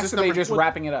 getting the Is axe this or they number- just what-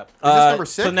 wrapping it up? Is this number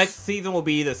So 6? next season will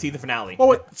be the season finale. Oh,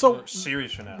 wait, so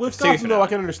Series finale. with series Gotham, though, finale. I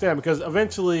can understand because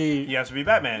eventually, He has to be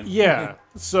Batman. yeah.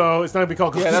 So it's not going to be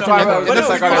called Yeah, Gotham. that's why I was But just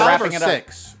no, like, are they 5 or wrapping it up?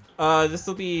 6? This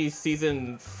will be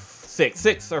season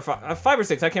 6 or 5 or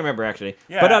 6. I can't remember actually.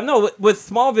 Yeah. But no, with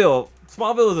Smallville.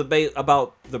 Smallville is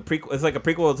about the prequel. It's like a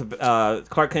prequel to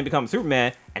Clark Kent becoming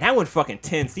Superman, and that went fucking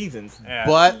 10 seasons. Yeah.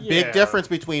 But Yeah. big difference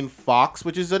between Fox,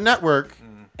 which is a network,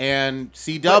 and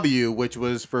CW, which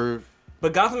was for...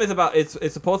 But Gotham is about it's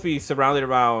supposed to be surrounded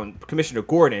around Commissioner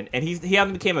Gordon, and he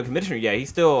hasn't became a commissioner yet. He's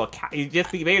still he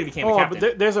just barely became a Oh, captain.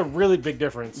 but there's a really big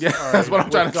difference. Yeah, that's what I'm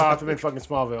with trying to say. Gotham and fucking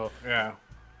Smallville. yeah.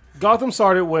 Gotham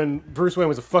started when Bruce Wayne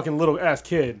was a fucking little ass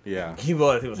kid. Yeah. he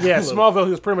was. Yeah, Smallville,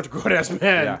 he was pretty much a grown ass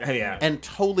man. Yeah. Yeah. And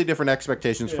totally different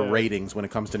expectations for Yeah. ratings when it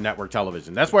comes to network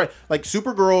television. That's why, like,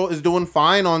 Supergirl is doing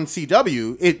fine on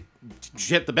CW. It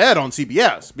shit the bed on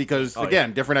CBS because,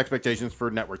 again, different expectations for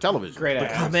network television. Great Oh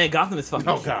ass. man, Gotham is fucking.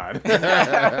 Oh, God.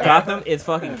 Gotham is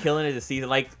fucking killing it this season.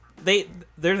 Like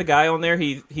there's a guy on there.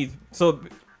 He's so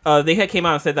they had came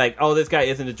out and said like, oh, this guy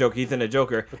isn't a Joker. He's in a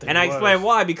Joker, and I was. explained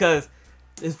why because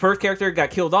his first character got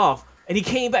killed off. And he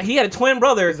came back. He had a twin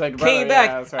brother. He's like, came brother, back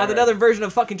yeah, that's right, as right. another version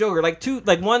of fucking Joker. Like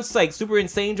one's like super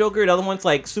insane Joker. The other one's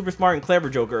like super smart and clever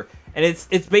Joker. And it's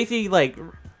basically like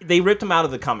they ripped him out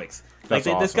of the comics. Like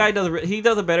That's this awesome. guy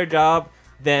does a better job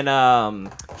than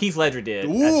Heath Ledger did.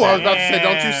 Ooh, I was about to say,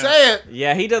 don't you say it.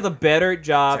 Yeah, he does a better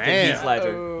job than Damn. Heath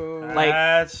Ledger. Oh. Like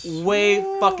That's way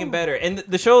fucking better. And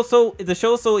the show's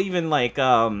so even like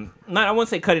not I wouldn't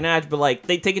say cutting edge, but like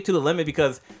they take it to the limit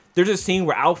because there's a scene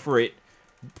where Alfred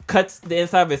cuts the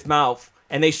inside of his mouth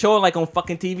And they show it like on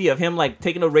fucking TV of him like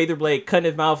taking a razor blade, cutting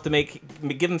his mouth to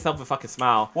give himself a fucking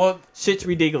smile. Well, Shit's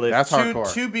ridiculous. That's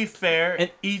hardcore. to be fair,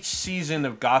 And- each season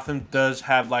of Gotham does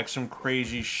have like some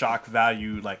crazy shock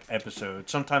value like episode.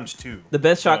 Sometimes two. The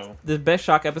best shock, So- the best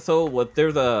shock episode was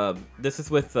this is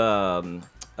with the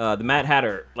Mad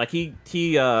Hatter. Like he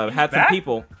had some back?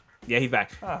 people. Yeah, he's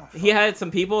back. He had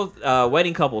some people,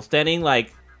 wedding couple, standing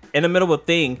like in the middle of a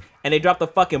thing, and they dropped the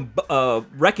fucking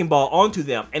wrecking ball onto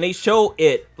them, and they show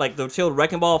it like the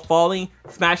wrecking ball falling,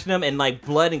 smashing them, and like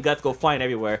blood and guts go flying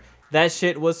everywhere. That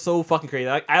shit was so fucking crazy.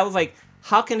 Like, I was like,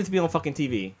 how can this be on fucking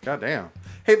TV? God damn.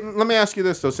 Hey, let me ask you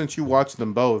this though. Since you watched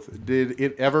them both, did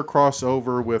it ever cross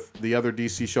over with the other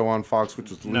DC show on Fox, which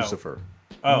was No. Lucifer?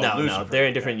 Oh, no, Lucifer. they're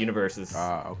in different universes.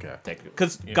 Okay.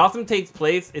 Because Gotham takes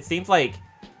place, it seems like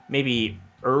maybe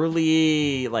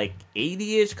early like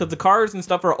 80ish, because the cars and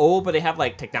stuff are old, but they have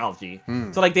like technology.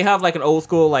 So like they have like an old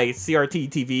school like CRT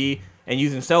TV and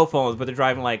using cell phones, but they're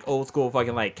driving like old school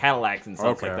fucking like Cadillacs and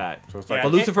stuff like that. So it's Yeah. like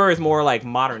But Lucifer is more like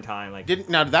modern time. Like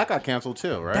now that got canceled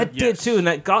too, right? that did Yes. too, and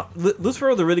that got Lucifer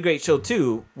was a really great show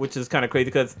too, which is kind of crazy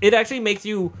because it actually makes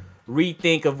you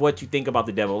rethink of what you think about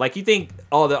the devil. Like you think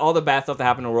all the bad stuff that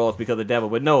happened in the world is because of the devil,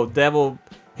 but no, devil.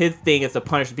 His thing is to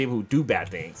punish the people who do bad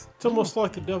things. It's almost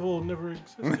like the devil never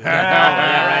existed.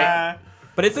 Yeah, right.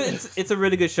 But it's a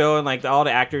really good show, and like all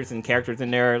the actors and characters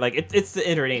in there, like it's the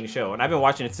entertaining show, and I've been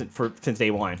watching it since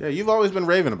day one. Yeah, you've always been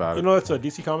raving about it. You know, it's a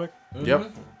DC comic.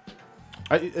 Yep.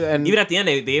 And Even at the end,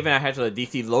 they even had the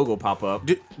DC logo pop up.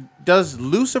 does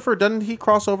Lucifer? Doesn't he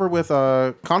cross over with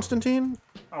Constantine?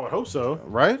 I would hope so.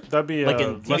 Right? That'd be Like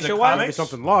in was TV it show wise, comics?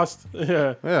 something lost.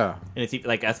 Yeah. Yeah. and it's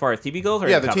like as far as TV goes, or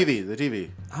Yeah, in the comics? TV.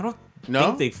 I don't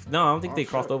No? think I don't think they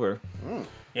crossed over.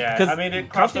 Yeah, Because I mean it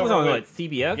crossed Constantine was over on with, like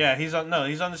CBS. Yeah, he's on the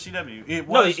CW. It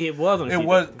No, was it was on It CBS.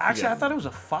 was actually I thought it was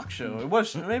a Fox show. It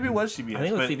was maybe it was CBS. I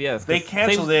think it was but CBS, They 'cause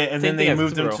canceled same- it and same then they thing as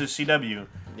moved him Supergirl. to CW.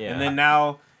 Yeah. And then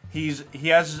now he has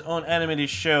his own animated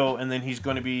show, and then he's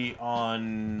going to be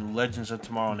on Legends of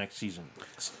Tomorrow next season.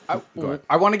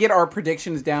 I want to get our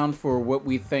predictions down for what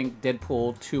we think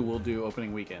Deadpool 2 will do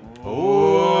opening weekend.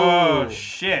 Oh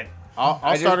shit! I'll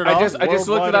start it off. I just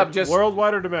looked it up. Just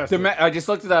worldwide or domestic. I just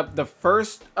looked it up. The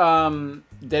first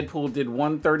Deadpool did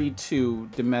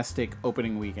 132 domestic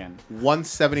opening weekend.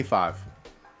 175.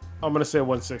 I'm gonna say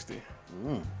 160.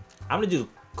 I'm gonna do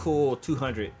cool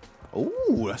 200.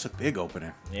 Ooh, that's a big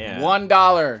opening. Yeah.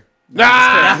 $1.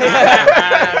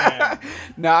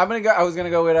 No, I'm gonna go. I was gonna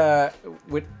go with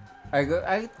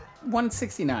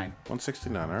 169.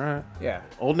 169. All right. Yeah.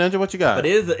 Old Ninja, what you got? But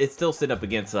it's still sit up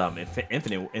against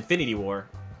Infinity War.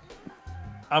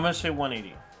 I'm gonna say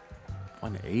 180.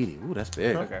 180. Ooh, that's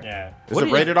big. Okay. Yeah. It's What a do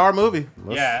you- rated R movie.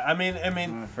 Yeah, I mean,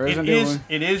 first it one is doing-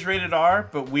 it is rated R,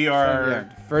 but we are yeah,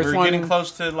 first we're one- getting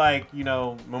close to like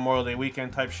Memorial Day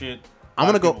weekend type shit. I'm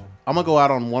gonna go. People. I'm gonna go out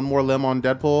on one more limb on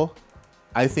Deadpool.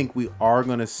 I think we are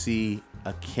gonna see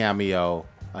a cameo,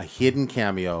 a hidden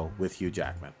cameo with Hugh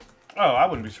Jackman. Oh, I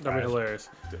wouldn't be That'd be surprised. hilarious.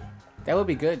 That would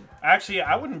be good. Actually,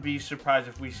 I wouldn't be surprised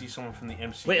if we see someone from the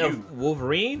MCU. Wait,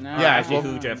 Wolverine? No. Or Yeah, actually, Wolf-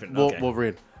 Hugh Jackman. We'll, Okay.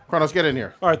 Wolverine. Kronos, get in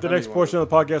here. All right, the next portion of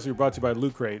the podcast will be brought to you by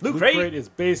Loot Crate. Loot Crate? is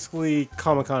basically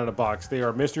Comic-Con in a box. They are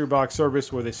a mystery box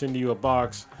service where they send you a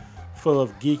box full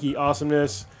of geeky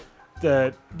awesomeness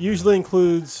that usually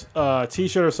includes a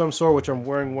T-shirt of some sort, which I'm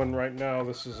wearing one right now.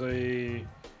 This is a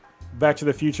Back to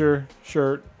the Future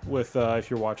shirt with, if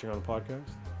you're watching on the podcast,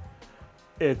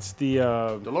 it's the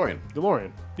DeLorean.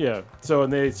 DeLorean. Yeah. So,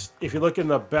 and if you look in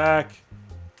the back,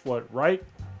 right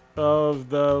of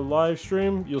the live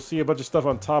stream, you'll see a bunch of stuff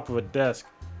on top of a desk.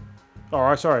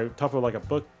 Or, sorry, top of like a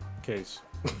bookcase.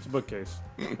 It's a bookcase.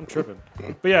 I'm tripping.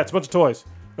 But yeah, it's a bunch of toys.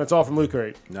 That's all from Loot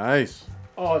Crate. Nice.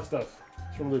 All that stuff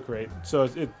is from Loot Crate. So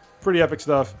it's pretty epic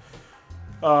stuff.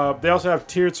 They also have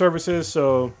tiered services.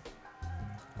 So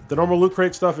the normal Loot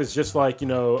Crate stuff is just like,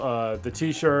 the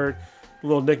T-shirt,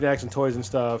 little knickknacks and toys and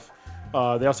stuff. They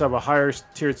also have a higher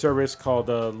tiered service called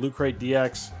Loot Crate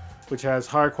DX, which has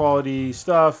higher quality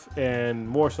stuff and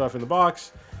more stuff in the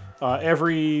box.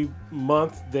 Every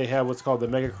month they have what's called the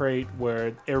Mega Crate,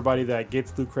 where everybody that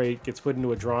gets Loot Crate gets put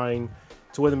into a drawing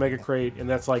to win the Mega Crate, and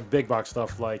that's like big box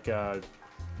stuff like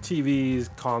TVs,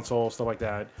 consoles, stuff like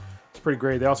that. It's pretty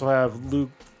great. They also have Loot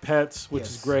Pets, which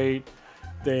is Yes. great.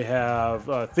 They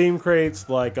have theme crates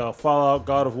like Fallout,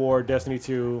 God of War, Destiny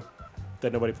 2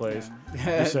 that nobody plays.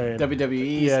 Just saying.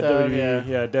 WWE Yeah, stuff. WWE,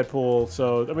 yeah, Deadpool.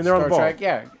 So I mean, they're on Star the ball. Trek.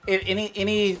 Yeah.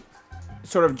 Any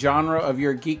sort of genre of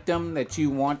your geekdom that you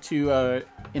want to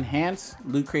enhance,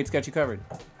 Loot Crate's got you covered.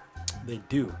 They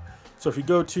do. So if you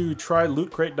go to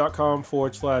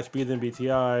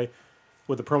trylootcrate.com/BThenBTI,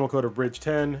 With the promo code of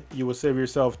Bridge10, you will save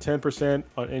yourself 10%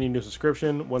 on any new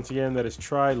subscription. Once again, that is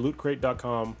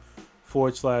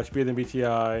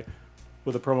trylootcrate.com/BTI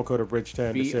with the promo code of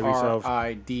Bridge10 to save yourself.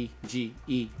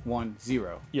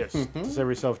 BRIDGE10. Yes, to save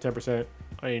yourself 10%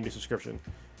 on any new subscription.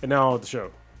 And now the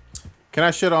show. Can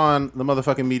I shit on the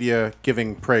motherfucking media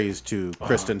giving praise to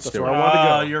Kristen Stewart? where I wanted to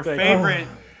go. Your Thank favorite.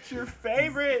 It's your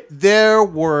favorite. There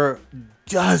were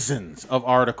dozens of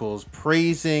articles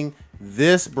praising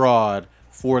this broad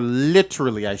for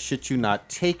literally, I shit you not,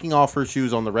 taking off her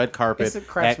shoes on the red carpet Yes, it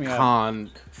cracks at me up. Cannes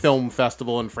Film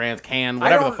Festival in France, Cannes,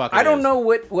 whatever the fuck it is. I don't know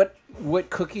what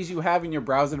cookies you have in your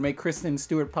browser to make Kristen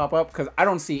Stewart pop up, because I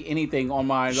don't see anything on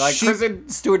mine. Like, Kristen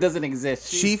Stewart doesn't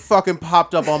exist. She fucking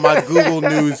popped up on my Google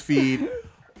News feed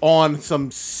on some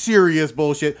serious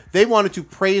bullshit. They wanted to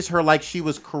praise her like she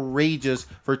was courageous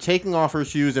for taking off her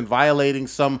shoes and violating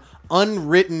some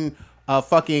unwritten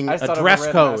fucking I just thought dress of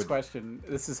a code. last question.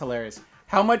 This is hilarious.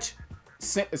 How much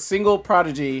single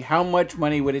prodigy? How much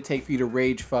money would it take for you to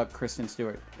rage fuck Kristen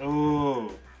Stewart?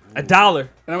 Ooh. $1.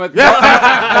 And I'm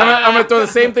gonna throw the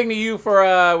same thing to you for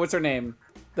what's her name?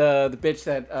 The bitch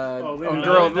that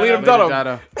Lena Lena Dunham.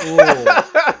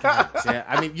 Yeah,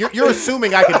 I mean, you're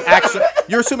assuming I could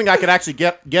actually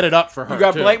get it up for her. You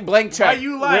got too. blank check. Why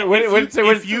you like?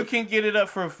 If you can get it up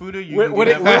for a Fuda, you can get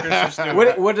it up for Kristen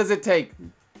Stewart. What does it take?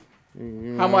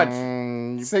 How much?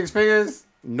 6 figures?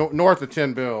 North of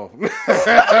 10 bill.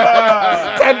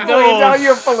 $10 billion?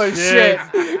 You're full of shit.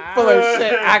 Full of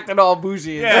shit, acting all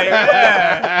bougie.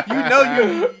 Yeah. You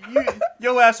know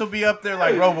your ass will be up there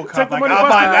like RoboCop. Take the Like, money, I'll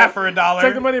bust buy it. that for $1.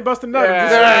 Take the money and bust a nut.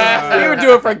 You would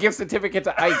do it for a gift certificate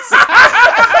to Ike's.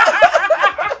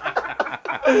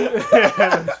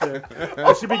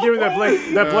 I should be giving that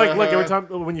blank look every time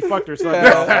when you fucked her. So like,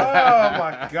 Oh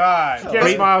my god. she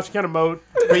can't smile. She can't emote.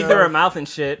 Breathe through her mouth and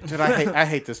shit. Dude, I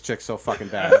hate this chick so fucking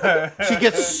bad. She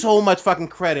gets so much fucking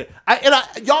credit.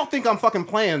 Y'all think I'm fucking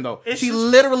playing though. It's She just-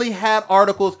 literally had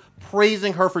articles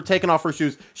praising her for taking off her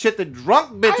shoes. Shit that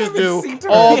drunk bitches haven't do seen her.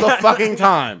 all the fucking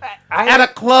time. I At a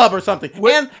club or something.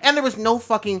 And there was no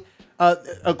fucking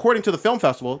according to the film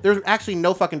festival, there's actually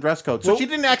no fucking dress code. So she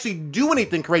didn't actually do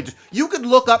anything courageous. You could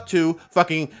look up to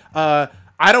fucking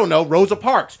I don't know, Rosa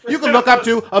Parks. You can look up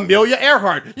to Amelia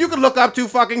Earhart. You can look up to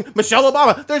fucking Michelle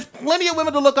Obama. There's plenty of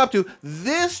women to look up to.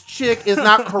 This chick is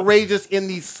not courageous in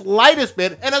the slightest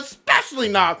bit, and especially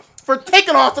not for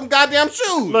taking off some goddamn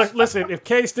shoes. Look, listen, if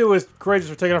Kay Stu was courageous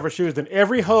for taking off her shoes, then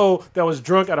every hoe that was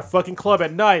drunk at a fucking club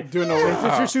at night doing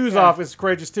your shoes off is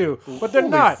courageous too. But they're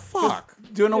not. Fuck.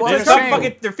 Doing a Just walk of stop shame.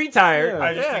 fucking their feet tired.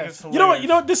 I just think it's hilarious. You know what? You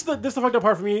know this is the fucked up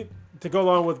part for me to go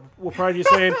along with what Prodigy is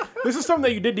saying. This is something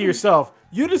that you did to yourself.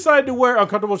 You decided to wear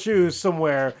uncomfortable shoes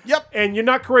somewhere. Yep. And you're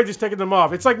not courageous taking them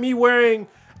off. It's like me wearing,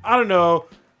 I don't know,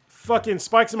 fucking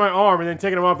spikes in my arm and then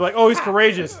taking them off. Like, oh, he's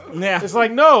courageous. Yeah. It's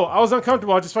like, no, I was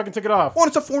uncomfortable. I just fucking took it off. Well,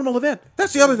 it's a formal event.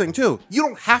 That's the other thing too. You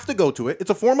don't have to go to it. It's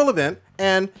a formal event,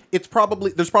 and there's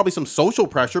probably some social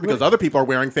pressure because other people are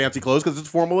wearing fancy clothes because it's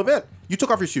a formal event. You took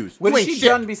off your shoes. What you has ain't she shit.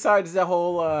 done besides the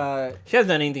whole? She hasn't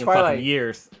done anything in Twilight. fucking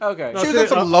years. Okay, She was in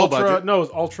some low ultra, budget. No, it was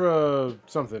ultra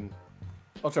something.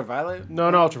 Ultraviolet. No,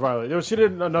 not ultraviolet. She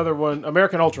did another one,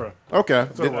 American Ultra. Okay.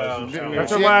 That's what it was. Oh,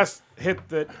 That's she- her last hit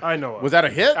that I know of. Was that a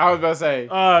hit? I was about to say.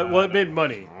 Well, it made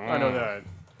money. I know that.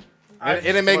 It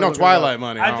didn't make no Twilight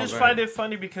money. I just find it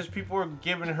funny because people were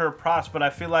giving her props, but I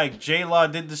feel like J-Law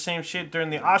did the same shit during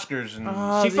the Oscars. And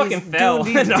She fucking fell.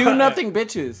 These do nothing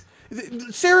bitches.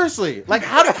 Seriously, like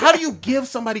how do you give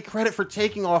somebody credit for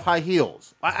taking off high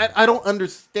heels? I don't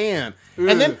understand.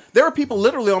 And then there are people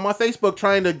literally on my Facebook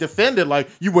trying to defend it, like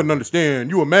you wouldn't understand,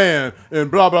 you a man, and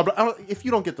blah blah blah. If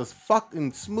you don't get this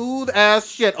fucking smooth ass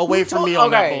shit away from me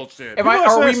on that bullshit. People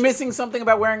Are we say- missing something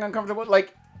about wearing uncomfortable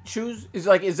shoes? Is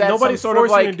that Nobody's some sort of forcing you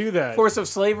like to do that. force of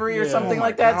slavery or Yeah. something Oh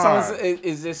like my that? God.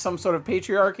 Is this some sort of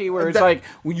patriarchy where it's That- like,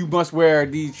 well, you must wear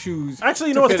these shoes? Actually,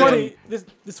 you to know what's fit funny? in? This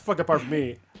is fucked up part for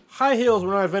me. High heels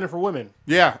were not invented for women.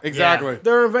 Yeah, exactly.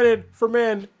 They're invented for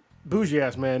men, bougie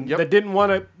ass men, Yep. that didn't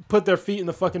want to put their feet in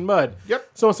the fucking mud. Yep.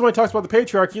 So when somebody talks about the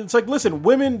patriarchy, it's like, listen,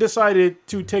 women decided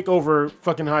to take over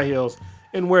fucking high heels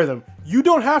and wear them. You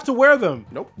don't have to wear them.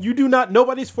 Nope. You do not.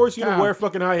 Nobody's forcing you Yeah. to wear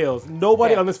fucking high heels.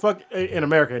 Nobody Yeah. on this in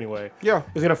America anyway. Yeah.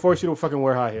 Is gonna force you to fucking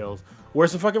wear high heels. Wear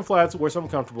some fucking flats. Wear something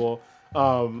comfortable.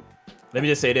 Let me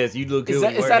just say this: you look good. Is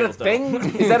when that you is wear that a heels, though.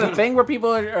 thing? Is that a thing where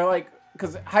people are like,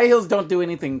 because high heels don't do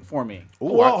anything for me.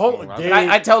 Well, hold on. And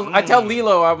I tell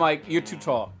Lilo, I'm like, you're too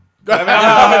tall. I mean,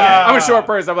 I'm a short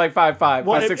person. I'm like 5'5",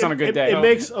 5'6" on a good day. It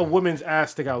makes a woman's ass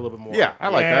stick out a little bit more. Yeah, I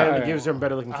like that. And it gives her a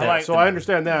better looking cat. like So the- I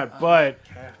understand that, but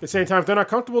At the same time, if they're not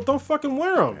comfortable, don't fucking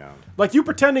wear them. Yeah. Like you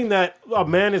pretending that a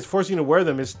man is forcing you to wear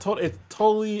them is it's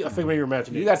totally a figment of your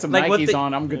imagination. You got some Like, what Nikes the-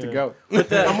 on. I'm good to go.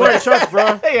 I'm wearing shorts,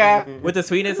 bro. Yeah. With the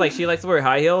sweetness, like she likes to wear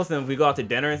high heels, and we go out to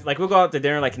dinner. Like we'll go out to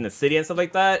dinner like in the city and stuff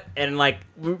like that. And like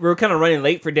we're kind of running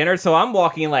late for dinner, so I'm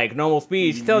walking like normal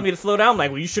speed. She's telling me to slow down. I'm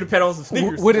like, well, you should have put on some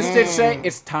sneakers. What does Stitch say?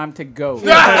 It's time to go.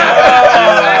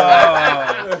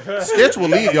 Stitch will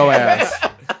leave your ass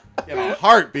in a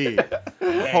heartbeat.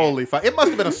 Holy fuck! It must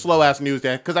have been a slow ass news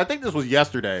day because I think this was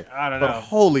yesterday. I don't But know.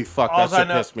 holy fuck, that Alls I shit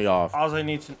know- pissed me off.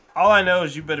 All I know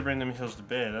is you better bring them heels to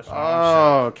bed. That's all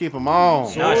I'm Oh, keep them on.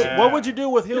 No, she- saying. What would you do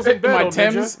with heels in bed, My old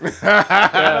ninja? Timbs.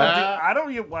 I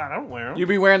don't wear them. You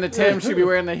be wearing the Timbs. She be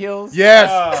wearing the heels.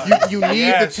 Yes, you need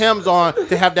yes. the Timbs on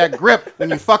to have that grip when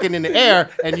you fucking in the air,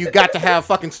 and you got to have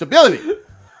fucking stability.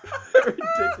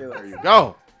 There you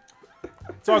go.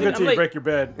 It's all good I'm till you like- break your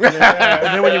bed. And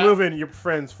then when you move in, your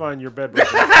friends find your bed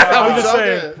broken. I'm just so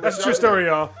saying. good. That's a true story,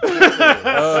 y'all.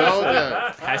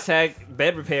 Hashtag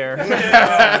bed repair.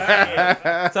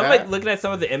 So I'm like looking at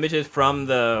some of the images from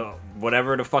the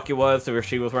whatever the fuck it was, where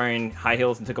she was wearing high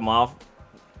heels and took them off.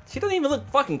 She doesn't even look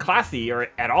fucking classy or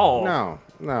at all.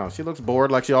 No, she looks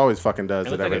bored like she always fucking does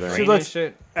It at looks like a everything. train looks- and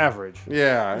shit. Average.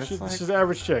 Yeah, it's She's like an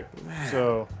average chick.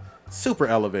 So super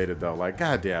elevated though. Like,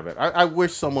 god damn it. I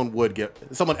wish someone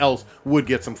else would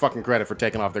get some fucking credit for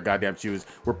taking off their goddamn shoes.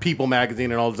 Where People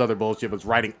Magazine and all this other bullshit was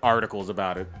writing articles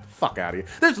about it. Fuck out of here.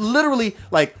 There's literally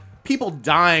like people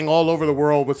dying all over the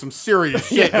world with some serious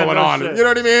shit going no on. shit. You know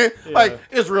what I mean? Like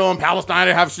Israel and Palestine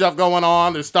have stuff going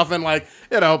on. There's stuff in like,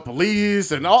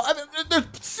 police and all. I mean, there's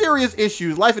serious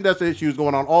issues, life and death issues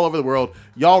going on all over the world.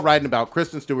 Y'all writing about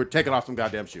Kristen Stewart taking off some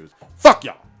goddamn shoes. Fuck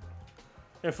y'all.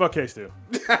 and fuck Case too.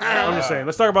 I'm just saying.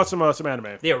 Let's talk about some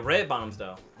anime. Yeah, red bottoms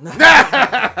though. Go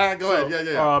ahead.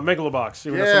 Yeah. Megalobox.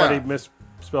 Even though Yeah. somebody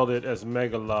misspelled it as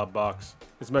Megalobox.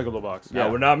 It's Megalobox. Yeah,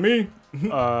 well, not me.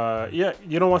 Yeah.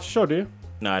 You don't watch the show, do you?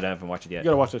 No, I haven't watched it yet. You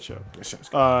gotta watch that show.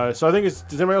 So I think it's.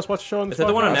 Does anybody else watch the show? On this Is that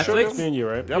the one on podcast? Netflix? Me and you,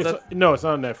 right? Yep. It's- no, it's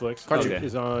not on Netflix. Crunchy.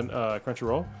 It's on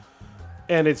Crunchyroll.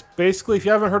 And it's basically, if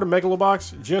you haven't heard of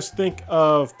Megalobox, just think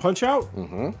of Punch Out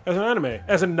as an anime,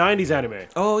 as a 90s anime.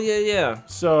 Oh yeah.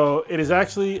 So it is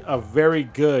actually a very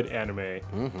good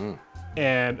anime.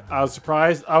 And I was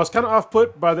surprised. I was kind of off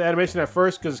put by the animation at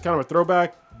first because it's kind of a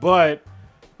throwback. But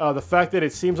the fact that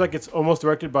it seems like it's almost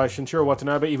directed by Shinichiro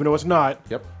Watanabe, even though it's not.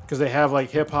 Yep. Because they have like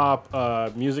hip hop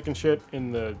music and shit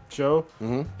in the show.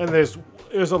 And there's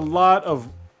a lot of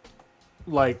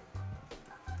like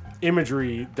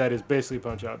imagery that is basically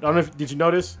Punch Out. I don't know if, did you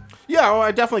notice? Yeah, well,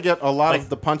 I definitely get a lot of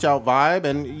the Punch Out vibe,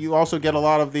 and you also get a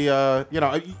lot of the,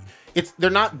 they're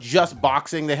not just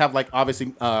boxing. They have like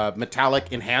obviously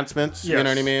metallic enhancements. You know what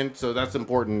I Yes. mean? So that's an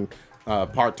important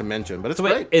part to mention. But it's So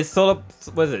great. wait, is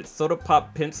Soda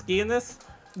Pop Pinsky in this?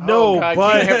 No, God,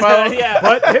 but King Hippo. Yeah.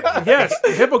 but yes,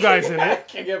 the Hippo guy's in it.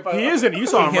 King Hippo. He is in it. You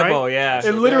saw him, King right? Hippo, yeah.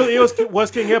 It literally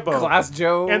was King Hippo. Class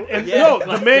Joe. And Yeah, no,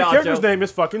 Class the main Joe, character's Joe. name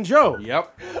is fucking Joe.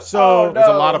 Yep. So There's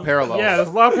a lot of parallels. yeah, there's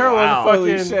a lot of parallels. Wow. to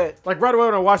Holy fucking, shit. Like right away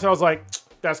when I watched it, I was like,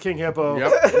 that's King Hippo.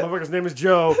 Yep. Motherfucker's name is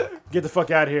Joe. Get the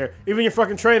fuck out of here. Even your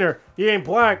fucking trainer, he ain't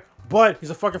black, but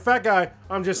he's a fucking fat guy.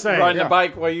 I'm just saying. riding Yeah. the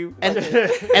bike while you. And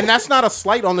that's not a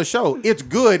slight on the show. It's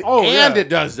good, Oh, and yeah. it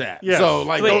does that. Yes. So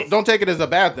like, Wait. don't take it as a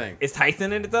bad thing. Is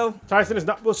Tyson in it though? Tyson is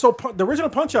not. Well, so the original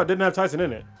Punch Out didn't have Tyson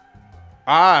in it.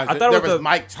 I thought it there was was the-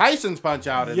 Mike Tyson's Punch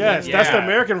Out. In Yes, there. that's the Yeah.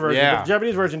 American version. Yeah. The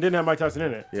Japanese version didn't have Mike Tyson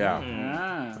in it. Yeah,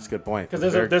 Ah. that's a good point.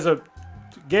 Because there's a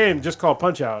game just called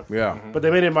Punch Out. Yeah. But they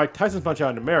made it Mike Tyson's Punch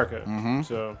Out in America.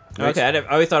 So Okay, I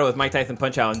always thought it was Mike Tyson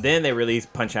Punch Out, and then they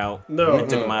released Punch Out. No. and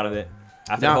took him out of it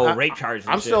after Now, the whole I- rape charge.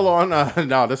 And I'm shit. still on.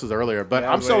 No, this was earlier, but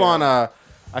Yeah, I'm still way on.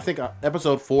 I think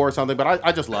episode 4 or something. But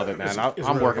I just love it, man. It's I'm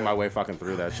really working good. my way fucking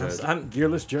through that shit. I'm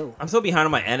Gearless Joe. I'm so behind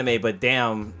on my anime, but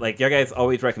damn, like you guys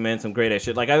always recommend some great ass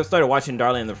shit. Like I started watching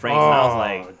Darling in the Franxx, and I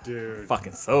was like, dude.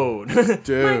 fucking sold.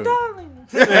 Dude. Darling.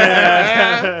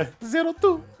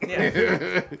 02.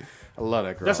 Yeah. I love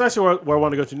that girl. That's actually where I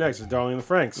want to go to next. Is Darling in the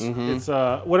Franxx. It's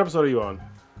what episode are you on?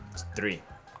 3.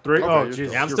 3? Okay, Oh, you're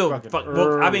Jesus. Yeah, I'm you're still. fucking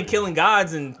Well, I've been early. killing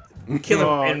gods and killing,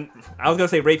 Oh. and I was gonna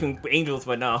say raping angels,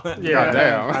 but no. Yeah,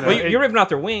 Goddamn. I know. Well, you're ripping out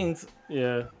their wings.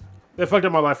 Yeah. They fucked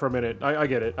up my life for a minute. I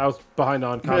get it. I was behind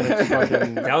on comics.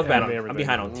 fucking That was bad. anime, I'm everything.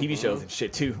 behind on TV shows and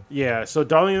shit too. Yeah, so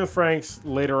Darling in the Franxx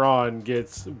later on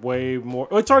gets way more.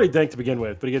 Well, it's already dank to begin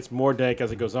with, but it gets more dank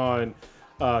as it goes on.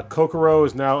 Kokoro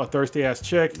is now a thirsty ass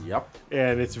chick, Yep.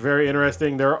 and it's very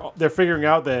interesting. They're figuring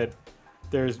out that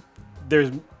there's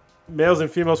males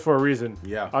and females for a reason.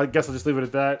 Yeah. I guess I'll just leave it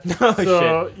at that. Oh,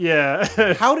 so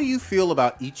yeah, How do you feel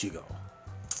about Ichigo?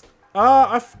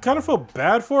 I kind of feel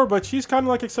bad for her, but she's kind of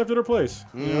like accepted her place.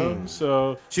 You know?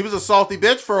 So She was a salty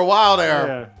bitch for a while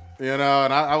there. yeah. You know,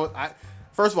 and I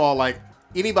first of all, like,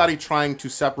 anybody trying to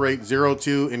separate Zero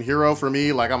Two and Hero for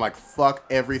me, like, I'm like, fuck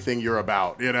everything you're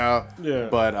about, you know? Yeah.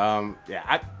 But,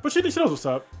 yeah, But she knows what's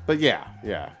up. but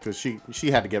yeah, because she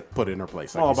had to get put in her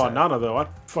place. Like All you about said. Nana though. I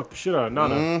fucked the shit out of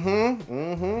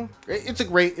Nana.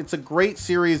 It's a great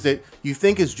series that you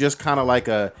think is just kind of like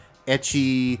a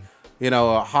ecchi, you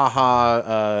know,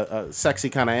 a sexy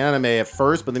kind of anime at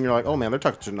first, but then you're like, oh man, they're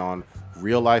touching on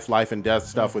real life and death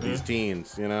stuff with these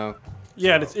teens, you know?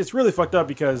 Yeah, and it's really fucked up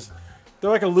because they're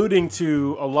like alluding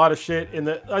to a lot of shit in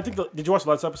the. I think. Did you watch the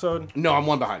last episode? No, I'm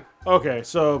one behind. Okay,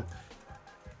 so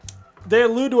they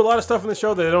allude to a lot of stuff in the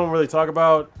show that they don't really talk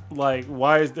about. Like,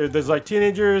 why is there's like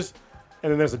teenagers,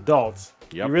 and then there's adults.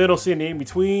 Yep. You really don't see any in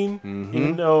between.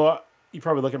 Even though you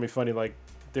probably look at me funny, like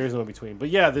there is no in between. But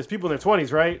yeah, there's people in their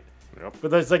 20s, right? Yep.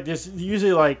 But there's like there's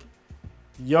usually like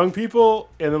young people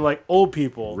and then like old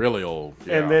people. Really old.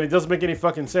 Yeah. And then it doesn't make any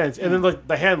fucking sense. And then like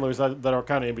the handlers that are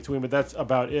kind of in between, but that's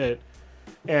about it.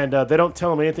 And they don't tell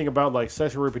them anything about like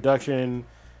sexual reproduction.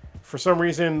 For some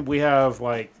reason, we have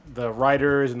like the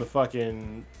writers and the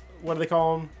fucking what do they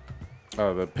call them?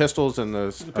 The pistols and the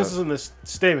Pistols and the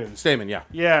stamens. stamen, yeah.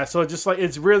 Yeah, so just like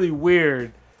it's really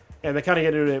weird, and they kind of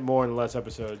get into it more in the last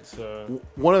episode. So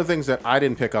One of the things that I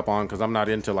didn't pick up on because I'm not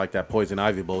into like that poison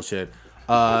ivy bullshit.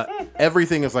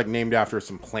 Everything is like named after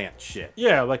some plant shit.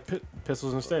 yeah, like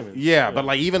pistols and stamens. Yeah, but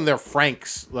like even their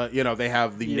Franks, you know, they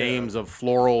have the names of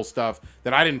floral stuff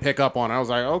that I didn't pick up on. I was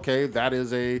like, okay, that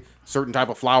is a certain type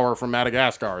of flower from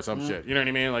Madagascar or some shit. You know what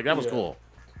I mean? Like that was cool.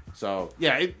 So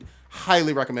yeah,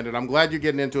 highly recommended. I'm glad you're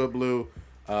getting into it, Blue.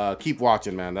 Keep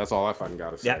watching, man. That's all I fucking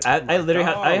gotta say. Yeah, I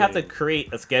literally have to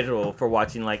create a schedule for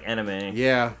watching like anime.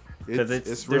 Yeah. Because It's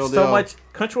there's real so deal. much.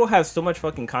 Crunchyroll has so much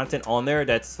fucking content on there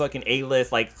that's fucking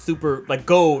A-list, like super, like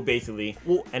gold basically.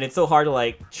 Well- and it's so hard to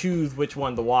like choose which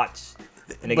one to watch,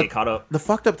 and they But get caught up. The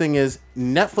fucked up thing is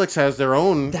Netflix has their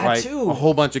own That like too. a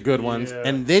whole bunch of good ones, Yeah.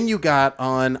 and then you got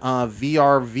on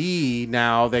VRV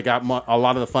now. They got a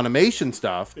lot of the Funimation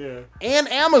stuff, Yeah. and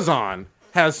Amazon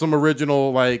has some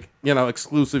original like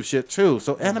exclusive shit too.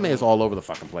 So anime is all over the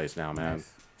fucking place now, man.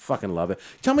 Fucking love it.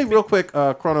 Tell me real quick,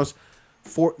 Kronos,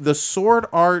 for the Sword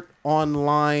Art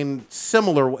Online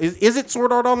similar, is it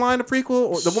Sword Art Online a prequel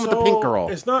or the one with the pink girl?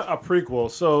 It's not a prequel.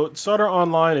 So Sword Art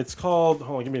Online, it's called.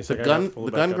 Hold on, give me a second. I have to pull The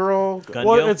it back gun up. girl. Gun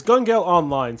Well, Girl? it's Gun Gale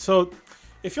Online. So,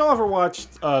 if y'all ever watched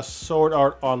Sword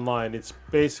Art Online, it's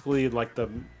basically like the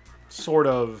sort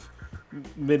of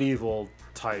medieval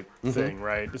type thing,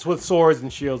 right? It's with swords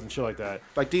and shields and shit like that.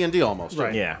 Like D&D almost.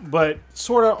 Right. Yeah. But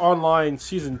Sword Art Online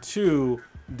Season 2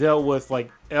 dealt with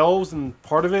like elves and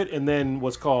part of it, and then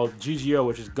what's called GGO,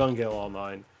 which is Gun Gale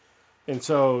Online. And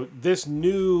so this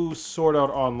new Sword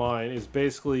Art Online is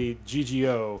basically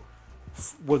GGO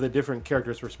with a different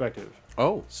character's perspective.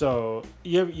 Oh, So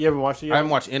you haven't watched it yet? I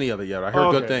haven't watched any of it yet. I heard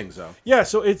Oh, good okay. things though. Yeah,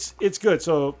 so it's good.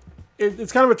 So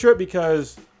it's kind of a trip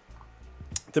because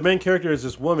the main character is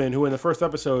this woman who in the first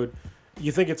episode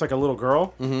you think it's like a little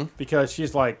girl because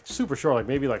she's like super short, like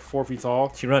maybe like 4 feet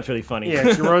tall. She runs really funny.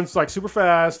 Yeah, she runs like super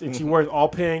fast and she wears all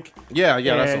pink. Yeah,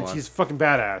 that's the and one. she's fucking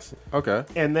badass. Okay.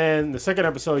 And then the second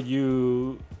episode,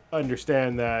 you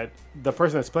understand that the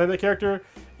person that's playing the character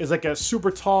is like a super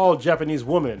tall Japanese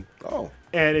woman. Oh.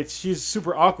 And she's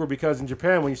super awkward because in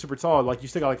Japan, when you're super tall, like you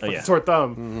stick out like fucking yeah. sore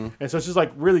thumb. And so she's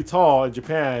like really tall in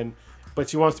Japan, but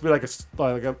she wants to be like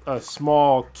a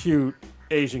small, cute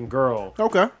Asian girl,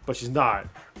 Okay. but she's not.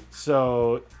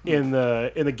 So in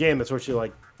the game, that's where she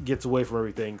like gets away from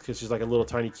everything because she's like a little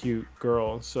tiny cute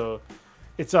girl. So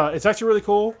it's actually really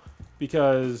cool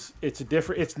because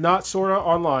it's not Sword Art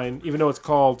Online, even though it's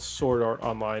called Sword Art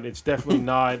Online. It's definitely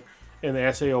not in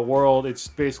the SAO world. It's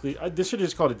basically this should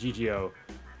just called a GGO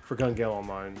for Gun Gale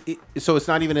Online. So it's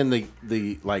not even in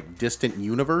the like distant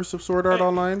universe of Sword Art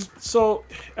Online. So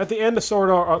at the end of Sword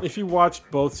Art, if you watch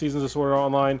both seasons of Sword Art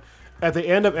Online, at the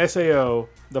end of SAO,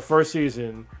 the first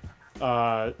season,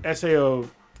 SAO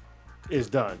is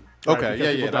done. right? Okay,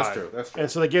 Because people that's died. true. That's true.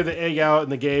 And so they gave the egg out,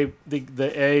 and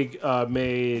the egg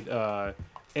made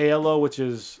ALO, which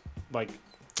is like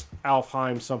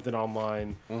Alfheim something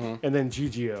online, and then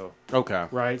GGO, Okay.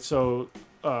 right? So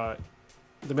the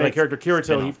main Like character Kirito,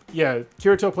 spin-off.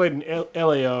 Kirito played in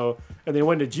LAO, and they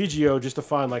went to GGO just to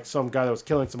find like some guy that was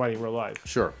killing somebody in real life.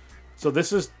 Sure. So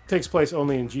this takes place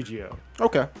only in GGO.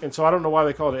 Okay. And so I don't know why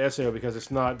they call it SAO because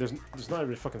it's not. There's not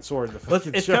even a fucking sword in the Well,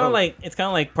 fucking it's show. kind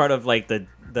of like part of like the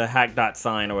hack dot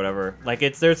sign or whatever. Like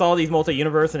there's all these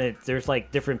multi-universe and there's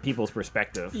like different people's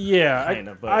perspective. Yeah,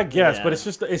 Kinda, but, I guess, yeah. but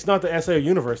it's not the SAO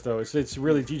universe though. It's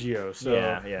really GGO. So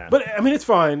Yeah. But I mean, it's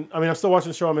fine. I mean, I'm still watching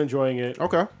the show. I'm enjoying it.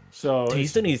 Okay. So Dude, you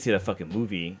still need to see that fucking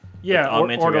movie. Yeah, the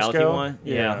augmented Ordo reality Scale. one.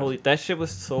 Yeah. Yeah, holy, that shit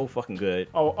was so fucking good.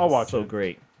 I'll watch So it.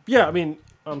 great. Yeah, I mean,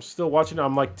 I'm still watching it.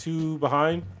 I'm like 2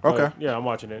 behind. but Okay. yeah, I'm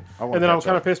watching it. I wanna And then I'm catch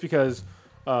kind up. of pissed because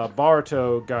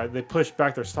Boruto they pushed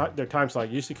back their time slot.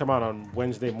 It used to come out on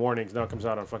Wednesday mornings. Now it comes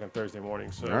out on fucking Thursday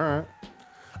mornings. So All right.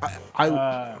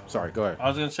 I sorry. Go ahead. I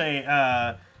was gonna say,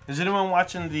 is anyone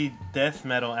watching the death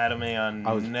metal anime on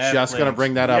I was Netflix? just gonna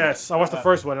bring that up. yes, I watched the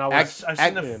first one. And I was I've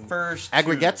seen the Ag- first two.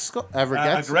 Agregetsko.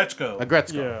 Agretzko.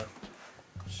 Agretzko. yeah.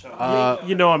 So,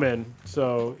 You know I'm in.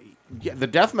 So Yeah, the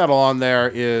death metal on there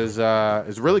is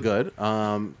really good.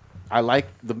 I like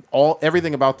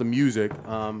everything about the music.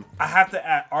 I have to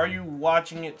ask, are you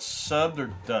watching it subbed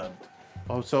or dubbed?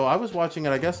 So I was watching it,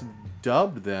 I guess,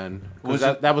 dubbed then. Was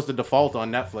That was the default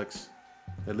on Netflix,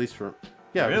 at least for.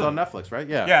 Yeah, it was Really? on Netflix, right?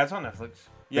 Yeah. Yeah, it's on Netflix.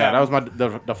 Yeah, that was my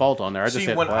default on there. I just See,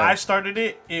 hit when play. I started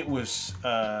it, it was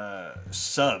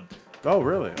subbed. Oh,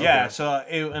 really? Okay. Yeah, so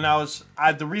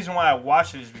the reason why I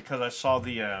watched it is because I saw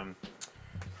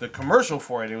the commercial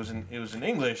for it. It was in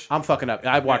English. I'm fucking up.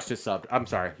 I watched it subbed. I'm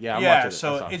sorry. Yeah, I'm Yeah, watching it.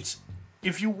 so subbed. it's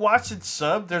if you watch it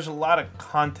subbed, there's a lot of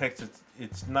context.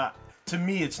 It's not, to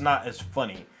me, it's not as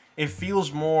funny. It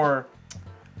feels more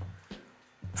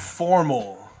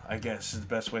formal, I guess is the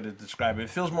best way to describe it. It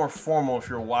feels more formal if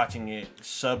you're watching it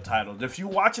subtitled. If you're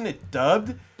watching it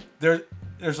dubbed,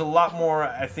 there's a lot more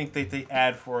I think that they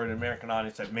add for an American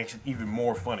audience that makes it even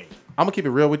more funny. I'm gonna keep it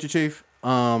real with you, Chief.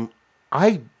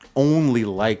 I only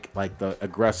like the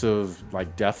aggressive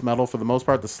death metal for the most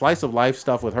part. The slice of life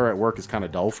stuff with her at work is kind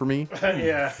of dull for me.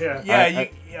 yeah. Yeah,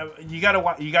 you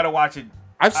gotta watch it.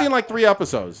 I've seen 3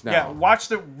 episodes now. Yeah,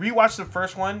 rewatch the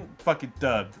first one, fucking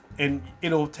dubbed, and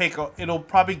it'll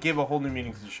probably give a whole new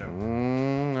meaning to the show.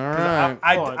 All right.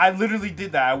 I literally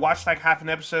did that. I watched half an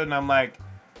episode and I'm like,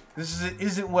 this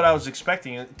isn't what I was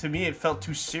expecting. To me, it felt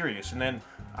too serious. And then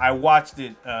I watched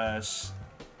it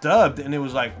dubbed, and it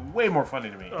was way more funny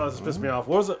to me. Oh, this pissed me off.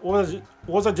 What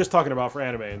was I just talking about for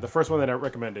anime? The first one that I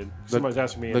recommended. Somebody's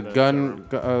asking me. Not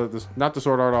the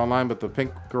Sword Art Online, but the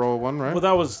Pink Girl one, right? Well,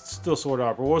 that was still Sword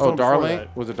Opera. What was the one before Darling.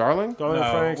 that? Was it Darling? Darling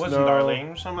No, Franks? it wasn't No. Darling.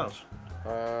 It was something else.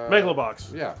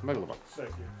 Megalobox. Yeah, Megalobox Thank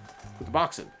you. with the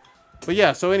boxing. But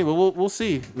yeah, so anyway, we'll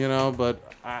see. But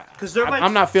Because they're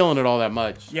I'm not feeling it all that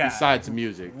much. Yeah. Besides the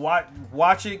music.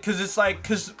 Watch it,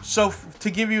 because to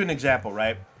give you an example,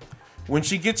 right? When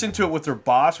she gets into it with her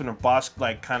boss, when her boss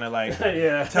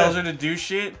Yeah. tells her to do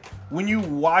shit, when you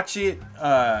watch it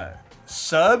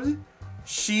subbed,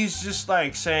 she's just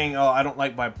saying, "Oh, I don't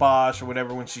like my boss" or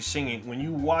whatever when she's singing. When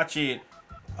you watch it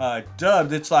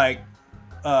dubbed, it's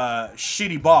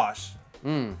shitty boss.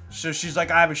 So she's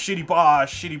like, "I have a shitty boss."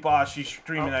 She's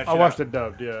streaming that shit. I watched out. it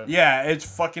dubbed. Yeah. Yeah, it's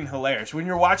fucking hilarious. When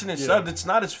you're watching it subbed, it's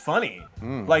not as funny.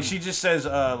 She just says,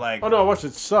 Oh no, I watched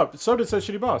it subbed. Subbed it said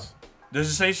shitty boss. does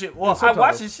it say shit? Well, It's I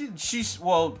watched it.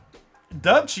 subtitles.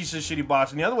 Dubbed, she says shitty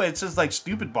boss, and the other way it says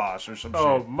stupid boss or some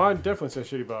Oh, shit. mine definitely says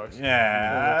shitty boss.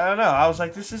 Yeah, I don't know. I was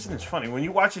like, this isn't as funny. When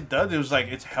you watch it dubbed, it was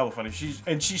it's hella funny.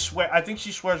 I think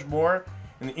she swears more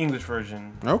in the English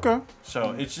version. Okay.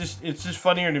 So it's just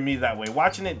funnier to me that way.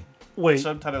 Watching it Wait,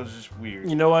 subtitles is just weird.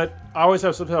 you know what? I always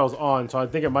have subtitles on, so I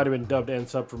think it might have been dubbed and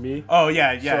sub for me. Oh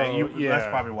yeah. So, That's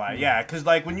probably why. Yeah, because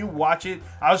when you watch it,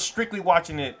 I was strictly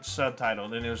watching it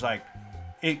subtitled, and it was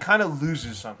it kind of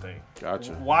loses something.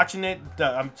 Gotcha. Watching it,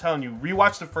 I'm telling you,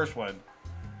 rewatch the first one,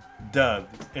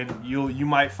 dubbed, and you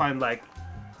might find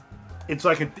it's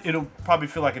it'll probably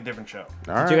feel like a different show.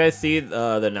 All right. Did you guys see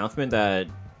the announcement that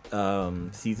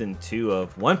season 2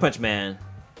 of One Punch Man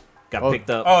got picked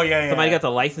up? Oh, yeah. Somebody got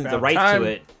the license, the About rights time. to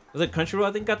it. Was it Crunchyroll?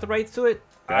 I think got the rights to it.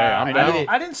 I'm I down. need it.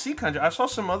 I didn't see Country. I saw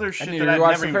some other I shit need that to I'd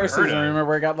rewatch never the even first heard season and of. remember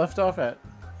where I got left off at.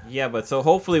 Yeah, but so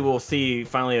hopefully we'll see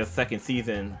finally a second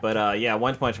season. But yeah,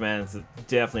 One Punch Man is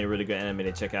definitely a really good anime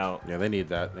to check out. Yeah, they need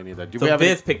that. Do So we have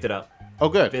Viz any? picked it up. Oh,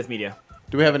 good. Viz Media.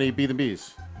 Do we have any B and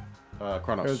B's? There was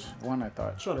Chronos. one I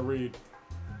thought. trying to read.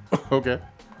 Okay.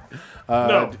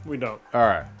 No, we don't. All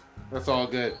right. That's all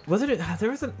good. Was it?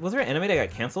 Was there an anime that got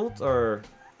canceled or?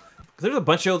 Cause there's a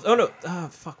bunch of. Oh no!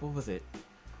 Fuck! What was it?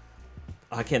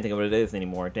 I can't think of what it is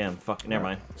anymore. Damn! Fuck! Never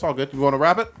mind. It's all good. You want to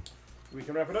wrap it? We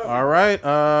can wrap it up. All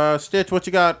right. Stitch, what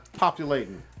you got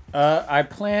populating? I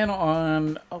plan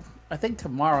on. I think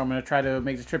tomorrow I'm gonna try to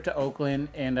make the trip to Oakland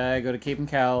and go to Cape and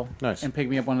Cal. Nice. And pick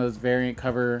me up one of those variant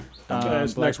cover.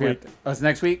 it's Black next week. Panther. Oh, it's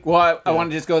next week. Well, I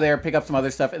want to just go there, pick up some other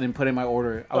stuff, and then put in my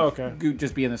order. I'll Okay.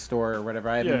 just be in the store or whatever.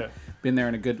 I haven't been there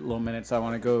in a good little minute, so I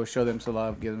want to go show them some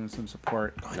love, give them some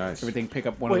support. Nice. Everything. Pick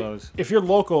up one Wait, of those. if you're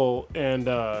local and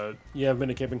you haven't been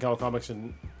to Cape and Cal Comics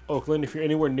in Oakland, if you're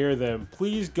anywhere near them,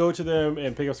 please go to them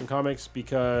and pick up some comics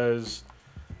because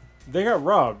they got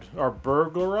robbed or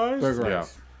burglarized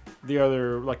Burglarized. the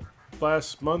other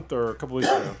last month or a couple weeks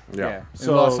ago. Yeah. So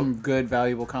So- lost some good,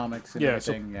 valuable comics and Yeah,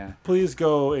 so- everything. Yeah. Please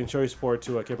go and show your support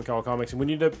to Cape and Cal Comics, and we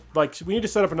need to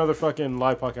set up another fucking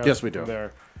live podcast. Yes, we do.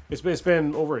 There, it's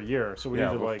been over a year, so we Yeah,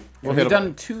 need to we'll- like. We'll We've hit 'em.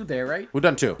 done 2 there, right? We've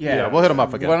done 2. Yeah. We'll hit them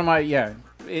up again. One of my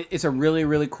it's a really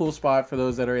really cool spot for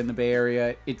those that are in the Bay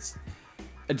Area. It's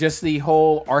just the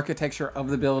whole architecture of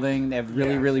the building. They have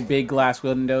really really big glass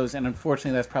windows, and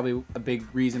unfortunately, that's probably a big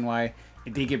reason why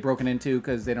it did get broken into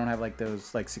because they don't have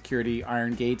those security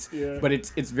iron gates. Yeah. But it's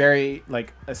very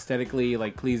aesthetically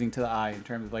pleasing to the eye in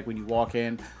terms of when you walk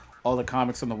in, all the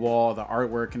comics on the wall, the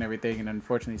artwork and everything. And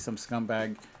unfortunately, some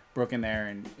scumbag broke in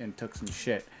there and took some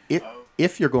shit.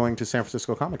 If you're going to San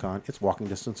Francisco Comic-Con, it's walking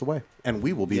distance away, and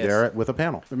we will be Yes. there with a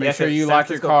panel. But make sure you lock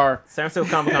your car. San Francisco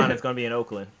Comic Con is going to be in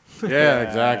Oakland. Yeah,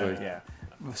 exactly. Yeah.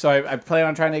 So I plan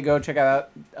on trying to go check that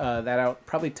out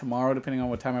probably tomorrow, depending on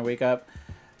what time I wake up.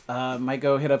 Might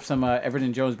go hit up some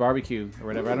Everton Jones barbecue or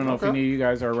whatever. I don't know if any of you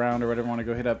guys are around or whatever, want to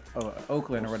go hit up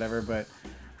Oakland or whatever, but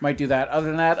might do that. Other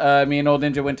than that, me and Old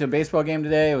Ninja went to a baseball game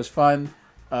today. It was fun.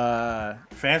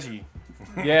 Fancy.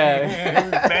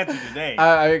 Yeah. Fancy today.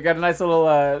 I got a nice little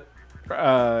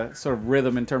sort of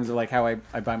rhythm in terms of how I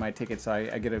buy my tickets, so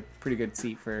I get a pretty good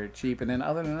seat for cheap. And then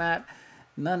other than that,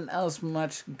 none else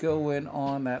much going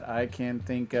on that I can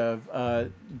think of.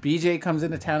 BJ comes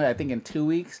into town, I think, in 2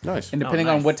 weeks. Nice. And depending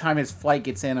Oh, on nice. what time his flight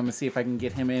gets in, I'm going to see if I can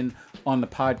get him in on the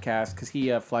podcast because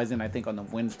he flies in, I think, on the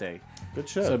Wednesday. Good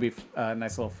shit. So it'll be a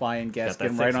nice little fly-in guest, Got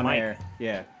get him that right six on mic. there.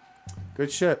 Yeah. Good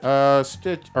shit.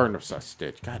 Stitch. Or no,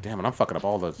 Stitch. God damn it. I'm fucking up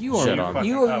all the You shit are, on. fucking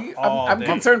you, up you all I'm day.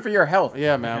 concerned for your health.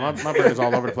 Yeah, man. My brain is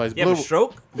all over the place. You have a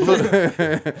stroke?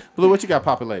 Blue, what you got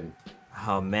populating?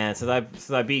 Oh man, since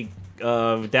I beat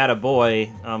Data Boy,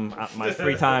 my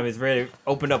free time is really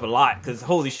opened up a lot because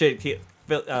holy shit, killing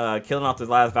off this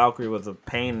last Valkyrie was a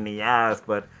pain in the ass,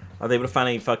 but I was able to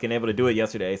finally able to do it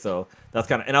yesterday, so that's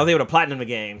kind of, and I was able to platinum the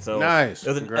game. So Nice.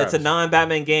 it's Congrats. a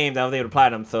non-Batman game that I was able to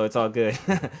platinum, so it's all good.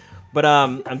 But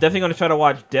I'm definitely going to try to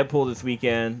watch Deadpool this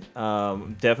weekend.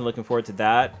 Definitely looking forward to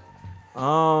that.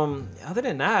 Other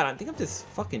than that, I think I'm just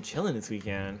fucking chilling this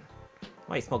weekend.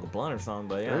 Might smoke a blunt or something,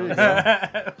 but There you yeah,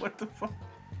 go. What the fuck?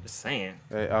 just saying.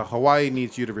 Hey, Hawaii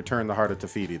needs you to return the heart of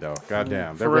Tafiti, though. God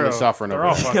damn. They're For really real. suffering They're over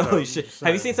all there. fucked up. Holy shit! Just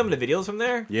Have you saying. seen some of the videos from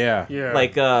there? Yeah. Yeah.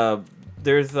 Like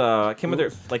there's I can't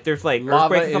remember, there's Lava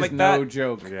earthquakes and is stuff like no that.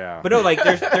 joke. Yeah. But no,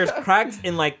 there's cracks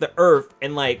in the earth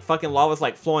and fucking lava's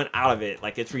flowing out of it.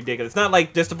 It's ridiculous. It's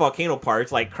not just a volcano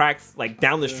part. It's cracks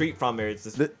down the street from it.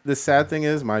 It's just The sad thing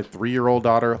is, my 3-year-old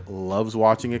daughter loves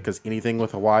watching it because anything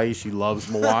with Hawaii, she loves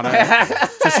Moana.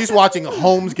 So she's watching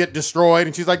homes get destroyed,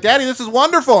 and she's like, "Daddy, this is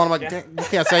wonderful." And I'm like, "Dang, "You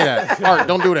can't say that. Art,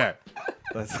 don't do that."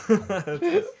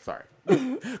 Sorry.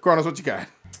 Kronos, what you got?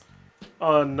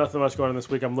 Nothing much going on this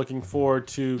week. I'm looking forward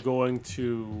to going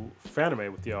to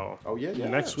Fanime with y'all. Oh, yeah, yeah.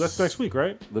 That's next week,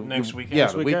 right? Next weekend. Yeah,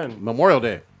 Next the weekend. Memorial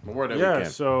Day. Memorial Day Yeah,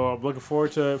 weekend. so I'm looking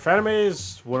forward to Fanime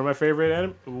is one of my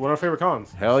favorite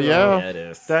cons. Hell So, yeah. yeah, it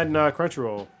is. That and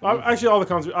Crunchyroll. Actually, all the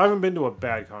cons. I haven't been to a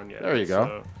bad con yet. There you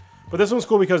go. But this one's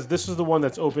cool because this is the one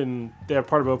that's open. They have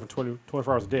part of it open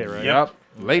 24 hours a day, right? Yep.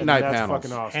 Late And night that's panels.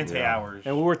 fucking awesome. Hente hours.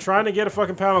 And we were trying to get a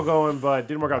fucking panel going, but it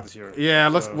didn't work out this year. Yeah,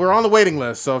 we're on the waiting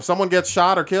list. So if someone gets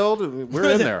shot or killed, we're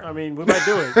in there. I mean, we might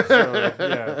do it. So,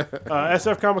 yeah.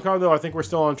 SF Comic Con, though, I think we're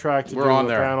still on track to We're do on a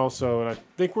there. panel. So, and I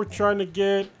think we're trying to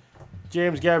get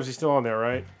James Gabbs. He's still on there,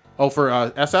 right? Oh, for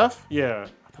SF? Yeah.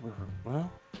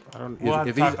 Well, I don't. We'll have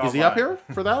If to he's, talk is he up offline. here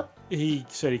for that? He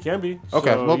said he can be.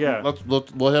 Okay, So, well, yeah.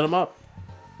 we'll hit him up.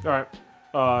 All right.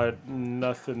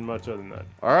 Nothing much other than that.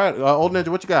 All right, Old Ninja,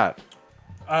 what you got?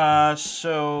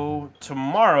 So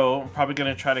tomorrow I'm probably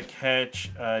gonna try to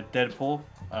catch Deadpool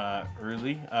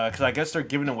early because I guess they're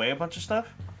giving away a bunch of stuff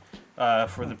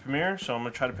for the premiere. So I'm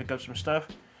gonna try to pick up some stuff.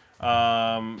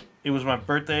 It was my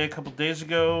birthday a couple days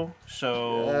ago,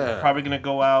 so Yeah. we're probably gonna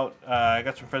go out. I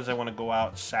got some friends that want to go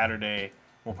out Saturday.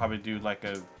 We'll probably do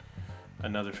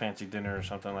another fancy dinner or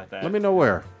something like that. Let me know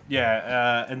where.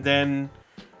 Yeah, and then,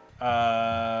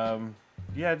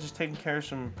 yeah, just taking care of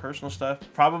some personal stuff.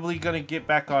 Probably gonna get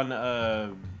back on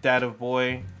Dad of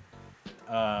Boy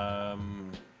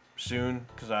soon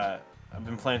because I've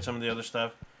been playing some of the other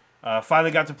stuff.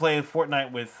 Finally got to play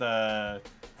Fortnite with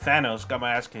Thanos. Got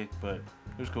my ass kicked, but it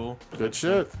was cool. Good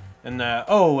shit. And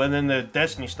and then the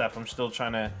Destiny stuff. I'm still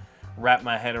trying to wrap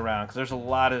my head around because there's a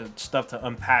lot of stuff to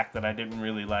unpack that I didn't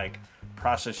really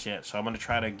process yet. So I'm gonna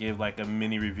try to give like a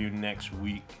mini review next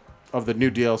week Of the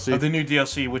new DLC. of the new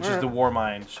DLC, which is the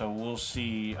Warmind. So we'll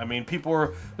see. I mean,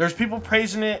 there's people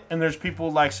praising it, and there's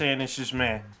people saying it's just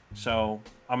meh. So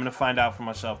I'm gonna find out for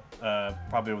myself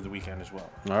probably over the weekend as well.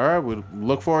 All right, we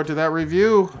look forward to that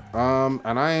review.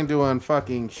 And I ain't doing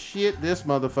fucking shit this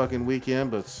motherfucking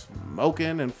weekend, but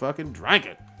smoking and fucking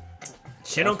drinking.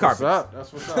 Shit on What's carpet. up?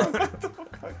 That's what's up.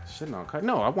 Shitting on carpet.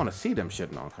 No, I want to see them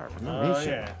shitting on carpet. No, me shitting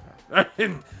Yeah. on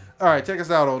carpet. All right, check us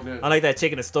out, old dude. I like that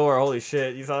chick in the store. Holy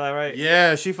shit. You saw that, right?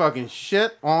 Yeah, she fucking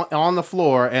shit on the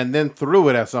floor and then threw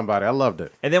it at somebody. I loved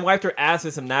it. And then wiped her ass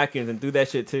with some napkins and threw that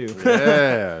shit too.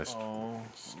 Yeah, Oh,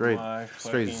 straight my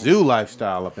straight fucking- zoo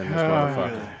lifestyle up in this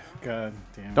motherfucker. God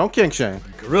damn. Don't kink shame.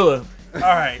 Gorilla. All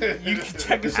right, you can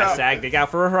check us out. Hashtag dig out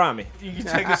for a Harami. You can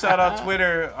check us out on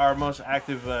Twitter, our most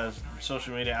active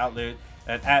social media outlet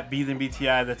at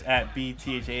BThanBTI. That's at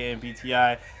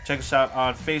BTHANBTI. Check us out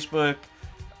on Facebook,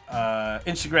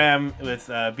 Instagram with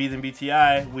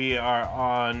BThanBTI. We are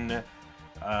on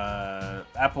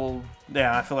Apple.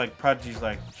 Yeah, I feel like Prodigy's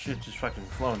shit just fucking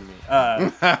flowing to me.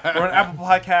 We're on Apple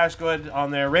Podcasts. Go ahead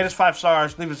on there. Rate us 5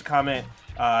 stars. Leave us a comment.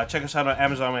 Check us out on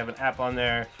Amazon. We have an app on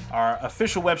there. Our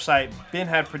official website,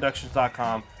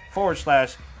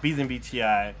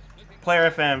 binhadproductions.com/BThanBTI.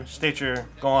 Player FM, Stitcher,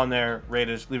 go on there, rate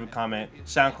us, leave a comment.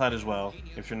 SoundCloud as well,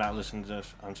 if you're not listening to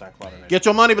us on SoundCloud already. Get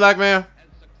your money, black man.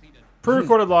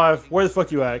 Pre-recorded live. Where the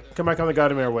fuck you at? Come back on the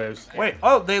goddamn airwaves. Wait,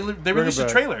 they released a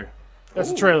back. trailer. That's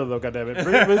a trailer though. Goddammit.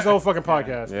 Bring this whole fucking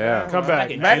podcast. Yeah. Come back.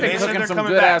 Matt They been said cooking they're some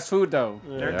coming good back. ass food though.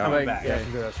 They're Yeah. coming back. Yeah,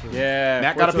 some good ass food. Yeah.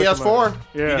 Matt got a What's up, PS4.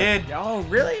 Yeah. We did. Oh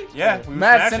really? Yeah. We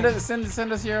Matt, was smashing.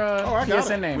 send us your I got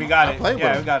PSN it. name. We got I it. played with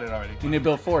Yeah, him. we got it already. You need to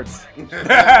build forts.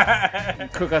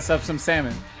 Cook us up some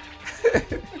salmon.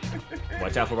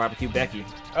 Watch out for barbecue Becky.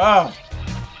 Oh.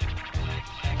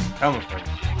 Coming for you.